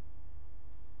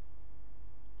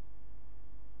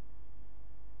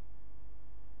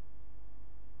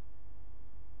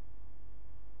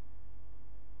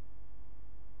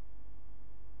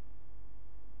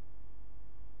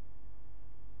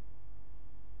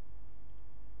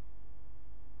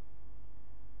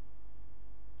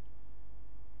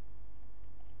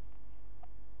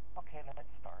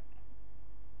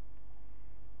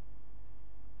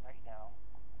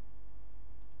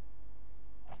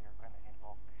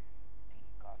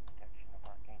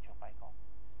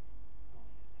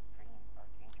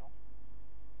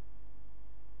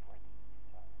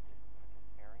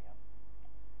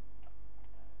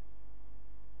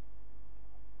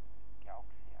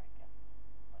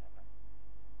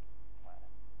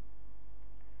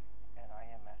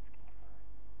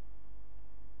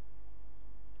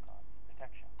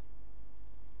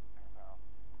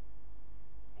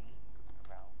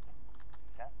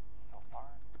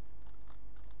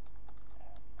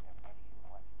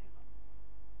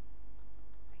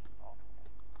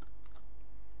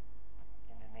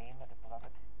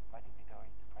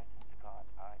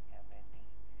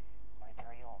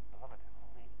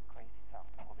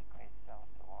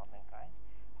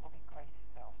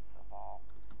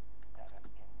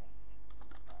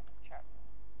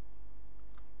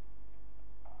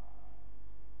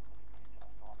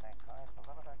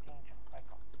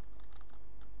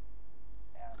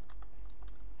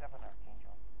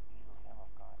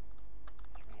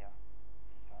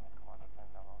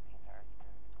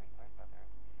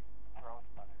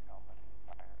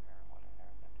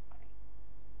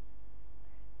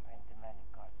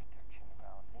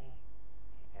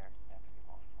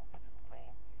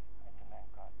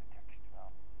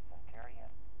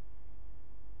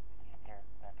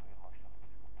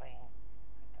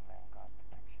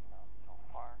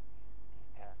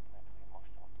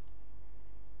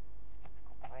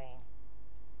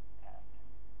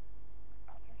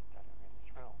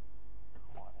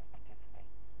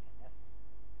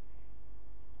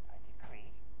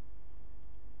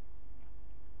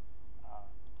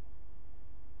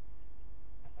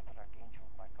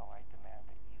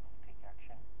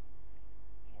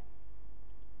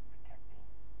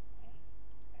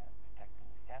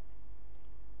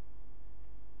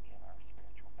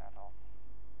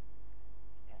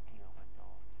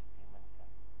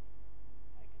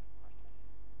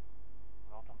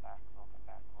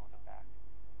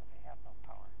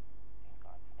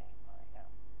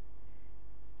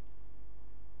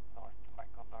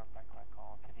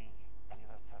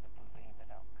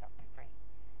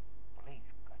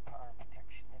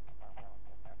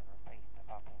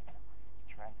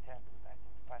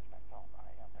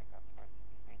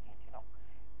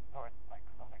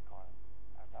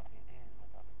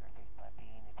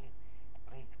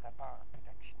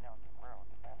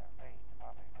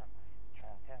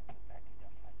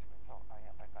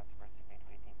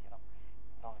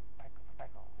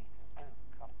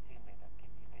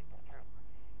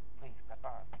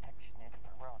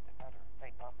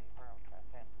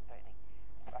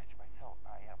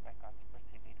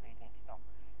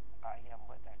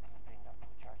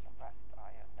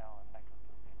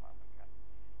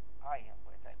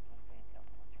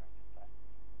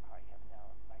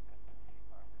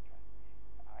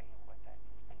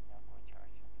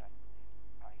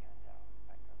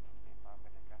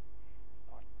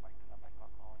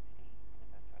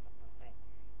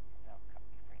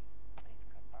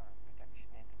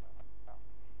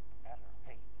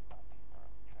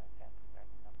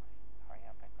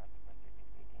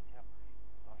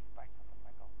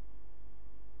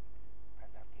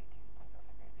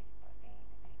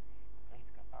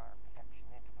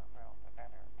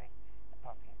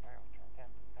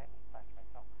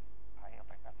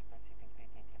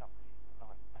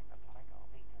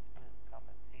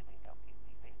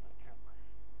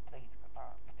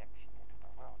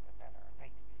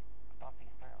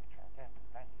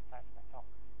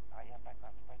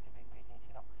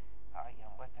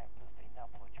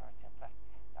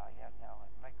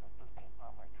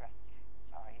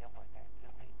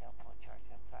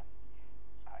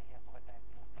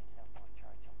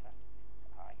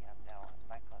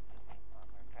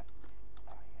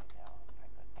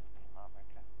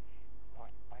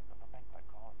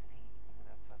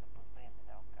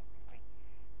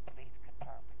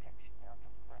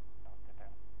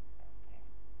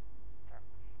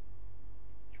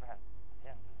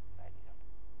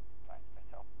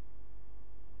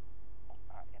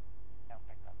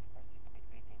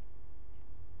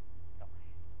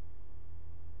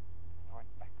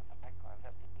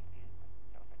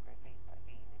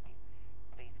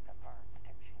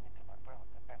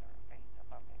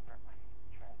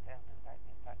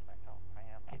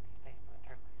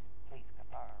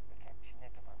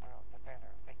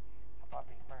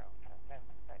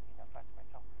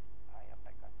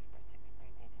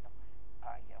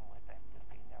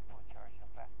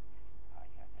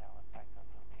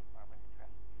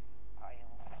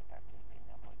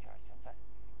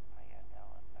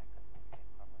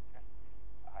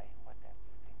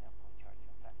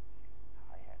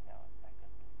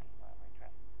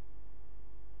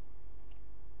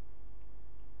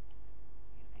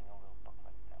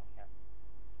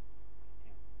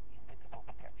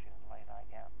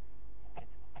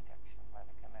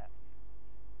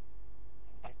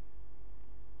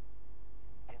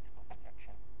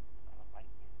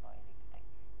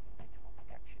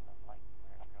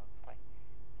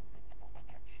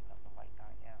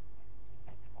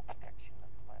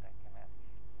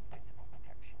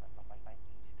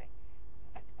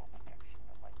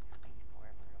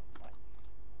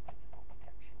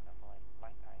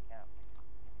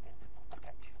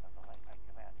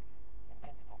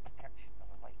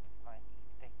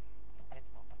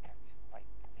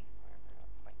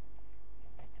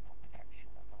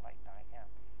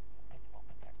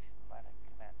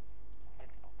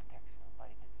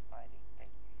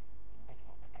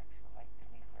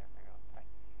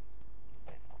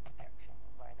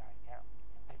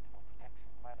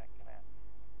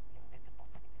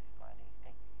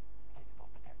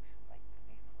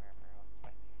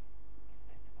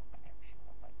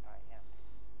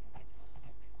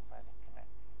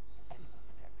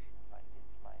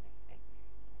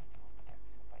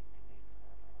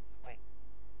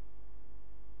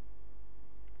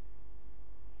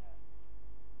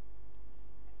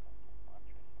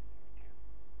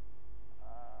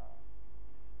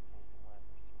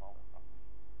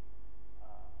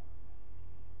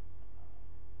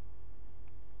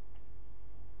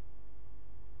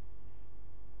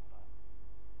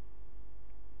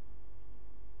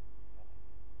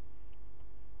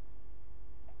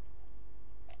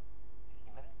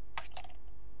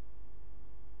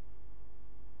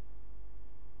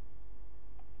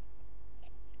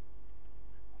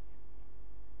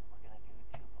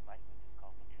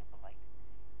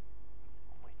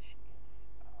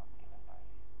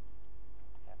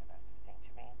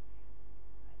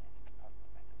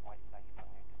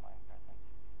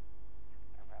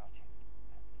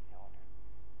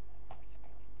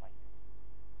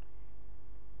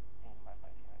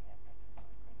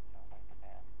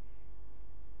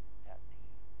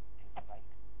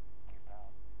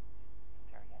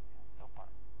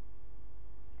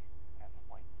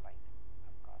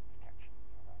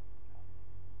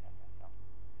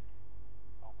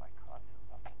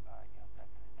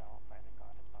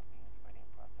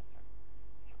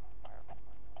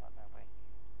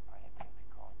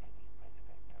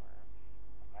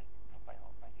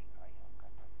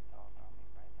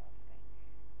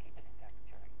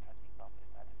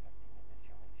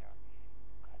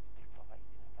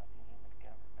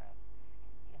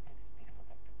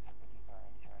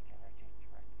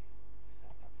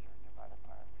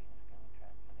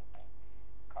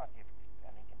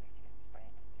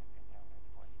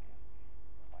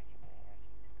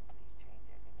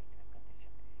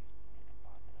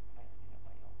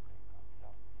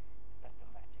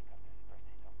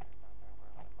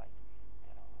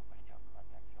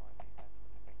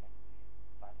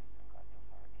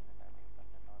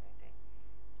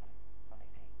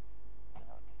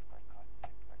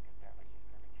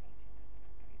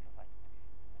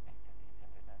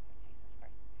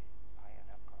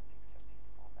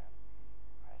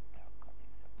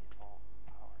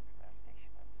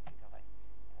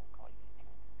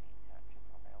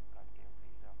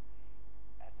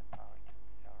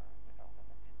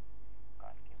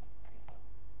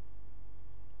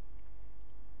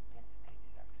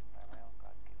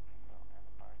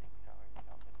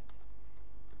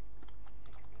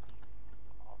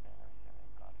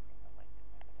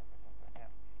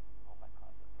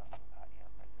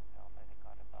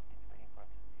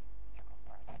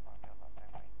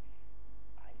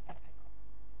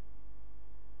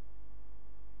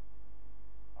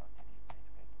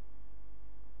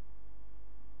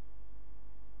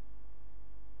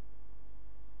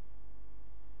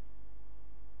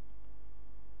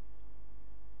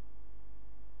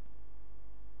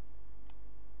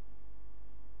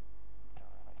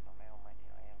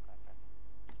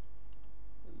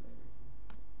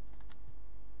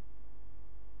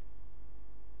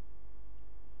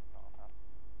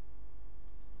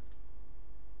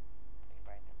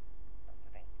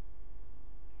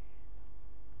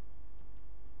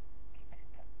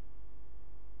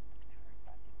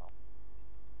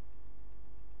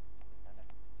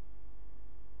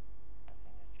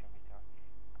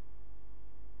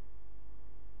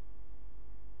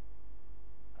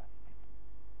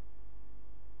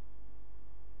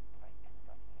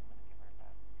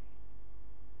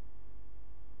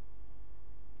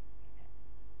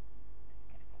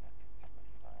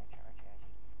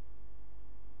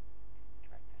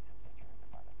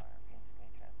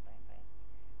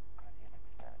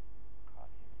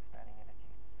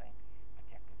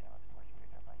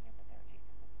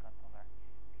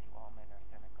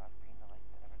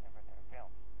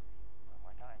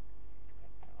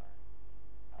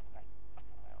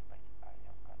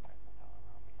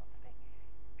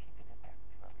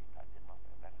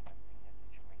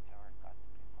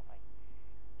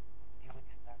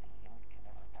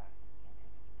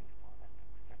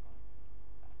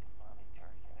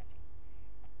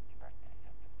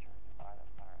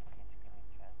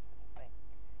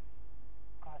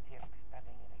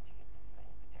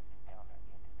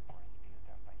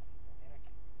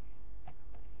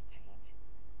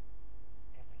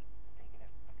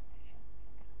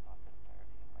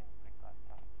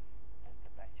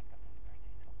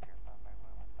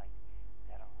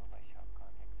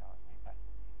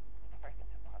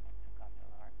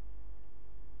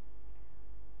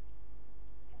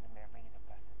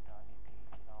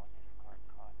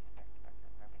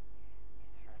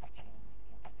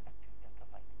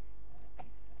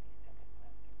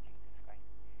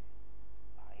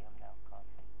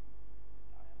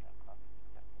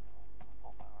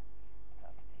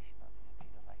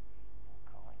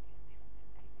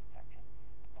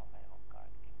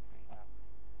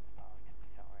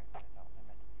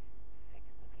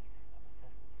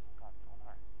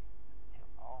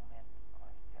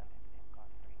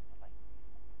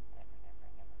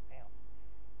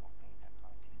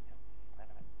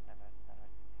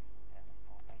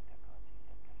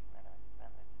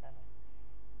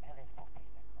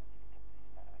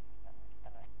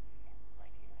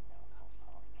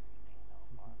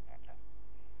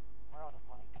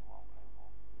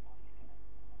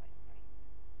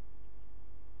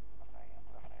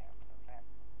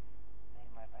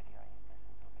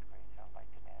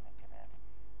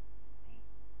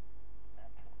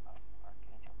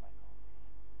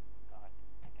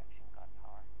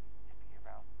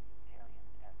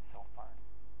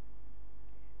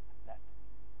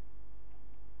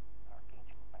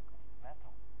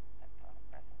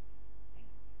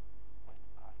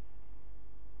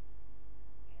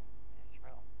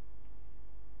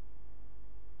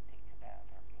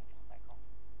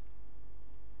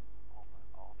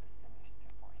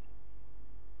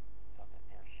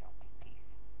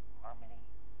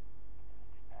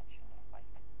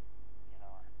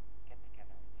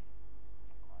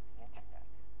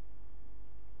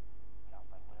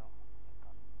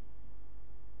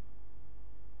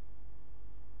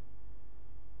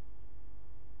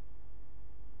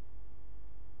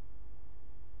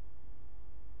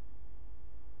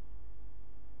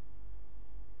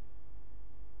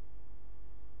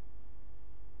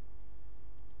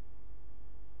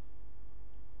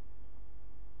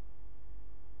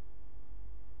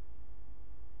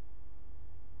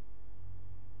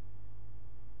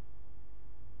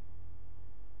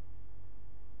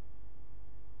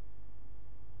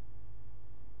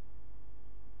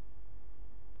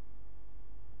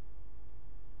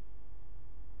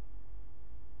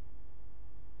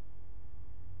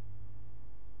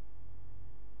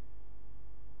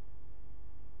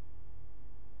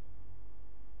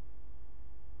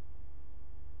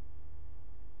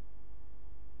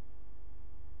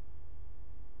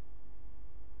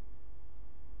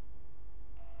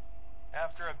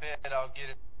 after a bit, I'll get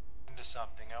into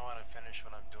something. I want to finish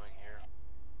what I'm doing here.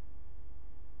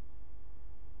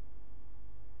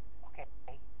 Okay.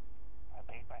 I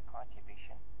made my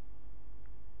contribution.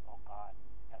 O God,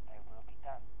 that thy will be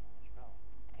done in this room.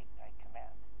 Take thy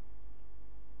command.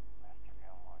 Master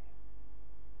El Moria.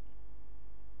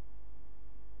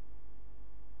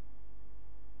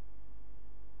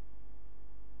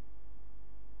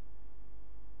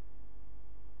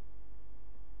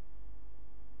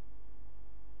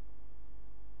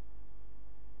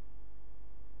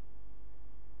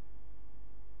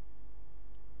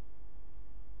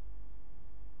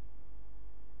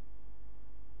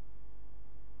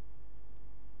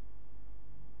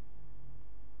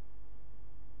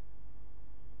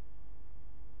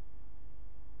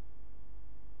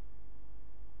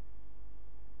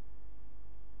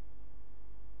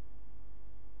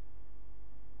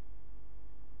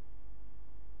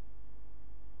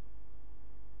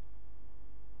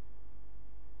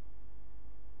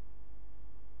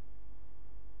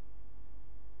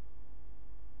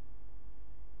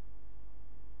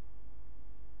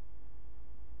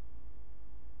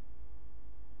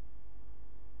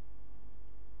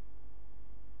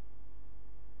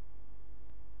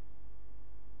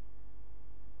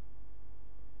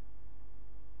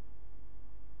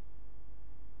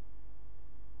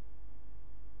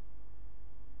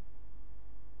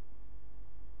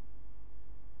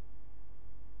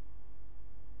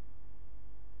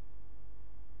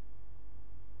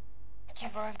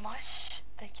 Thank you very much.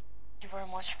 Thank you very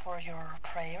much for your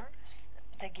prayers.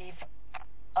 They gave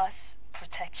us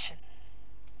protection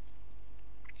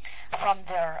from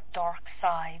their dark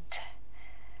side.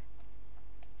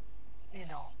 You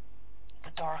know, the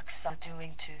dark side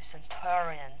doing to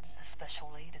centauran,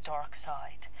 especially the dark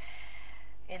side.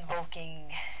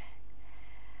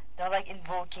 They're like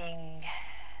invoking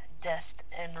death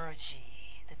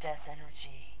energy, the death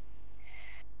energy.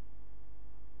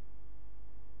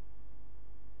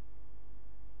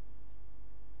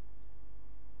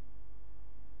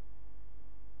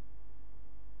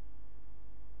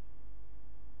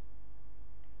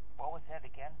 What was that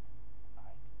again? I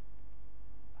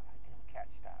didn't catch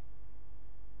that.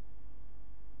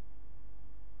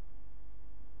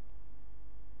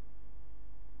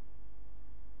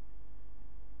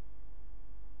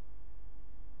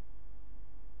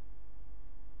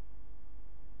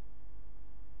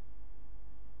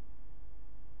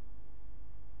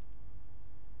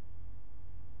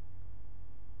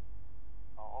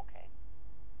 Oh, okay.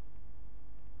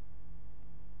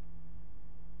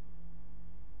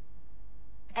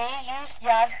 They use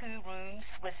Yahoo rooms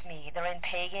with me. They're in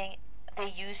pagan.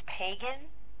 They use pagan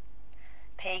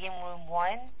room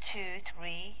 1, 2,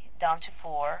 3, down to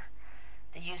 4.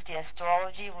 They use the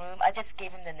astrology room. I just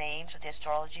gave them the names of the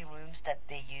astrology rooms that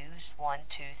they use: 1,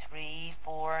 2, 3,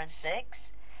 4, and 6.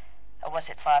 Or was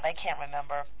it 5? I can't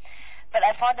remember. But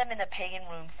I found them in the pagan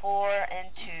room 4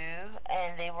 and 2,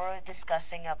 and they were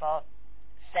discussing about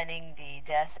sending the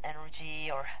death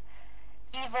energy or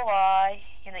evil eye,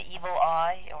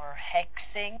 or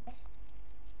hexing,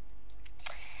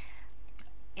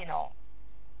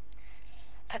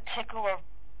 particular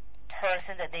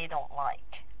person that they don't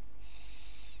like.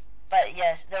 But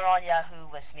yes, they're on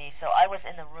Yahoo with me, so I was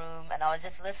in the room and I was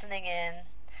just listening in,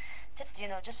 just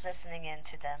listening in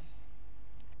to them.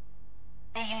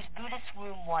 They use Buddhist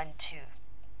room 1 too.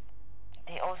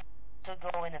 They also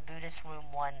go in the Buddhist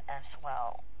room 1 as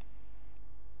well.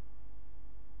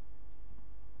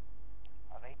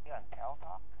 Are they on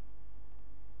Talk?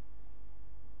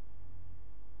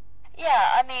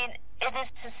 Yeah, I mean, it is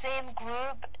the same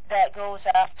group that goes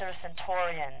after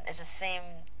Centauran. It's the same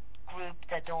group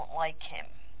that don't like him.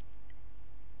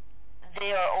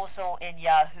 They are also in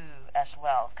Yahoo as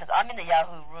well, because I'm in the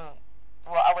Yahoo room.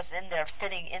 Well, I was in there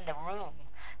sitting in the room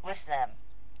with them.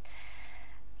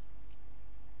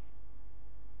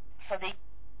 So they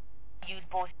use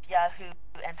both Yahoo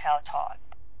and Talk,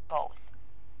 both.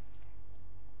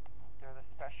 There's a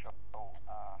special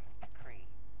decree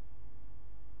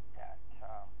that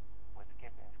was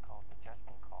given. It's called the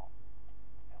judgment call.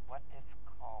 And what this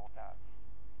call does,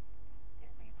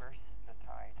 it reverses the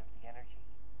tide of the energy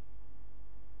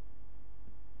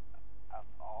of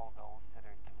all those that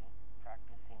are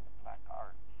practicing the black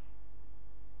arts,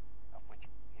 of which,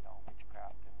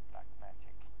 witchcraft and black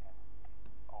magic and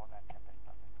all that type of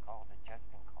stuff. It's called the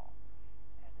judgment call.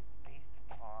 And it's based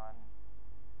upon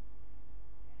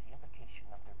the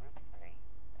invocation of the root phrase.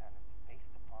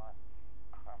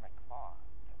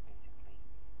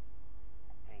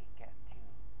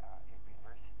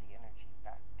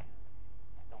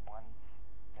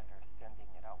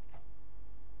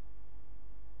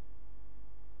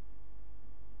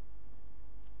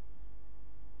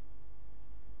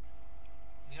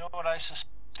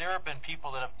 there have been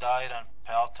people that have died on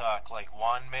Paltalk, like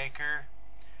Wanmaker,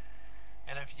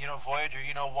 and if you know Voyager,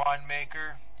 you know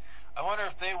Wanmaker. I wonder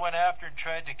if they went after and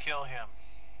tried to kill him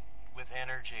with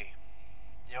energy.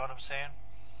 You know what I'm saying?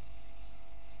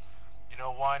 You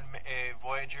know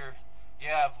Voyager?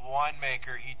 Yeah,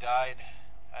 Wanmaker, he died.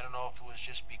 I don't know if it was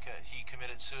just because he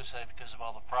committed suicide because of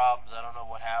all the problems. I don't know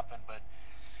what happened, but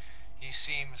he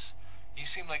seemed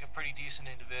like a pretty decent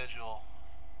individual,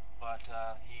 but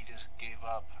he just gave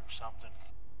up or something.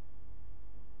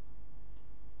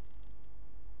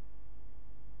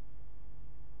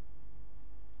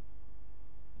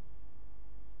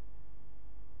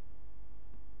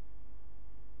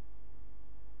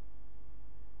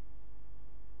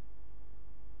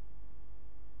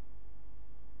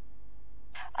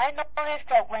 I noticed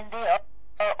that when they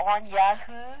are on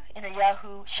Yahoo, in the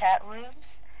Yahoo chat rooms,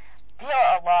 they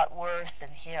are a lot worse than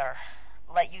here.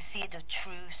 Like you see the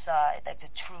true side, like the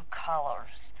true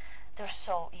colors. They're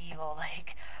so evil,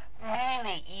 like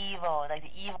really evil, like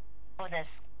the evilness,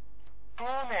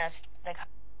 cruelness, like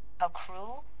how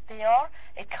cruel they are.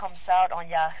 It comes out on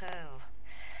Yahoo.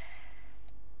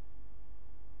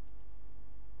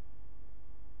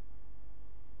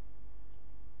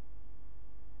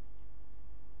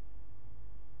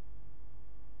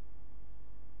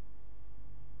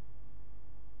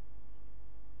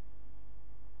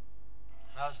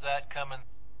 How's that coming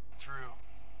through?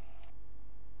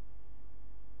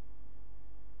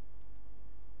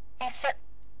 He said,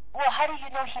 well, how do you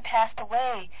know he passed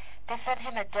away? They sent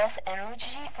him a death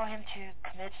energy for him to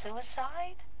commit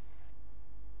suicide?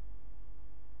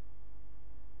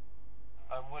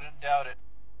 I wouldn't doubt it.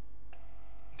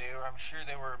 I'm sure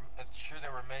there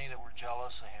were many that were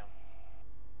jealous of him.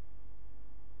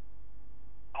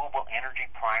 Renewable energy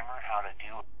primer, how to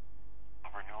do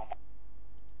renewable.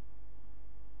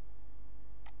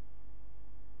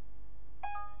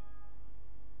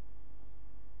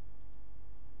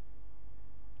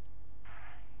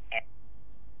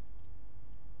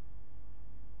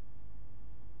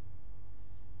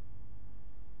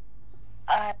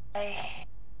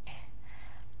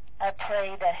 I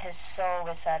pray that his soul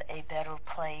is at a better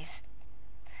place.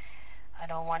 I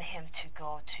don't want him to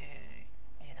go to,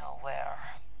 where.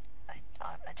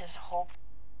 I just hope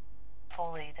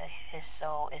fully that his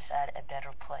soul is at a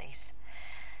better place.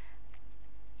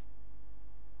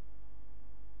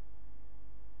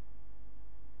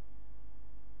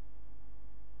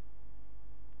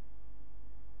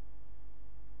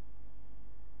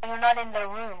 You're not in the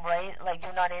room, right? Like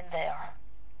you're not in there.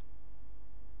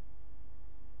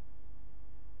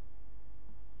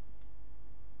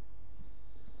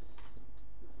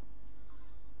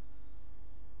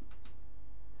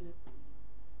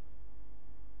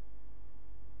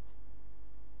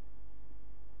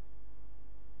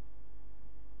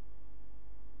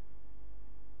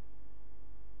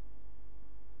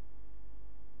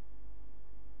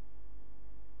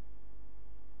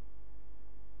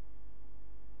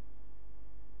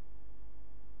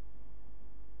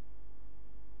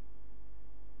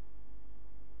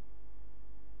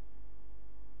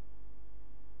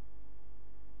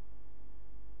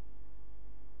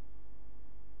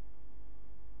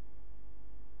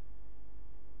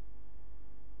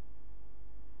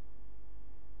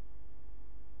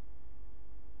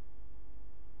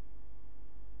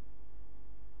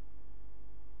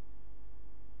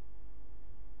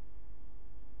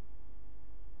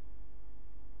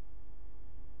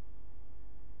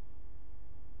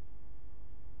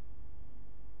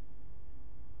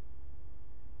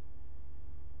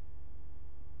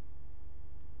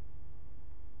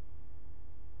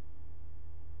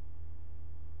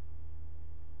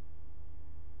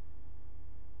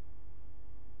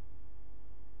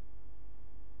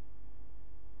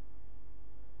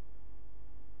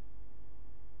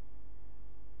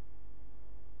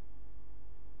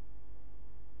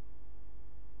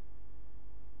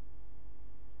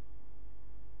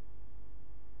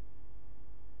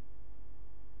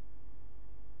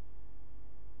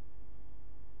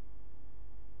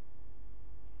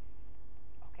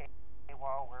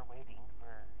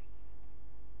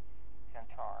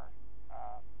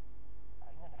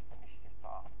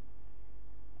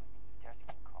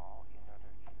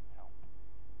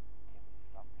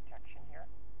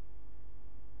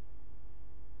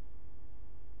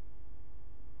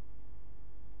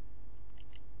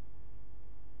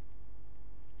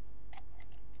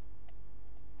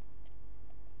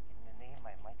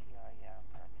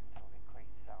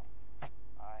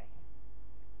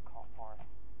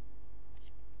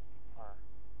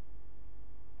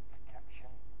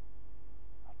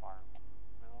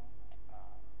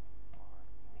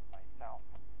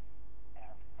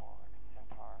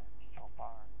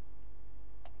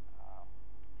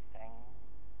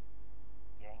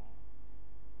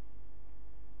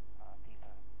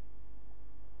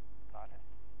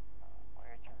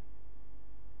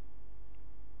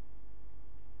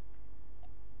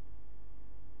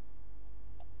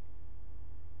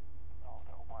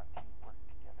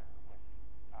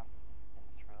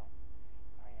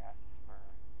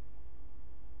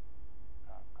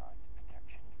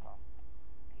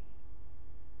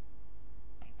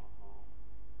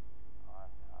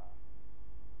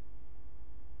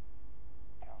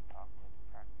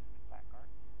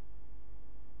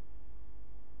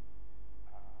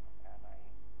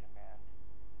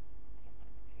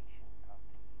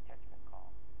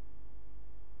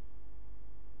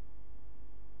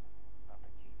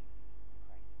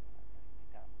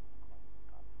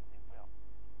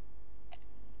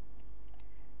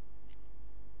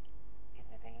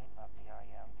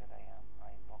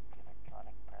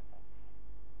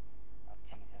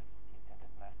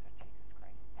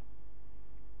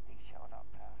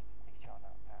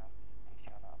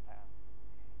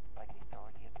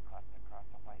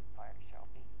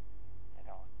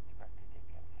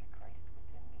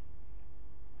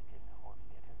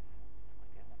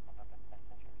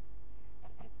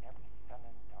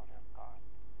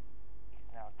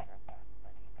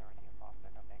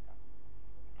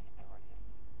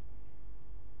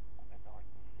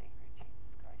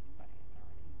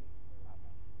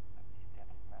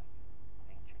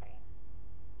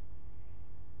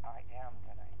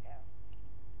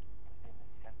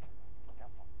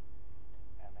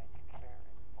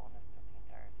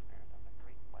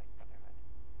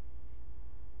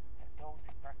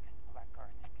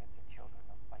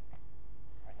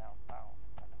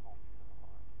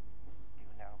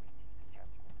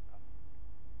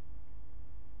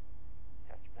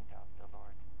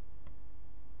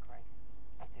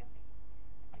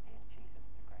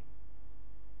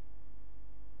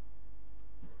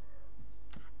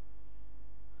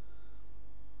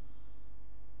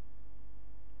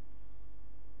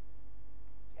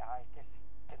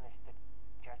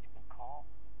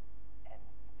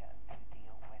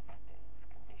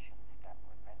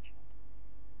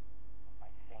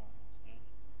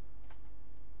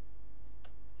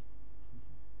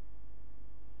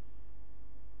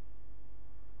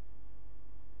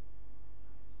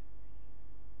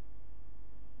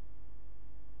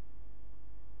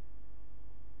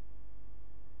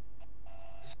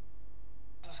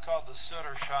 called the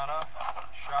Sudarshana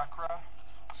chakra,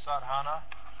 sadhana.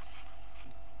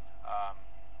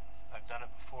 I've done it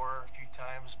before a few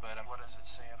times, but what does it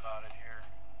say about it here?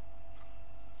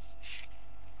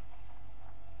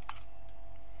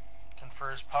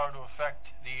 Confers power to affect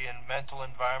the mental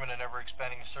environment in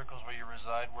ever-expanding circles where you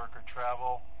reside, work, or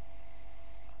travel,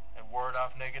 and ward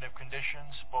off negative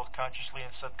conditions, both consciously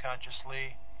and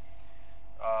subconsciously.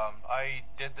 I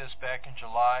did this back in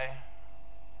July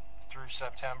through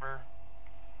September,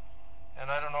 and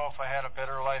I don't know if I had a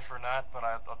better life or not, but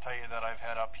I'll tell you that I've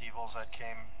had upheavals that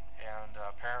came, and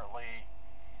apparently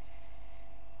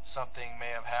something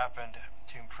may have happened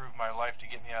to improve my life to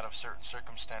get me out of certain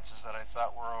circumstances that I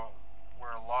thought were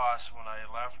a loss when I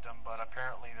left them, but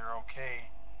apparently they're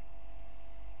okay.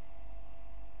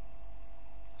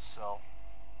 So,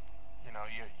 you know,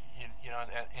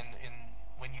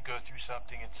 when you go through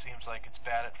something, it seems like it's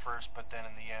bad at first, but then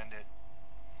in the end, it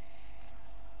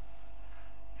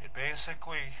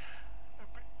basically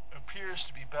appears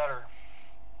to be better.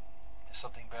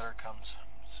 Something better comes.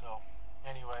 So,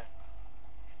 anyway.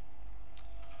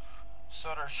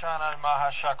 Sudarshana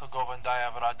Mahashakra Govindaya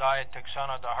Varadaya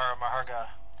Tikshana Dahara Maharga.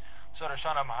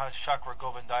 Sudarshana Mahashakra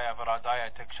Govindaya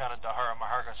Varadaya Tikshana Dahara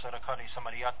Maharga Sadakani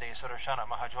Samadhyate Sudarshana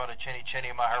Mahajwada Chini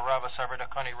Chini Maharava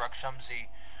Sarvadakani Rakshamsi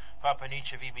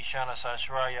Papanicha Vibhishana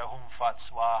Sashraya Humfat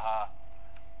Swaha.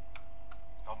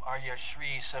 Arya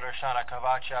Shri Sudarshana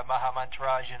Kavacha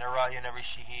Mahamantra Janaraya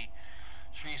Narishihi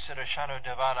Shri Sudarshana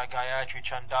Devana Gayatri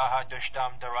Chandaha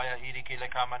Dushtam Daraya Idiki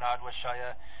Lekamanad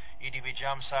Vashaya Idi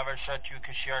Vijam Savar Shatu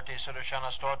Kashyarte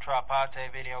Sudarshana Stotra Pate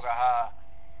Vinyogaha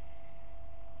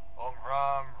Om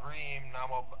Ram Hrim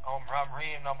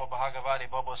Namo Bhagavati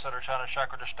Bobo Sudarshana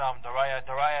Chakra Dushtam Daraya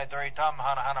Duritam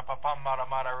Hana Hana Papam Mara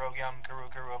Mara Rogyam Kuru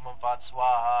Mumpat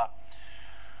Swaha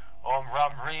Om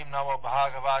Ram Hrim Namo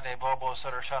Bhagavate Bobo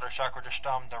Sudarshana Chakra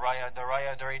Dushtam Daraya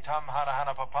Duritam Hana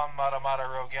Hana Papam Mara Mara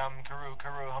Rogyam Kuru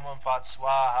Mumpat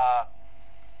Swaha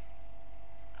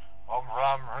Om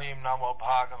Ram Hrim Namo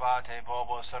Bhagavate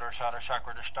Bobo Sudarshana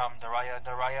Chakra Dushtam Daraya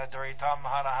Duritam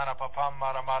Hana Hana Papam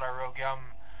Mara Mara Rogyam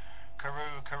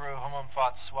Kuru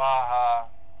Mumpat Swaha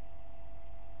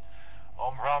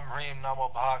Om Ram Hrim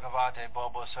Namo Bhagavate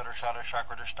Bobo Sudarshana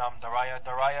Chakra Dushtam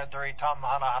Daraya Duritam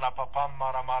Hana Hana Papam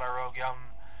Mara Mara Rogyam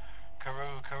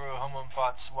Kuru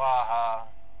Mumpat Swaha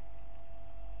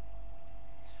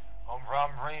Om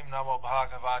Ram Hrim Namo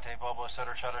Bhagavate Bobo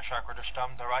Sudarshana Chakra Dushtam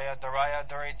Daraya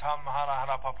Duritam Hana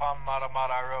Hana Papam Mara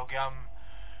Mara Rogyam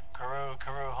Kuru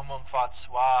Mumpat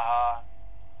Swaha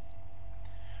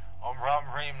Om Ram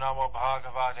Hrim Namo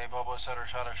Bhagavate Bobo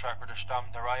Sudarshana Chakra Dushtam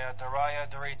Daraya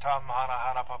Duritam Hana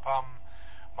Hana Papam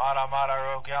Mara Mara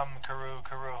Rogyam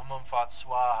Kuru Mumpat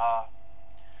Swaha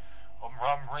Om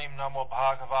Ram Hrim Namo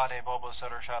Bhagavate Bobo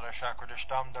Sudarshana Chakra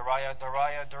Dushtam Daraya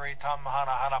Duritam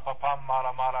Hana Hana Papam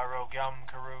Mara Mara Rogyam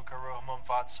Kuru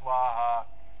Mumpat Swaha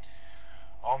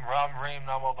Om Ram Hrim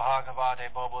Namo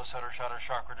Bhagavate Bobo Sudarshana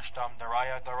Chakra Dushtam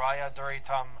Daraya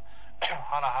Duritam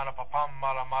Hana Hana Papam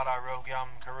Mara Mara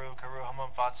Rogyam Kuru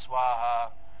Mumpat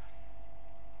Swaha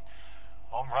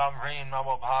Om Ram Hrim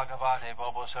Namo Bhagavate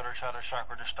Bobo Sudarshana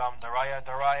Chakra Dushtam Daraya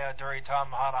Duritam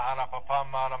Hana Hana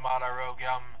Papam Mara Mara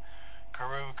Rogyam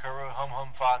Kuru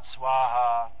Mumpat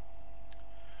Swaha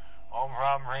Om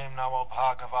Ram Hrim Namo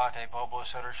Bhagavate Bobo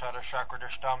Sudarshana Chakra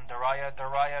Dushtam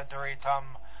Daraya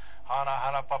Duritam Hana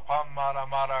Hana Papam Mara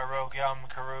Mara Rogyam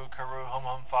Kuru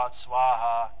Mumpat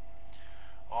Swaha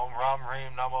Om Ram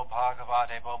Hrim Namo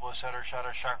Bhagavate Bobo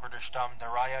Sudarshana Chakra Dushtam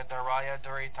Daraya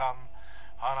Duritam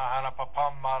Hana Hana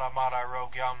Papam Mara Mara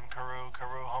Rogyam Kuru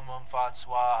Mumpat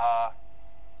Swaha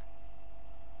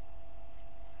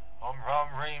Om Ram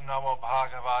Hrim Namo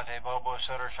Bhagavate Bobo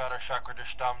Sudarshana Chakra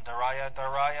Dushtam Daraya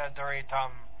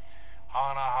Duritam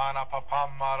Hana Hana Papam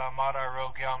Mara Mara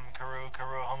Rogyam Kuru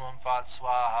Mumpat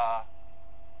Swaha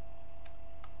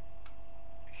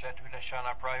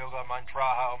Shetudashana Prayoga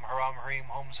Mantraha Om Haram Hrim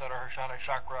Hum Sudarshana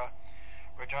Chakra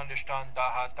Rajandishtan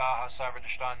Daha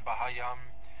Sarvadishtan Bahayam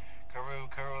Kuru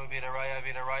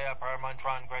Vidaraya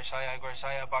Paramantran Graisaya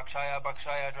Bakshaya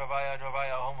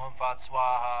Dravaya Hum Fat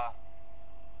Swaha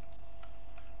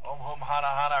Om Hum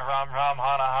Hana Ram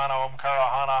Hana Om Kara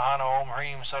Hana Om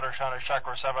Hrim Sudarshana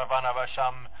Chakra Sarvavana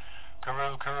Vasham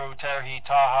Kuru Terhi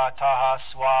Taha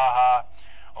Swaha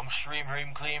Om Shrim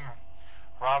Hrim Klim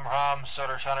Ram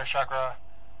Sudarshana Chakra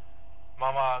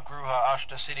Mama Gruha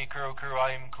Ashta Siddhi Kuru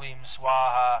Aim Klim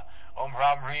Swaha Om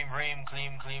Ram Hrim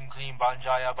Klim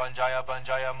Banjaya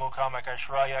Mukama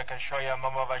Kashraya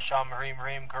Mama Vasham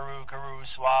Hrim Kuru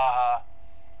Swaha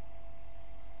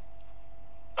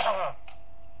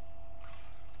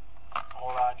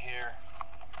Hold on here.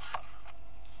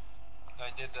 I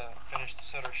did the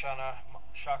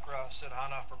Chakra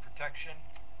Siddhana for protection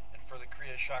and for the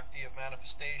Kriya Shakti of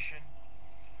manifestation.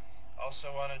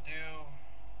 Also want to do,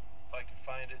 if I can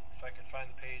find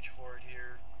the page for it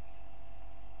here.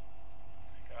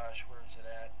 Gosh, where is it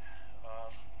at?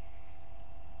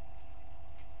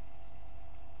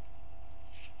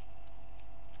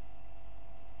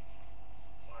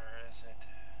 Where is it?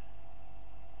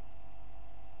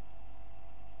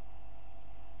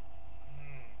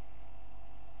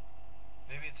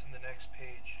 Maybe it's in the next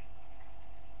page.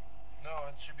 No,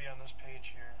 it should be on this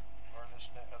page here, or in this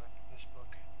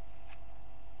book.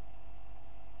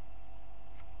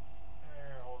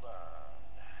 Hold on.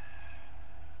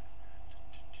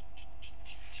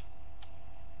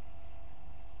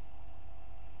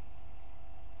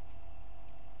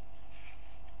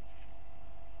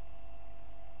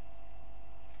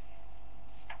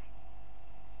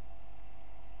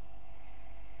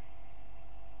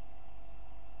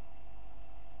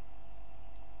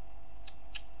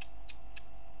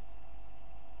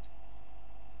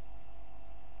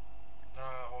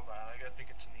 Hold on. I think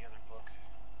it's in the other book.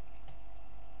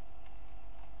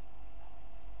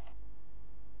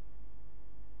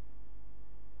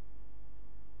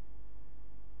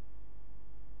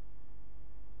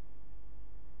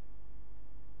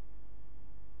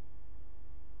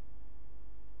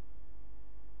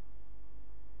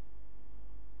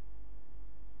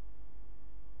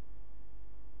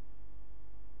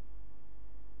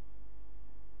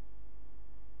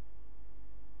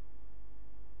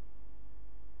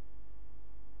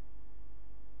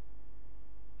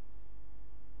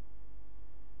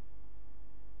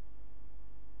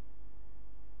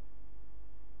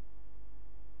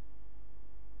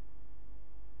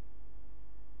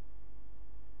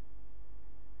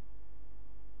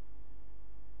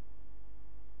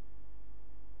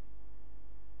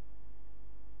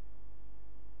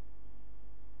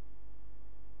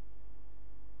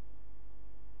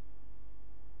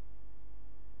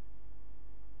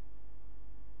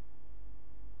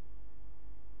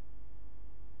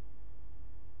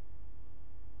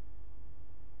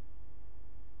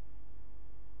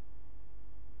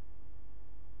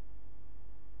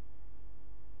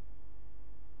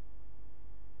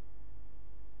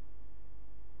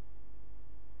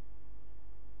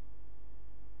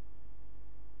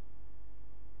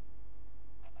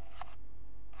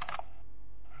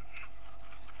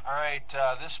 Alright,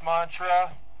 this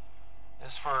mantra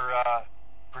is for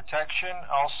protection.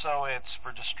 Also, it's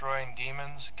for destroying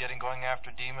demons, going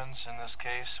after demons in this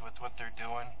case with what they're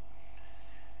doing.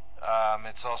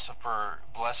 It's also for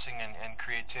blessing and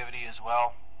creativity as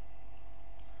well.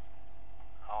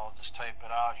 I'll just type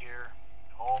it out here.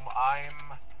 Om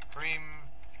Aim Hrim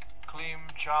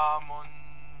Klim Chamundaye.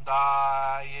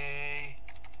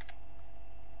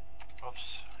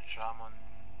 Chamundaye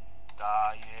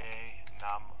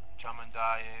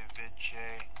Chamundaye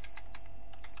Viche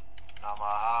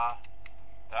Namaha.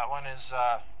 That one is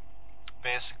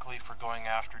basically for going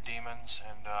after demons.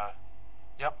 And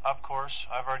yep, of course,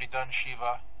 I've already done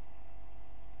Shiva.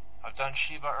 I've done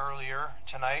Shiva earlier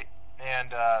tonight,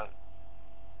 and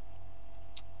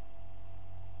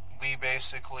we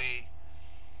basically,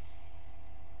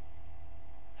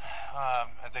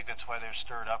 I think that's why they're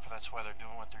stirred up, and that's why they're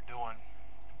doing what they're doing.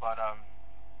 But I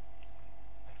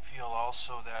feel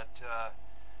also that,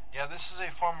 yeah, this is a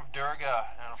form of Durga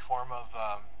and a form of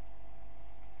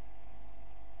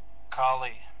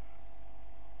Kali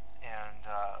and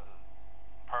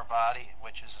Parvati,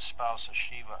 which is a spouse of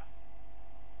Shiva.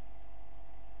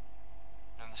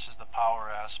 And this is the power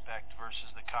aspect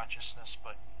versus the consciousness,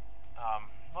 but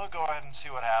we'll go ahead and see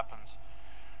what happens.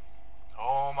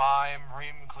 Om Aim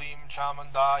Hrim Klim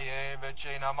Chamundaye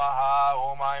Viche Namaha.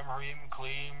 Om Aim Hrim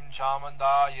Klim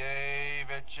Chamundaye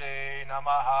Viche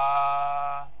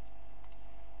Namaha.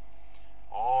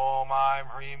 Om Aim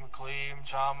Hrim Klim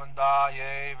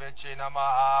Chamundaye Viche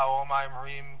Namaha. Om Aim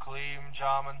Hrim Klim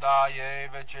Chamundaye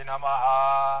Viche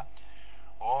Namaha.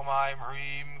 Om Aim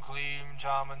Hrim Klim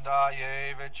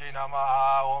Chamundaye Viche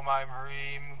Namaha. Om Aim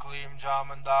Hrim Klim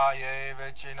Chamundaye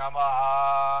Viche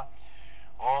Namaha.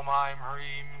 Om Aim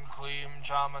Hrim Klim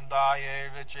Chamundaye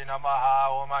Viche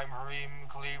Namaha. Om Aim Hrim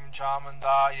Klim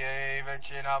Chamundaye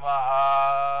Viche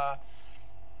Namaha.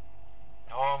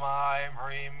 Om Aim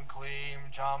Hrim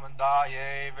Klim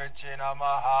Chamundaye Viche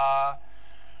Namaha.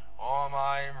 Om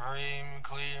Aim Hrim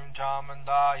Klim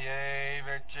Chamundaye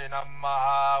Viche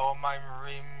Namaha. Om Aim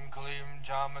Hrim Klim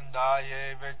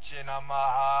Chamundaye Viche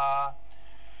Namaha.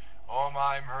 Om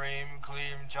Aim Hrim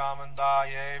Klim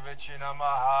Chamundaye Viche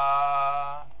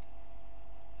Namaha.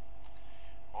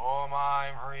 Om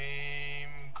Aim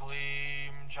Hrim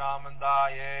Klim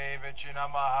chamandaye vichi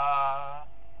namaha.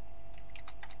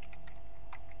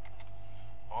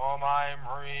 Om Aim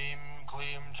Hrim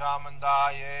Klim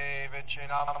Chamandaye Vichi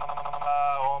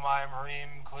Namaha. Om Aim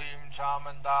Hrim Klim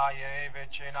Chamandaye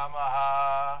Vichi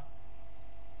Namaha.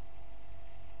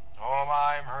 Om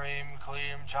Aim Hrim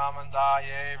Klim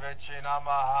Chamandaye Vichi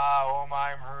Namaha. Om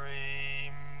Aim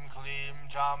Hrim Klim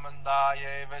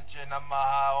Chamandaye Vichi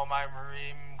Namaha. Om Aim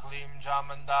Hrim Klim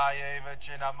Chamandaye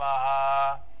Vichi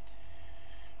Namaha.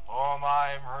 Om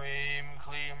Aim Hrim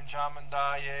Klim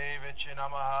Chamandaye Vichi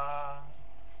Namaha.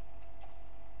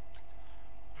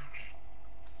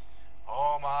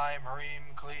 Om Aim Hrim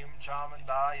Klim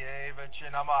Chamandaye Vichi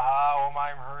Namaha. Om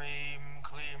Aim Hrim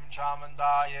Klim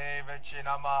Chamandaye Vichi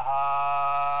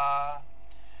Namaha.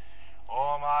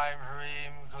 Om Aim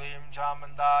Hrim Klim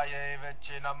Chamandaye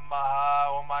Vichi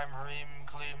Namaha. Om Aim Hrim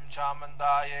Klim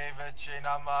Chamandaye Vichi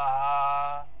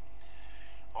Namaha.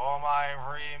 Om Aim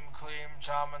Hrim Klim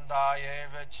Chamandaye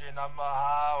Vichi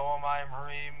Namaha. Om Aim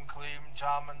Hrim Klim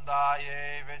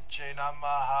Chamandaye Vichi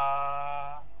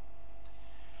Namaha.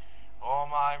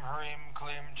 Om Aim Hrim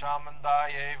Klim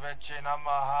Chamandaye Vichi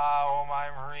Namaha. Om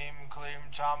Aim Hrim Klim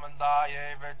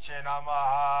Chamandaye Vichi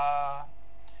Namaha.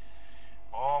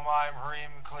 Om Aim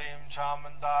Hrim Klim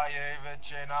Chamandaye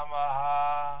Vichi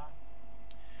Namaha.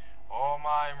 Om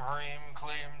Aim Hrim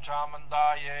Klim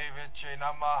Chamandaye Vichi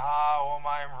Namaha. Om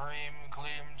Aim Hrim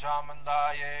Klim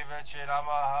Chamandaye Vichi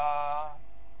Namaha.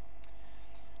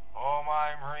 Om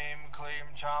Aim Hrim Klim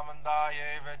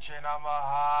Chamandaye Vichi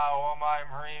Namaha. Om Aim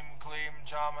Hrim Klim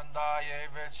Chamandaye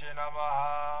Vichi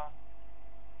Namaha.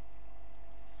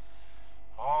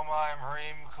 Om Aim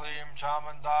Hrim Klim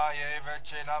Chamandaye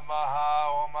Vichi Namaha.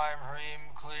 Om Aim Hrim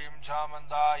Klim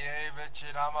Chamandaye Vichi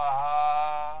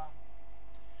Namaha.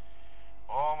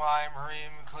 Om Aim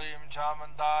Hrim Klim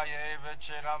Chamandaye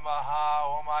Vichi Namaha.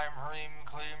 Om Aim Hrim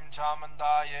Klim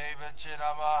Chamandaye Vichi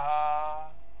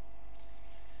Namaha.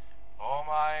 Om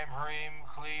Aim Hrim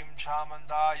Klim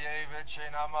Chamandaye Vichi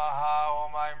Namaha.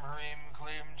 Om Aim Hrim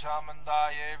Klim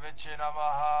Chamandaye Vichi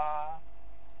Namaha.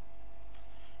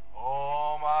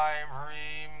 Om Aim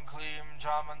Hrim Klim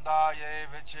Chamandaye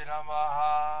Vichi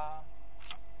Namaha.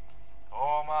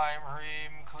 Om Aim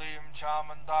Hrim Klim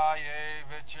Chamandaye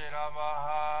Vichi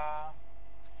Namaha.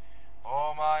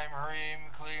 Om Aim Hrim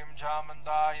Klim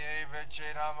Chamandaye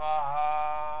Vichi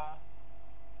Namaha.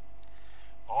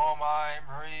 Om Aim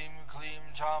Hrim Klim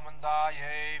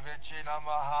Chamandaye Vichi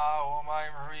Namaha.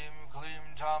 Om Aim Hrim Klim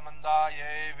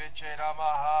Chamandaye Vichi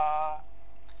Namaha.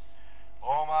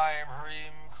 Om Aim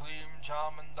Hrim Klim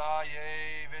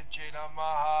Chamandaye Vichi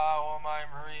Namaha. Om Aim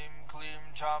Hrim Klim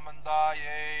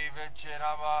Chamandaye Vichi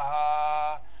Namaha.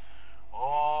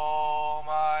 Om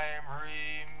Aim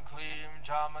Hrim Klim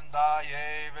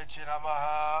Chamandaye Vichi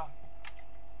Namaha.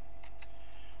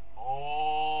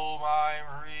 Om Aim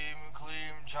Hrim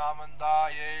Klim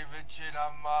Chamandaye Vichi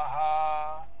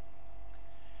Namaha.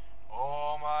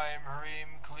 Om Aim Hrim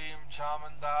Klim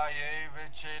Chamandaye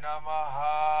Vichi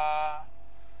Namaha.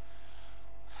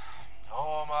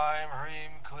 Om Aim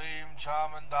Hrim Klim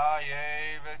Chamandaye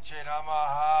Vichi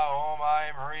Namaha. Om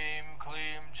Aim Hrim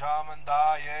Klim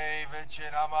Chamandaye Vichi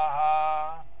Namaha.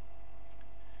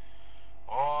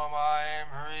 Om Aim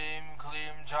Hrim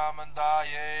Klim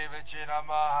Chamandaye Vichi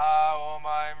Namaha. Om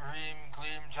Aim Hrim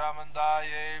Klim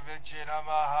Chamandaye Vichi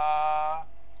Namaha.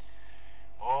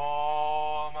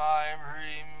 Om Aim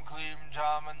Hrim Klim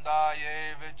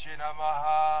Chamandaye Vichi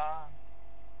Namaha.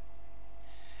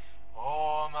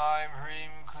 Om Aim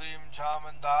Hrim Klim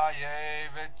Chamandaye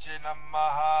Vichi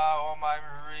Namaha. Om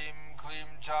Aim Hrim Klim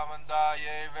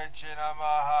Chamandaye Vichi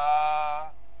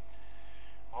Namaha.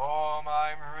 Om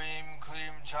Aim Hrim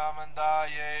Klim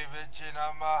Chamandaye Vichi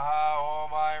Namaha.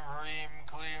 Om Aim Hrim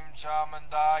Klim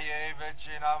Chamandaye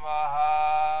Vichi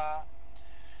Namaha.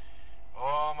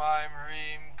 Om Aim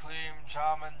Hrim Klim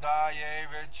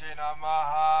Chamandaye Vichi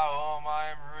Namaha. Om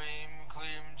Aim Hrim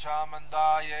Klim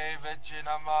Chamandaye Vichi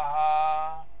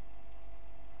Namaha.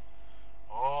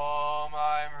 Om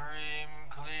Aim Hrim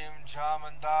Klim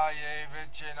Chamandaye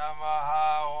Vichi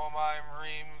Namaha. Om Aim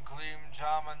Hrim Klim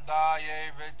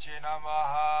Chamandaye Vichi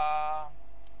Namaha.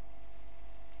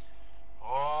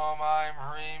 Om Aim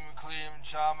Hrim Klim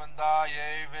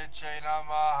Chamandaye Vichi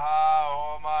Namaha.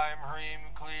 Om Aim Hrim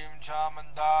Klim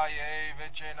Chamandaye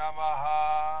Vichi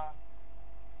Namaha.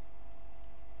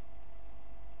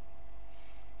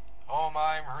 Om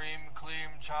Aim Hrim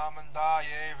Klim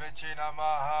Chamandaye Vichi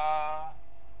Namaha.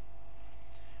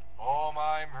 Om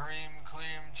Aim Hrim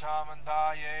Klim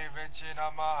Chamandaye Vichi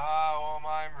Namaha. Om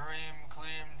Aim Hrim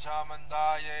Klim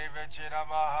Chamandaye Vichi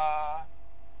Namaha.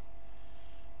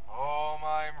 Om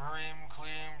Aim Hrim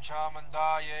Klim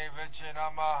Chamandaye Viche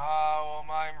Namaha. Om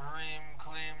Aim Hrim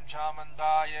Klim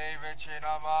Chamandaye Viche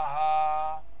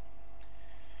Namaha.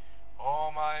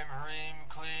 Om Aim Hrim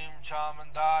Klim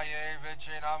Chamandaye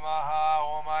Viche Namaha.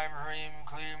 Om Aim Hrim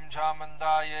Klim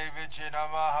Chamandaye Viche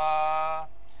Namaha.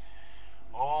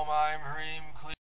 Om Aim Hrim Klim